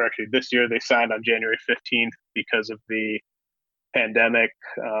on, or actually this year they signed on January 15th because of the pandemic.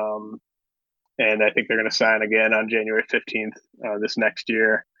 And I think they're going to sign again on January 15th this next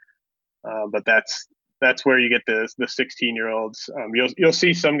year. But that's where you get the 16-year-olds. You'll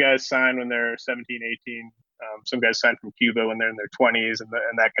see some guys sign when they're 17, 18. Some guys sign from Cuba when they're in their 20s, and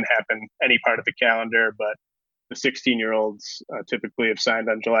that can happen any part of the calendar. But the 16-year-olds typically have signed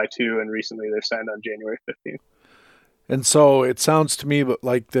on July 2, and recently they've signed on January 15th. And so it sounds to me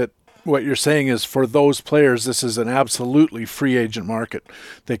like that what you're saying is for those players, this is an absolutely free agent market.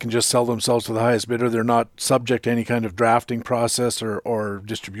 They can just sell themselves to the highest bidder. They're not subject to any kind of drafting process or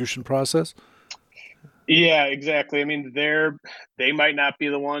distribution process. Yeah, exactly. I mean, they might not be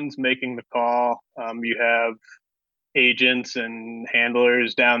the ones making the call. You have agents and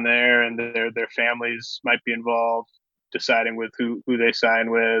handlers down there, and their families might be involved deciding with who they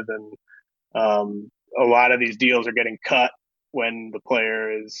sign with, and a lot of these deals are getting cut when the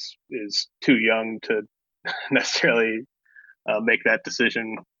player is too young to necessarily make that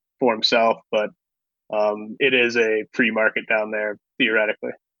decision for himself. But it is a free market down there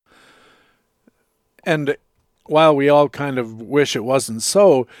theoretically. And while we all kind of wish it wasn't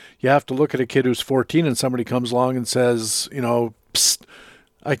so, you have to look at a kid who's 14 and somebody comes along and says, Psst,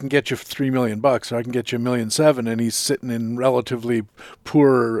 I can get you $3 million, or I can get you $1.7 million, and he's sitting in relatively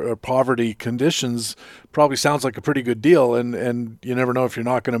poor poverty conditions. Probably sounds like a pretty good deal, and you never know if you're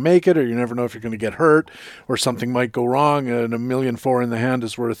not going to make it, or you never know if you're going to get hurt, or something might go wrong, and $1.4 million in the hand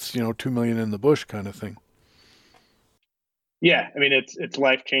is worth $2 million in the bush, kind of thing. Yeah, I mean it's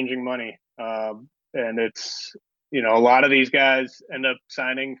life-changing money. And it's, a lot of these guys end up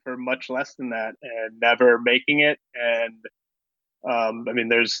signing for much less than that and never making it. And I mean,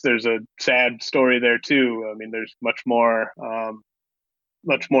 there's a sad story there too. I mean, there's much more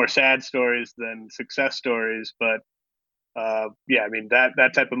sad stories than success stories. But yeah, I mean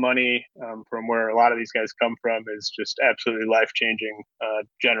that type of money from where a lot of these guys come from is just absolutely life-changing,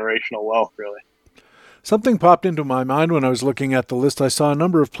 generational wealth, really. Something popped into my mind when I was looking at the list. I saw a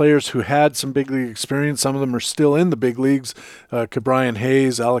number of players who had some big league experience. Some of them are still in the big leagues. Ke'Bryan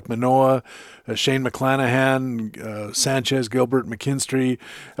Hayes, Alek Manoah, Shane McClanahan, Sanchez, Gilbert, McKinstry.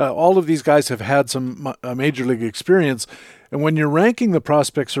 All of these guys have had some major league experience. And when you're ranking the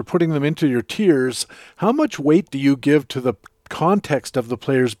prospects or putting them into your tiers, how much weight do you give to the context of the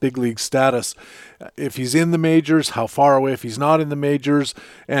player's big league status? If he's in the majors, how far away if he's not in the majors,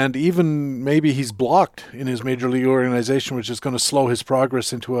 and even maybe he's blocked in his major league organization, which is going to slow his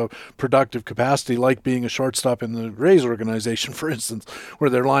progress into a productive capacity, like being a shortstop in the Rays organization, for instance, where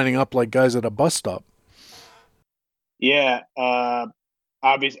they're lining up like guys at a bus stop. Yeah,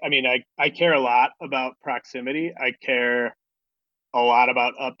 obviously, I mean, I care a lot about proximity. I care a lot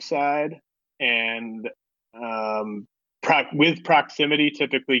about upside, and with proximity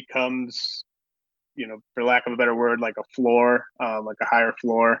typically comes, for lack of a better word, like a floor, like a higher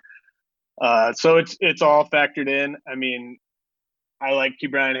floor. So it's all factored in. I mean, I like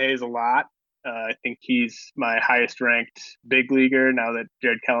Ke'Bryan Hayes a lot. I think he's my highest ranked big leaguer now that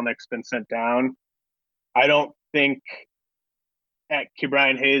Jared Kelenich's been sent down. I don't think at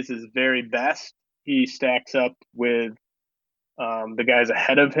Ke'Bryan Hayes' very best he stacks up with the guys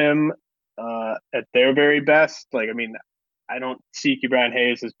ahead of him at their very best. Like, I mean, I don't see Ke'Bryan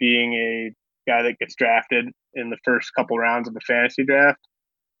Hayes as being a guy that gets drafted in the first couple rounds of the fantasy draft.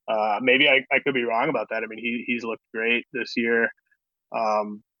 Maybe I could be wrong about that. I mean, he's looked great this year,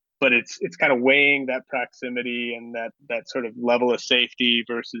 but it's kind of weighing that proximity and that sort of level of safety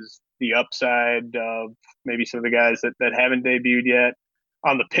versus the upside of maybe some of the guys that haven't debuted yet.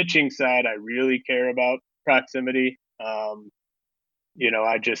 On the pitching side, I really care about proximity.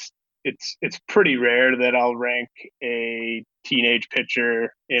 It's pretty rare that I'll rank a teenage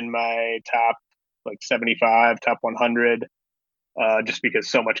pitcher in my top 75, top 100, just because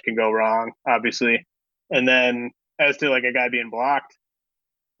so much can go wrong, obviously. And then as to a guy being blocked,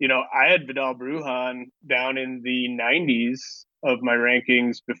 I had Vidal Brujan down in the 90s of my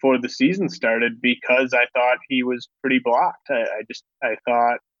rankings before the season started because I thought he was pretty blocked. I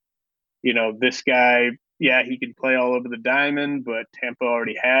thought, this guy, yeah, he can play all over the diamond, but Tampa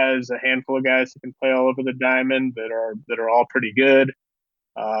already has a handful of guys who can play all over the diamond that are all pretty good.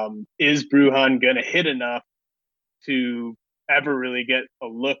 Is Brujan going to hit enough to ever really get a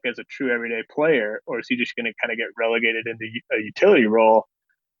look as a true everyday player, or is he just going to kind of get relegated into a utility role?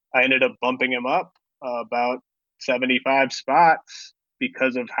 I ended up bumping him up about 75 spots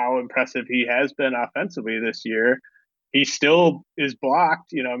because of how impressive he has been offensively this year. He still is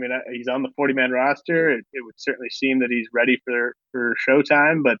blocked. I mean, he's on the 40-man roster. It would certainly seem that he's ready for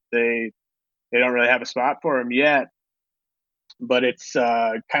showtime, but they don't really have a spot for him yet. But it's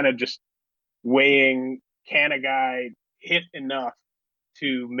kind of just weighing, can a guy hit enough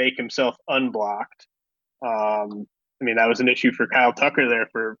to make himself unblocked. I mean, that was an issue for Kyle Tucker there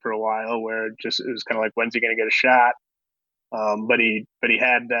for a while, where it was kind of like, when's he going to get a shot? But he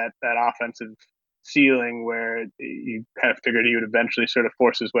had that offensive ceiling where you kind of figured he would eventually sort of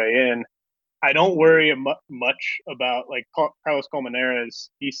force his way in. I don't worry much about, like, Carlos Colmenares.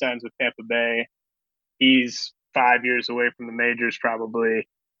 He signs with Tampa Bay. He's 5 years away from the majors probably.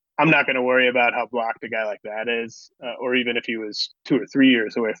 I'm not going to worry about how blocked a guy like that is, or even if he was 2 or 3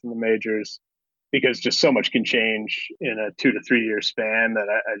 years away from the majors, because just so much can change in a 2 to 3 year span that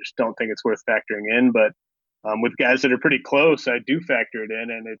I just don't think it's worth factoring in. But with guys that are pretty close, I do factor it in,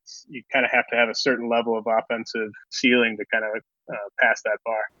 and you kind of have to have a certain level of offensive ceiling to kind of pass that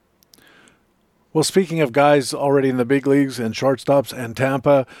bar. Well, speaking of guys already in the big leagues and shortstops and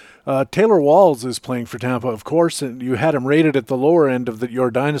Tampa, Taylor Walls is playing for Tampa, of course, and you had him rated at the lower end of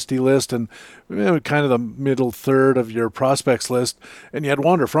your dynasty list and kind of the middle third of your prospects list. And you had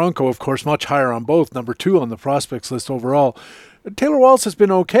Wander Franco, of course, much higher on both, number 2 on the prospects list overall. Taylor Walls has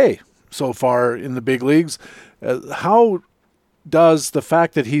been okay so far in the big leagues. How does the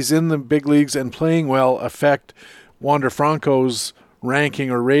fact that he's in the big leagues and playing well affect Wander Franco's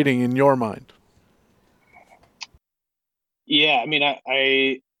ranking or rating in your mind? Yeah, I mean,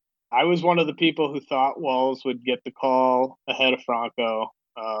 I was one of the people who thought Walls would get the call ahead of Franco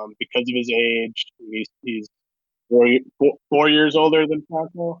because of his age. He's 4 years older than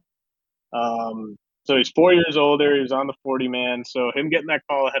Franco. So he's 4 years older. He's on the 40-man. So him getting that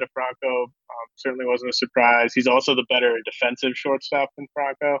call ahead of Franco certainly wasn't a surprise. He's also the better defensive shortstop than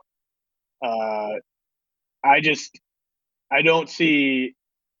Franco. I don't see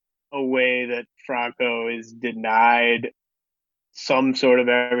a way that Franco is denied some sort of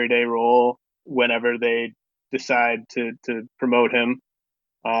everyday role whenever they decide to promote him.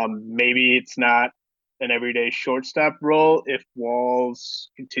 Maybe it's not an everyday shortstop role if Walls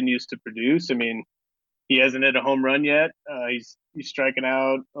continues to produce. I mean, he hasn't hit a home run yet. He's striking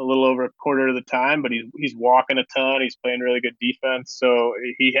out a little over a quarter of the time, but he's walking a ton. He's playing really good defense, so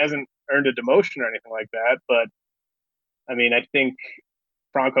he hasn't earned a demotion or anything like that. But I mean, I think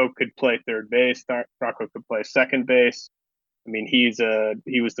Franco could play third base. Franco could play second base. I mean, he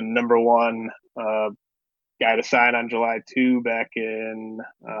was the number one guy to sign on July 2 back in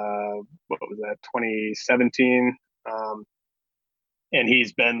what was that, 2017, and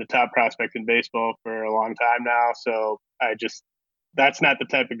he's been the top prospect in baseball for a long time now. So that's not the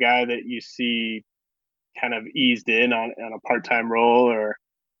type of guy that you see kind of eased in on a part-time role, or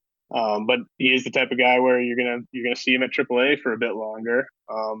but he is the type of guy where you're gonna see him at AAA for a bit longer.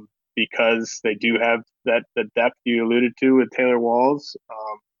 Because they do have the depth you alluded to with Taylor Walls.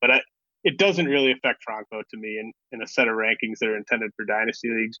 But it doesn't really affect Franco to me in a set of rankings that are intended for dynasty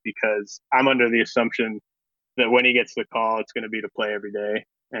leagues, because I'm under the assumption that when he gets the call, it's going to be to play every day.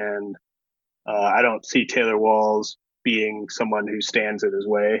 And I don't see Taylor Walls being someone who stands in his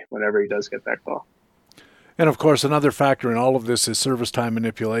way whenever he does get that call. And, of course, another factor in all of this is service time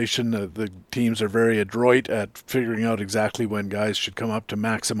manipulation. The teams are very adroit at figuring out exactly when guys should come up to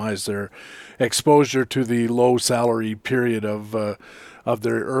maximize their exposure to the low salary period of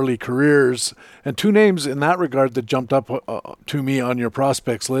their early careers. And 2 names in that regard that jumped up to me on your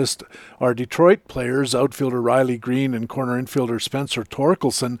prospects list are Detroit players, outfielder Riley Green and corner infielder Spencer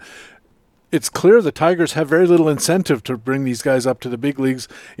Torkelson. It's clear the Tigers have very little incentive to bring these guys up to the big leagues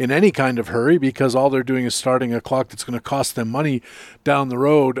in any kind of hurry, because all they're doing is starting a clock that's going to cost them money down the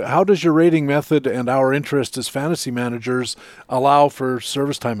road. How does your rating method and our interest as fantasy managers allow for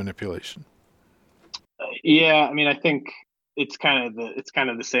service time manipulation? Yeah, I mean, I think it's kind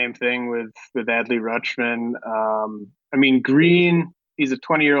of the same thing with Adley Rutschman. I mean, Green, he's a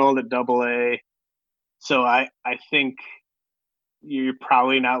 20-year-old at AA, so I think you're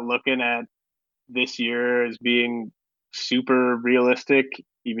probably not looking at this year as being super realistic,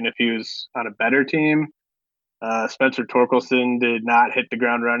 even if he was on a better team. Spencer Torkelson did not hit the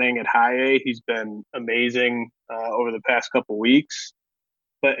ground running at high A. He's been amazing over the past couple weeks.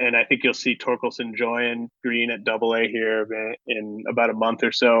 And I think you'll see Torkelson join Green at AA here in about a month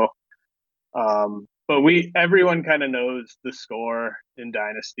or so. But everyone kind of knows the score in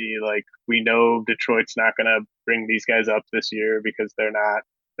Dynasty. Like, we know Detroit's not going to bring these guys up this year because they're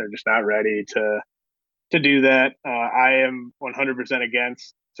just not ready to do that. I am 100%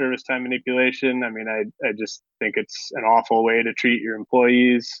 against service time manipulation. I mean, I just think it's an awful way to treat your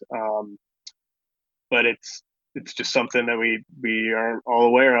employees. But it's just something that we are all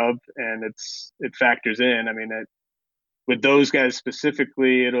aware of, and it factors in. I mean, with those guys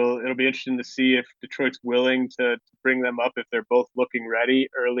specifically, it'll be interesting to see if Detroit's willing to bring them up if they're both looking ready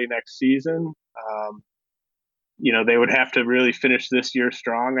early next season. they would have to really finish this year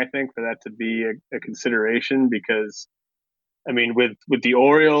strong, I think, for that to be a consideration, because I mean, with the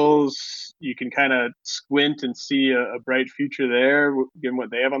Orioles, you can kind of squint and see a bright future there, given what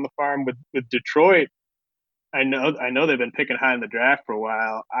they have on the farm. With Detroit, I know they've been picking high in the draft for a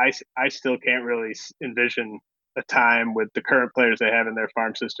while. I still can't really envision a time with the current players they have in their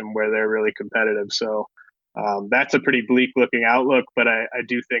farm system where they're really competitive. So that's a pretty bleak looking outlook, but I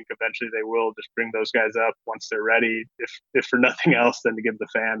do think eventually they will just bring those guys up once they're ready, if for nothing else than to give the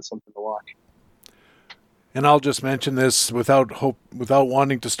fans something to watch. And I'll just mention this without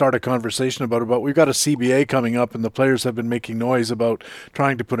wanting to start a conversation about it, but we've got a CBA coming up, and the players have been making noise about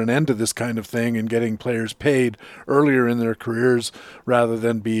trying to put an end to this kind of thing and getting players paid earlier in their careers rather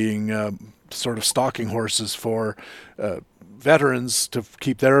than being sort of stalking horses for veterans to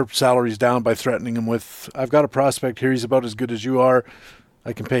keep their salaries down by threatening them with, I've got a prospect here, he's about as good as you are,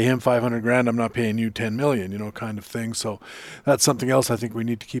 I can pay him $500,000. I'm not paying you $10 million, kind of thing. So that's something else I think we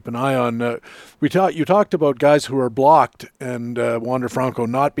need to keep an eye on. You talked about guys who are blocked and Wander Franco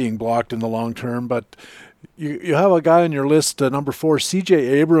not being blocked in the long term, but you have a guy on your list, number 4, C.J.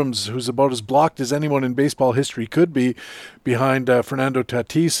 Abrams, who's about as blocked as anyone in baseball history could be, behind Fernando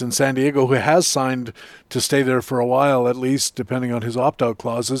Tatis in San Diego, who has signed to stay there for a while, at least, depending on his opt-out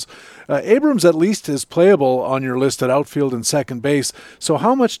clauses. Abrams at least is playable on your list at outfield and second base. So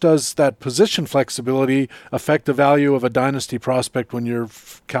how much does that position flexibility affect the value of a dynasty prospect when you're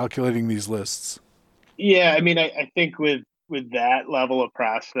calculating these lists? Yeah, I mean, I think with that level of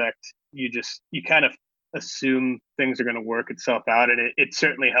prospect, you kind of assume things are going to work itself out, and it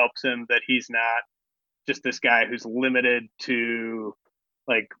certainly helps him that he's not just this guy who's limited to,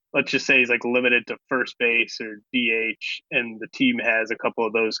 like, let's just say he's like limited to first base or DH, and the team has a couple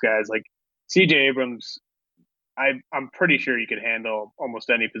of those guys. Like CJ Abrams, I'm pretty sure he could handle almost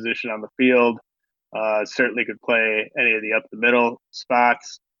any position on the field. Certainly could play any of the up the middle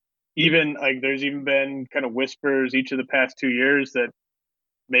spots. Even like there's even been kind of whispers each of the past 2 years that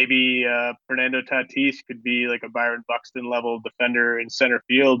maybe Fernando Tatis could be like a Byron Buxton level defender in center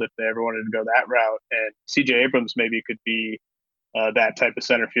field if they ever wanted to go that route. And CJ Abrams maybe could be that type of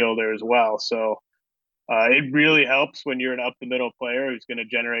center fielder as well. So it really helps when you're an up the middle player who's going to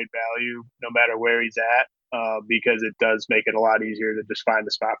generate value no matter where he's at, because it does make it a lot easier to just find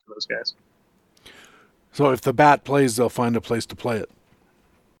a spot for those guys. So if the bat plays, they'll find a place to play it.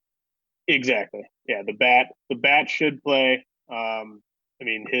 Exactly. Yeah, the bat should play. I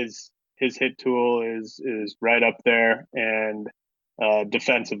mean, his hit tool is right up there, and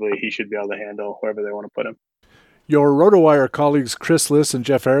defensively, he should be able to handle wherever they want to put him. Your RotoWire colleagues Chris Liss and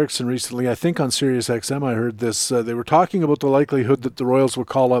Jeff Erickson recently, I think on SiriusXM, I heard this, they were talking about the likelihood that the Royals would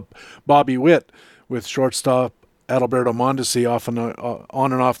call up Bobby Witt with shortstop Adalberto Mondesi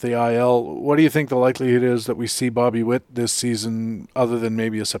on and off the IL. What do you think the likelihood is that we see Bobby Witt this season, other than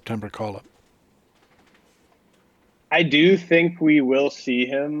maybe a September call-up? I do think we will see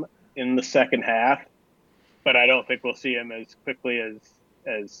him in the second half, but I don't think we'll see him as quickly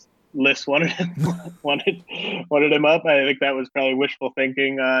as Liss wanted him up. I think that was probably wishful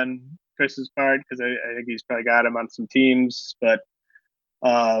thinking on Chris's part, because I think he's probably got him on some teams. But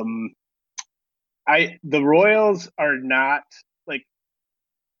the Royals are not, like,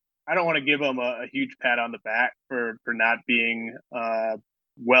 I don't want to give them a huge pat on the back for not being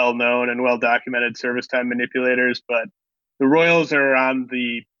well-known and well-documented service time manipulators, but the Royals are on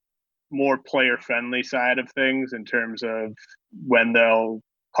the more player-friendly side of things in terms of when they'll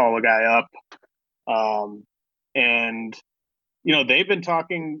call a guy up. And, they've been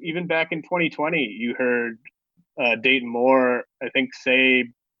talking, even back in 2020, you heard Dayton Moore, I think, say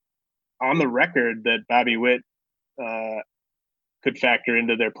on the record that Bobby Witt could factor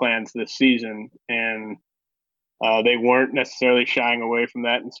into their plans this season. And they weren't necessarily shying away from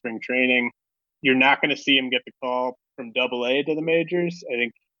that in spring training. You're not going to see him get the call from AA to the majors. I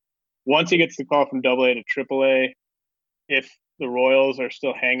think once he gets the call from AA to AAA, if the Royals are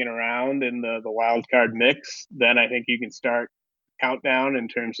still hanging around in the wild card mix, then I think you can start countdown in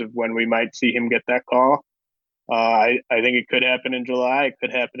terms of when we might see him get that call. I think it could happen in July. It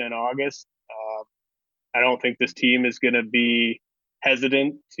could happen in August. I don't think this team is going to be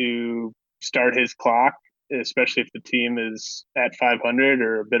hesitant to start his clock, especially if the team is at 500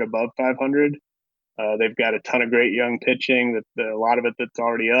 or a bit above 500. They've got a ton of great young pitching, a lot of it that's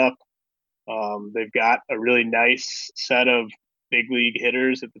already up. They've got a really nice set of big league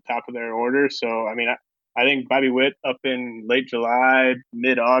hitters at the top of their order. So, I mean, I think Bobby Witt up in late July,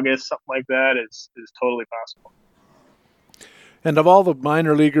 mid-August, something like that is totally possible. And of all the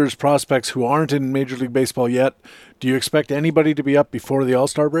minor leaguers, prospects who aren't in Major League Baseball yet, do you expect anybody to be up before the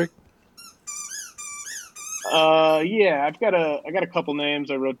All-Star break? Yeah, I got a couple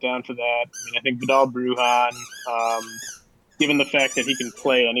names I wrote down for that. I mean, I think Vidal Brujan, given the fact that he can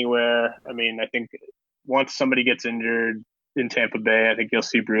play anywhere. I mean, I think once somebody gets injured in Tampa Bay, I think you'll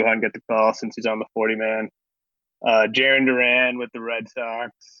see Brujan get the call since he's on the 40-man. Jarren Duran with the Red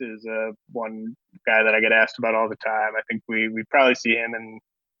Sox is one guy that I get asked about all the time. I think we probably see him in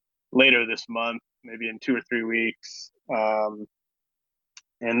later this month, maybe in 2 or 3 weeks.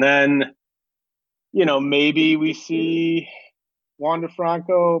 And then, maybe we see Wander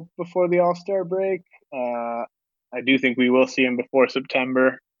Franco before the All-Star break. I do think we will see him before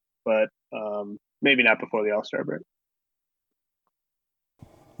September, but maybe not before the All-Star break.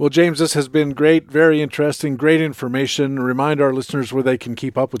 Well, James, this has been great, very interesting, great information. Remind our listeners where they can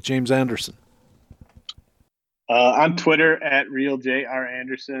keep up with James Anderson. On Twitter at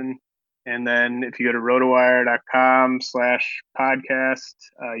RealJRAnderson. And then if you go to rotowire.com/podcast,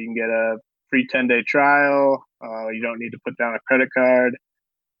 you can get a free 10-day trial. You don't need to put down a credit card.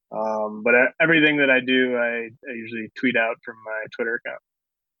 But everything that I do, I usually tweet out from my Twitter account.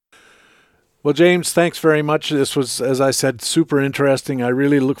 Well, James, thanks very much. This was, as I said, super interesting. I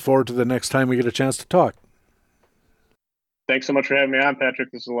really look forward to the next time we get a chance to talk. Thanks so much for having me on,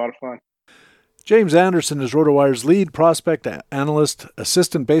 Patrick. This was a lot of fun. James Anderson is RotoWire's lead prospect analyst,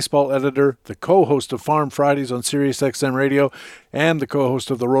 assistant baseball editor, the co-host of Farm Fridays on SiriusXM Radio, and the co-host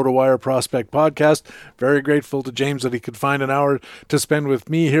of the RotoWire Prospect podcast. Very grateful to James that he could find an hour to spend with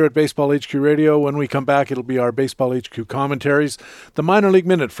me here at BaseballHQ Radio. When we come back, it'll be our BaseballHQ commentaries, the Minor League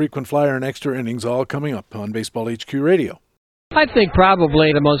Minute, Frequent Flyer, and Extra Innings, all coming up on BaseballHQ Radio. I think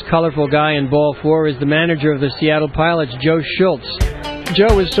probably the most colorful guy in Ball 4 is the manager of the Seattle Pilots, Joe Schultz.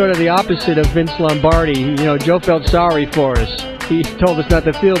 Joe was sort of the opposite of Vince Lombardi. Joe felt sorry for us. He told us not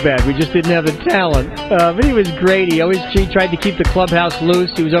to feel bad. We just didn't have the talent. But he was great. He tried to keep the clubhouse loose.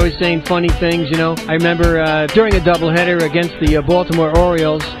 He was always saying funny things, I remember during a doubleheader against the Baltimore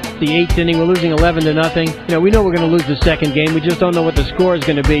Orioles, the 8th inning, we're losing 11-0. We know we're going to lose the second game. We just don't know what the score is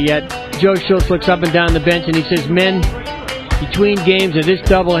going to be yet. Joe Schultz looks up and down the bench and he says, "Men, between games of this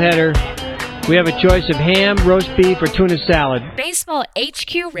doubleheader, we have a choice of ham, roast beef, or tuna salad." Baseball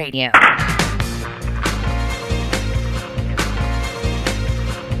HQ Radio.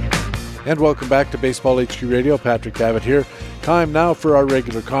 And welcome back to Baseball HQ Radio. Patrick Davitt here. Time now for our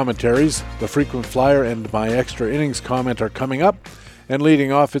regular commentaries. The Frequent Flyer and my Extra Innings comment are coming up. And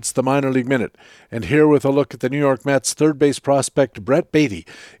leading off, it's the Minor League Minute. And here with a look at the New York Mets third base prospect Brett Beatty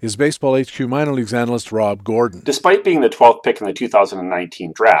is Baseball HQ Minor Leagues analyst Rob Gordon. Despite being the 12th pick in the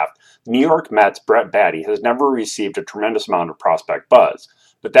 2019 draft, New York Mets' Brett Beatty has never received a tremendous amount of prospect buzz,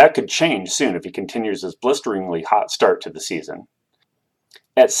 but that could change soon if he continues his blisteringly hot start to the season.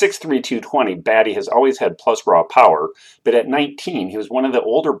 At 6'3", 220, Beatty has always had plus raw power, but at 19, he was one of the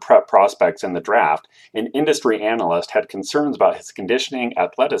older prep prospects in the draft, and industry analysts had concerns about his conditioning,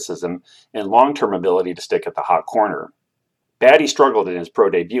 athleticism, and long-term ability to stick at the hot corner. Beatty struggled in his pro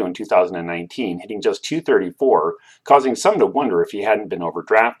debut in 2019, hitting just .234, causing some to wonder if he hadn't been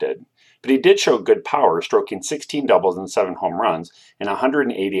overdrafted. But he did show good power, stroking 16 doubles and 7 home runs in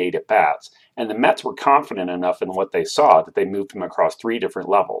 188 at-bats, and the Mets were confident enough in what they saw that they moved him across 3 different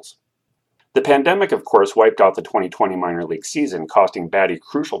levels. The pandemic, of course, wiped out the 2020 minor league season, costing Beatty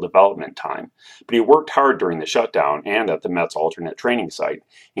crucial development time, but he worked hard during the shutdown and at the Mets' alternate training site,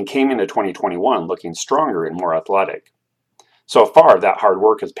 and came into 2021 looking stronger and more athletic. So far, that hard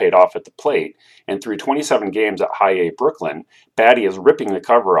work has paid off at the plate, and through 27 games at High A Brooklyn, Beatty is ripping the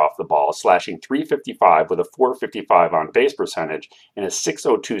cover off the ball, slashing .355 with a .455 on-base percentage and a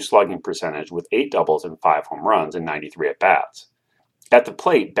 .602 slugging percentage with 8 doubles and 5 home runs and 93 at-bats. At the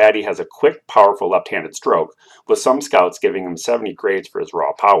plate, Beatty has a quick, powerful left-handed stroke, with some scouts giving him 70 grades for his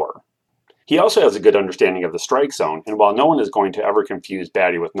raw power. He also has a good understanding of the strike zone, and while no one is going to ever confuse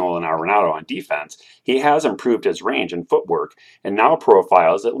Beatty with Nolan Arenado on defense, he has improved his range and footwork, and now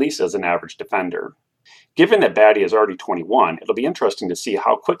profiles at least as an average defender. Given that Beatty is already 21, it'll be interesting to see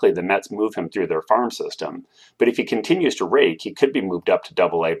how quickly the Mets move him through their farm system, but if he continues to rake, he could be moved up to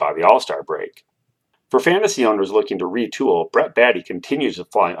Double-A by the All-Star break. For fantasy owners looking to retool, Brett Beatty continues to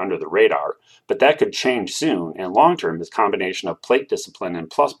fly under the radar, but that could change soon, and long-term his combination of plate discipline and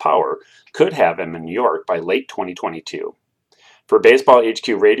plus power could have him in New York by late 2022. For Baseball HQ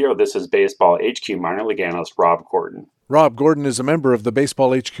Radio, this is Baseball HQ minor league analyst Rob Gordon. Rob Gordon is a member of the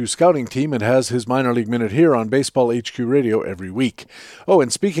Baseball HQ scouting team and has his minor league minute here on Baseball HQ Radio every week. Oh,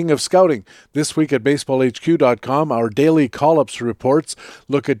 and speaking of scouting, this week at BaseballHQ.com, our daily call-ups reports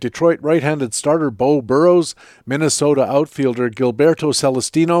look at Detroit right-handed starter Bo Burrows, Minnesota outfielder Gilberto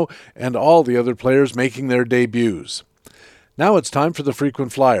Celestino, and all the other players making their debuts. Now it's time for the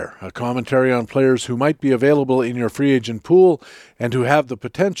Frequent Flyer, a commentary on players who might be available in your free agent pool and who have the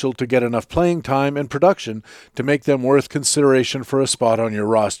potential to get enough playing time and production to make them worth consideration for a spot on your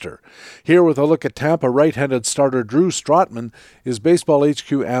roster. Here with a look at Tampa right-handed starter Drew Strotman is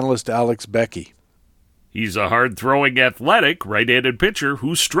BaseballHQ analyst Alex Becky. He's a hard-throwing, athletic, right-handed pitcher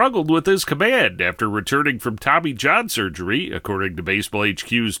who struggled with his command after returning from Tommy John surgery, according to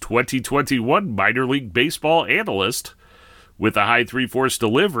BaseballHQ's 2021 minor league baseball analyst. With a high 3/4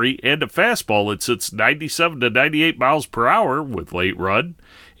 delivery and a fastball that sits 97 to 98 miles per hour with late run,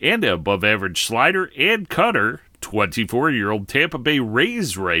 and an above-average slider and cutter, 24-year-old Tampa Bay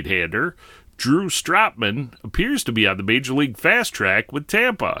Rays right-hander Drew Strotman appears to be on the Major League fast track with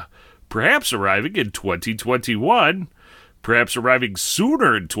Tampa, perhaps arriving in 2021, perhaps arriving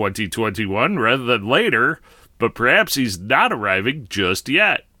sooner in 2021 rather than later, but perhaps he's not arriving just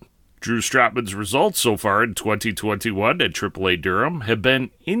yet. Drew Strotman's results so far in 2021 at AAA Durham have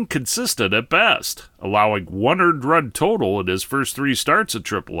been inconsistent at best, allowing 1 earned run total in his first 3 starts at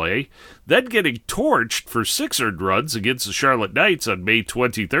AAA, then getting torched for 6 earned runs against the Charlotte Knights on May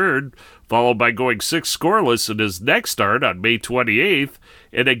 23rd, followed by going 6 scoreless in his next start on May 28th,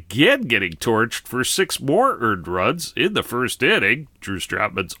 and again getting torched for 6 more earned runs in the first inning, Drew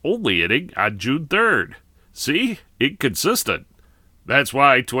Strotman's only inning, on June 3rd. See? Inconsistent. That's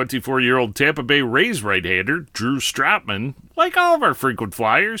why 24-year-old Tampa Bay Rays right-hander Drew Strotman, like all of our frequent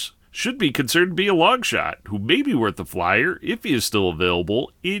flyers, should be considered to be a long shot who may be worth a flyer if he is still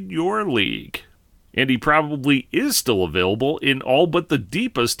available in your league. And he probably is still available in all but the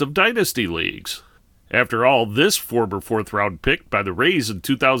deepest of dynasty leagues. After all, this former 4th-round pick by the Rays in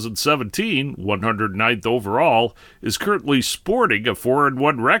 2017, 109th overall, is currently sporting a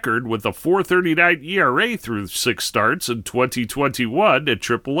 4-1 record with a .439 ERA through 6 starts in 2021 at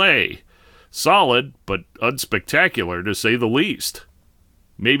AAA. Solid, but unspectacular to say the least.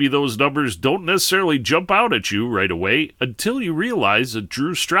 Maybe those numbers don't necessarily jump out at you right away until you realize that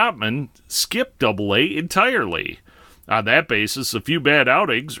Drew Strotman skipped AA entirely. On that basis, a few bad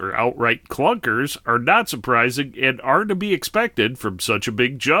outings, or outright clunkers, are not surprising and are to be expected from such a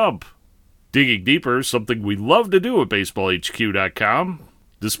big jump. Digging deeper is something we love to do at BaseballHQ.com.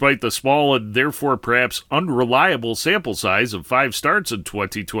 Despite the small and therefore perhaps unreliable sample size of 5 starts in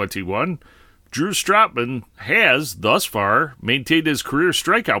 2021, Drew Strotman has, thus far, maintained his career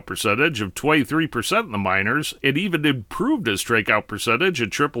strikeout percentage of 23% in the minors and even improved his strikeout percentage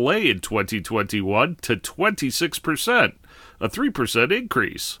at AAA in 2021 to 26%, a 3%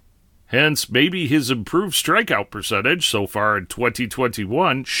 increase. Hence, maybe his improved strikeout percentage so far in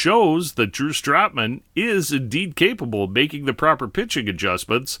 2021 shows that Drew Strotman is indeed capable of making the proper pitching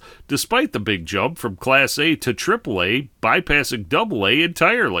adjustments despite the big jump from Class A to AAA, bypassing AA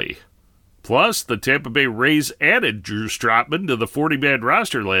entirely. Plus, the Tampa Bay Rays added Drew Strotman to the 40-man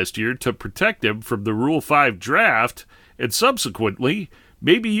roster last year to protect him from the Rule 5 draft, and subsequently,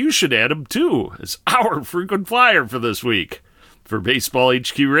 maybe you should add him too, as our frequent flyer for this week. For Baseball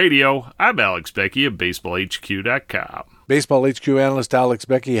HQ Radio, I'm Alex Becky of BaseballHQ.com. Baseball HQ analyst Alex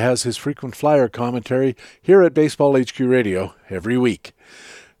Becky has his frequent flyer commentary here at Baseball HQ Radio every week.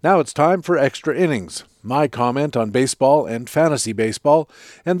 Now it's time for Extra Innings, my comment on baseball and fantasy baseball,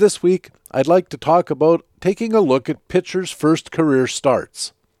 and this week I'd like to talk about taking a look at pitchers' first career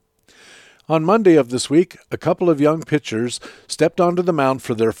starts. On Monday of this week, a couple of young pitchers stepped onto the mound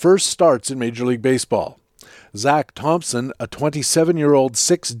for their first starts in Major League Baseball. Zach Thompson, a 27-year-old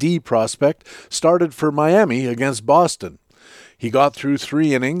 6D prospect, started for Miami against Boston. He got through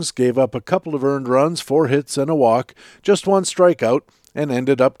 3 innings, gave up a couple of earned runs, 4 hits and a walk, just 1 strikeout, and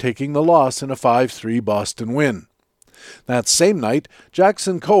ended up taking the loss in a 5-3 Boston win. That same night,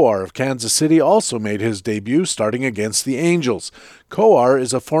 Jackson Kowar of Kansas City also made his debut starting against the Angels. Kowar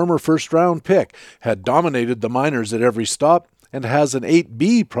is a former first-round pick, had dominated the minors at every stop, and has an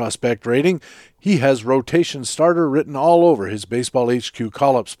 8B prospect rating. He has rotation starter written all over his Baseball HQ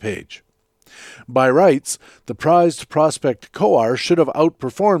call-ups page. By rights, the prized prospect Kowar should have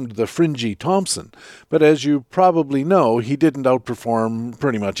outperformed the fringy Thompson, but as you probably know, he didn't outperform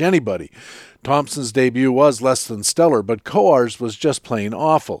pretty much anybody. Thompson's debut was less than stellar, but Kowar's was just plain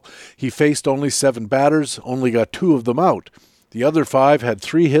awful. He faced only 7 batters, only got 2 of them out. The other 5 had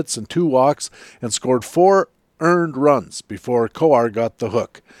 3 hits and 2 walks, and scored 4 earned runs before Kowar got the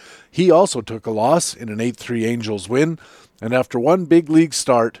hook. He also took a loss in an 8-3 Angels win, and after 1 big league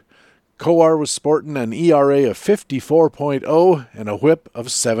start, Kowar was sporting an ERA of 54.0 and a whip of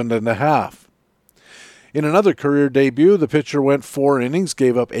 7.5. In another career debut, the pitcher went 4 innings,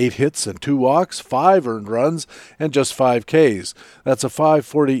 gave up 8 hits and 2 walks, 5 earned runs, and just 5 Ks. That's a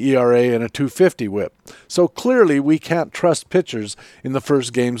 5.40 ERA and a 2.50 whip. So clearly we can't trust pitchers in the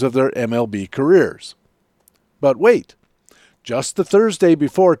first games of their MLB careers. But wait. Just the Thursday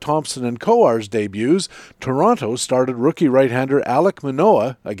before Thompson and Kowar's debuts, Toronto started rookie right-hander Alek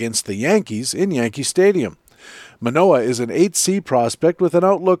Manoah against the Yankees in Yankee Stadium. Manoah is an 8C prospect with an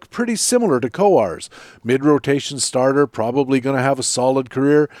outlook pretty similar to Kowar's. Mid-rotation starter, probably going to have a solid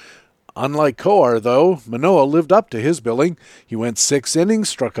career. Unlike Kowar, though, Manoah lived up to his billing. He went 6 innings,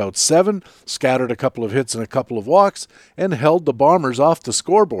 struck out 7, scattered a couple of hits and a couple of walks, and held the Bombers off the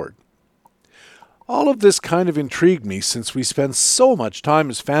scoreboard. All of this kind of intrigued me since we spend so much time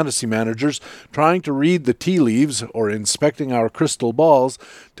as fantasy managers trying to read the tea leaves or inspecting our crystal balls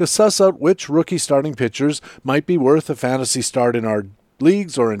to suss out which rookie starting pitchers might be worth a fantasy start in our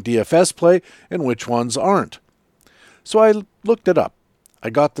leagues or in DFS play and which ones aren't. So I looked it up.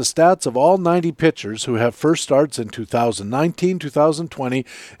 I got the stats of all 90 pitchers who have first starts in 2019, 2020,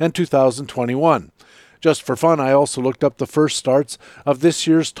 and 2021. Just for fun, I also looked up the first starts of this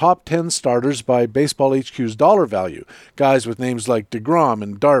year's top 10 starters by BaseballHQ's dollar value, guys with names like DeGrom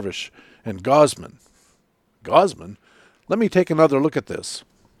and Darvish and Gausman. Gausman? Let me take another look at this.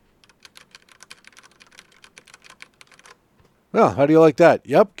 Well, how do you like that?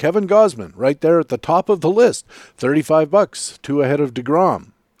 Yep, Kevin Gausman, right there at the top of the list. $35, 2 ahead of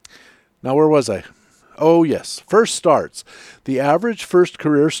DeGrom. Now, where was I? Oh, yes. First starts. The average first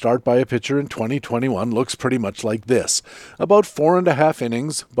career start by a pitcher in 2021 looks pretty much like this. About 4.5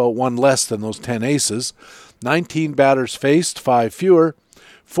 innings, about 1 less than those 10 aces. 19 batters faced, 5 fewer.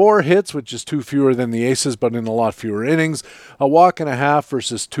 4 hits, which is 2 fewer than the aces, but in a lot fewer innings. A walk and a half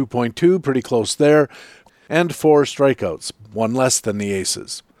versus 2.2, pretty close there. And 4 strikeouts, 1 less than the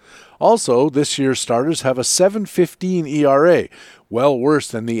aces. Also, this year's starters have a 7.15 ERA, well worse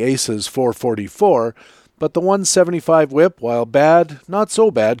than the Aces' 4.44, but the 1.75 whip, while bad, not so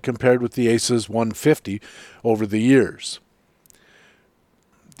bad compared with the Aces' 1.50 over the years.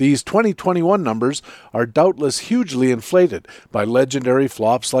 These 2021 numbers are doubtless hugely inflated by legendary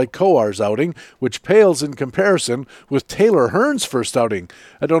flops like Kowar's outing, which pales in comparison with Taylor Hearn's first outing.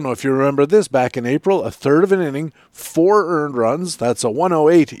 I don't know if you remember this, back in April, a third of an inning, 4 earned runs, that's a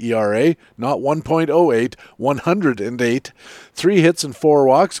 1.08 ERA, not 1.08, 108, 3 hits and 4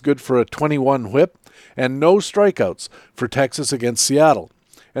 walks, good for a 21 whip, and no strikeouts for Texas against Seattle.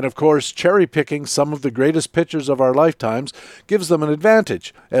 And of course, cherry-picking some of the greatest pitchers of our lifetimes gives them an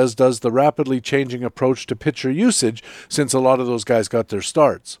advantage, as does the rapidly changing approach to pitcher usage, since a lot of those guys got their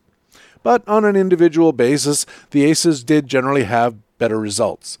starts. But on an individual basis, the Aces did generally have better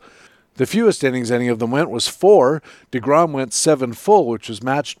results. The fewest innings any of them went was 4. DeGrom went 7 full, which was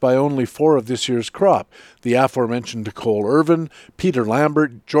matched by only 4 of this year's crop. The aforementioned Cole Irvin, Peter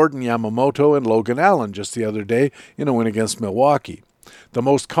Lambert, Jordan Yamamoto, and Logan Allen just the other day in a win against Milwaukee. The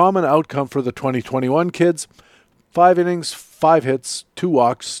most common outcome for the 2021 kids, 5 innings, 5 hits, 2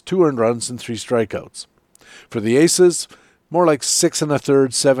 walks, 2 earned runs, and 3 strikeouts. For the Aces, more like 6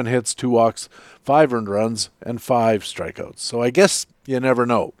 1/3, 7 hits, 2 walks, 5 earned runs, and 5 strikeouts. So I guess you never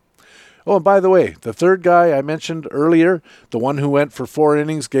know. Oh, and by the way, the third guy I mentioned earlier, the one who went for 4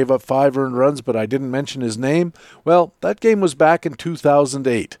 innings, gave up 5 earned runs, but I didn't mention his name, well, that game was back in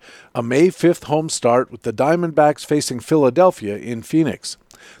 2008, a May 5th home start with the Diamondbacks facing Philadelphia in Phoenix.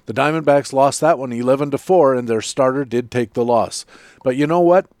 The Diamondbacks lost that one 11-4, and their starter did take the loss. But you know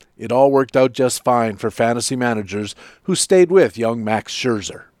what? It all worked out just fine for fantasy managers who stayed with young Max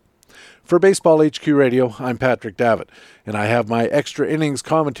Scherzer. For Baseball HQ Radio, I'm Patrick Davitt, and I have my extra innings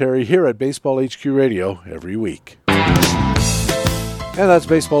commentary here at Baseball HQ Radio every week. And that's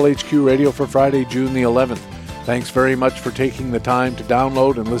Baseball HQ Radio for Friday, June the 11th. Thanks very much for taking the time to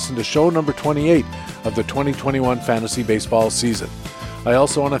download and listen to show number 28 of the 2021 fantasy baseball season. I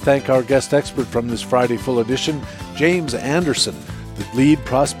also want to thank our guest expert from this Friday full edition, James Anderson, the lead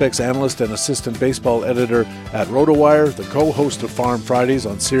prospects analyst and assistant baseball editor at RotoWire, the co-host of Farm Fridays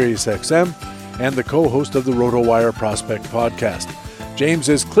on SiriusXM, and the co-host of the RotoWire Prospect podcast. James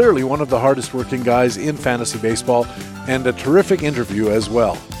is clearly one of the hardest working guys in fantasy baseball and a terrific interview as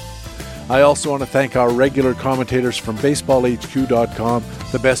well. I also want to thank our regular commentators from BaseballHQ.com,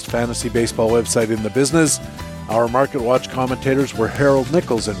 the best fantasy baseball website in the business. Our Market Watch commentators were Harold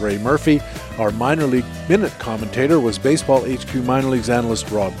Nichols and Ray Murphy. Our Minor League Minute commentator was Baseball HQ Minor Leagues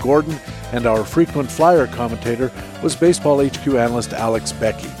analyst Rob Gordon. And our Frequent Flyer commentator was Baseball HQ analyst Alex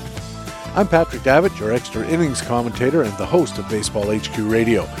Becky. I'm Patrick Davitt, your extra innings commentator and the host of Baseball HQ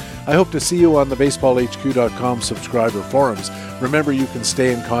Radio. I hope to see you on the BaseballHQ.com subscriber forums. Remember, you can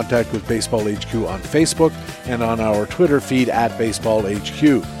stay in contact with Baseball HQ on Facebook and on our Twitter feed at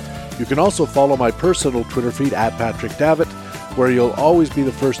BaseballHQ. You can also follow my personal Twitter feed at Patrick Davitt, where you'll always be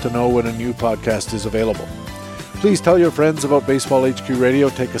the first to know when a new podcast is available. Please tell your friends about Baseball HQ Radio.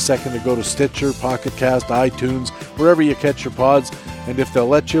 Take a second to go to Stitcher, Pocket Cast, iTunes, wherever you catch your pods, and if they'll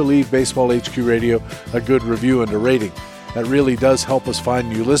let you, leave Baseball HQ Radio a good review and a rating. That really does help us find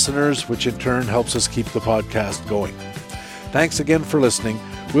new listeners, which in turn helps us keep the podcast going. Thanks again for listening.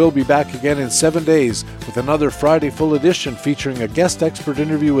 We'll be back again in 7 days with another Friday Full Edition featuring a guest expert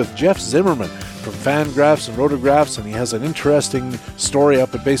interview with Jeff Zimmerman from Fangraphs and Rotographs, and he has an interesting story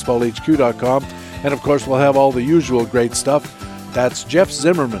up at BaseballHQ.com. And of course, we'll have all the usual great stuff. That's Jeff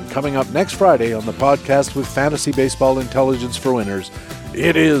Zimmerman coming up next Friday on the podcast with Fantasy Baseball Intelligence for Winners.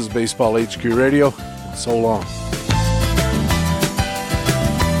 It is Baseball HQ Radio. So long.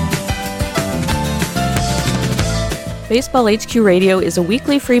 Baseball HQ Radio is a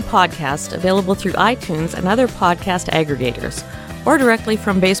weekly free podcast available through iTunes and other podcast aggregators, or directly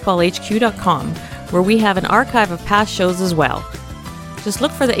from BaseballHQ.com, where we have an archive of past shows as well. Just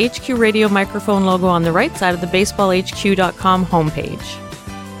look for the HQ Radio microphone logo on the right side of the BaseballHQ.com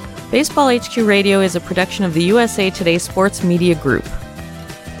homepage. Baseball HQ Radio is a production of the USA Today Sports Media Group.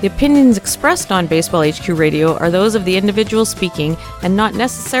 The opinions expressed on Baseball HQ Radio are those of the individual speaking and not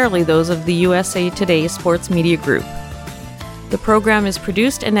necessarily those of the USA Today Sports Media Group. The program is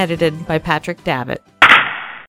produced and edited by Patrick Davitt.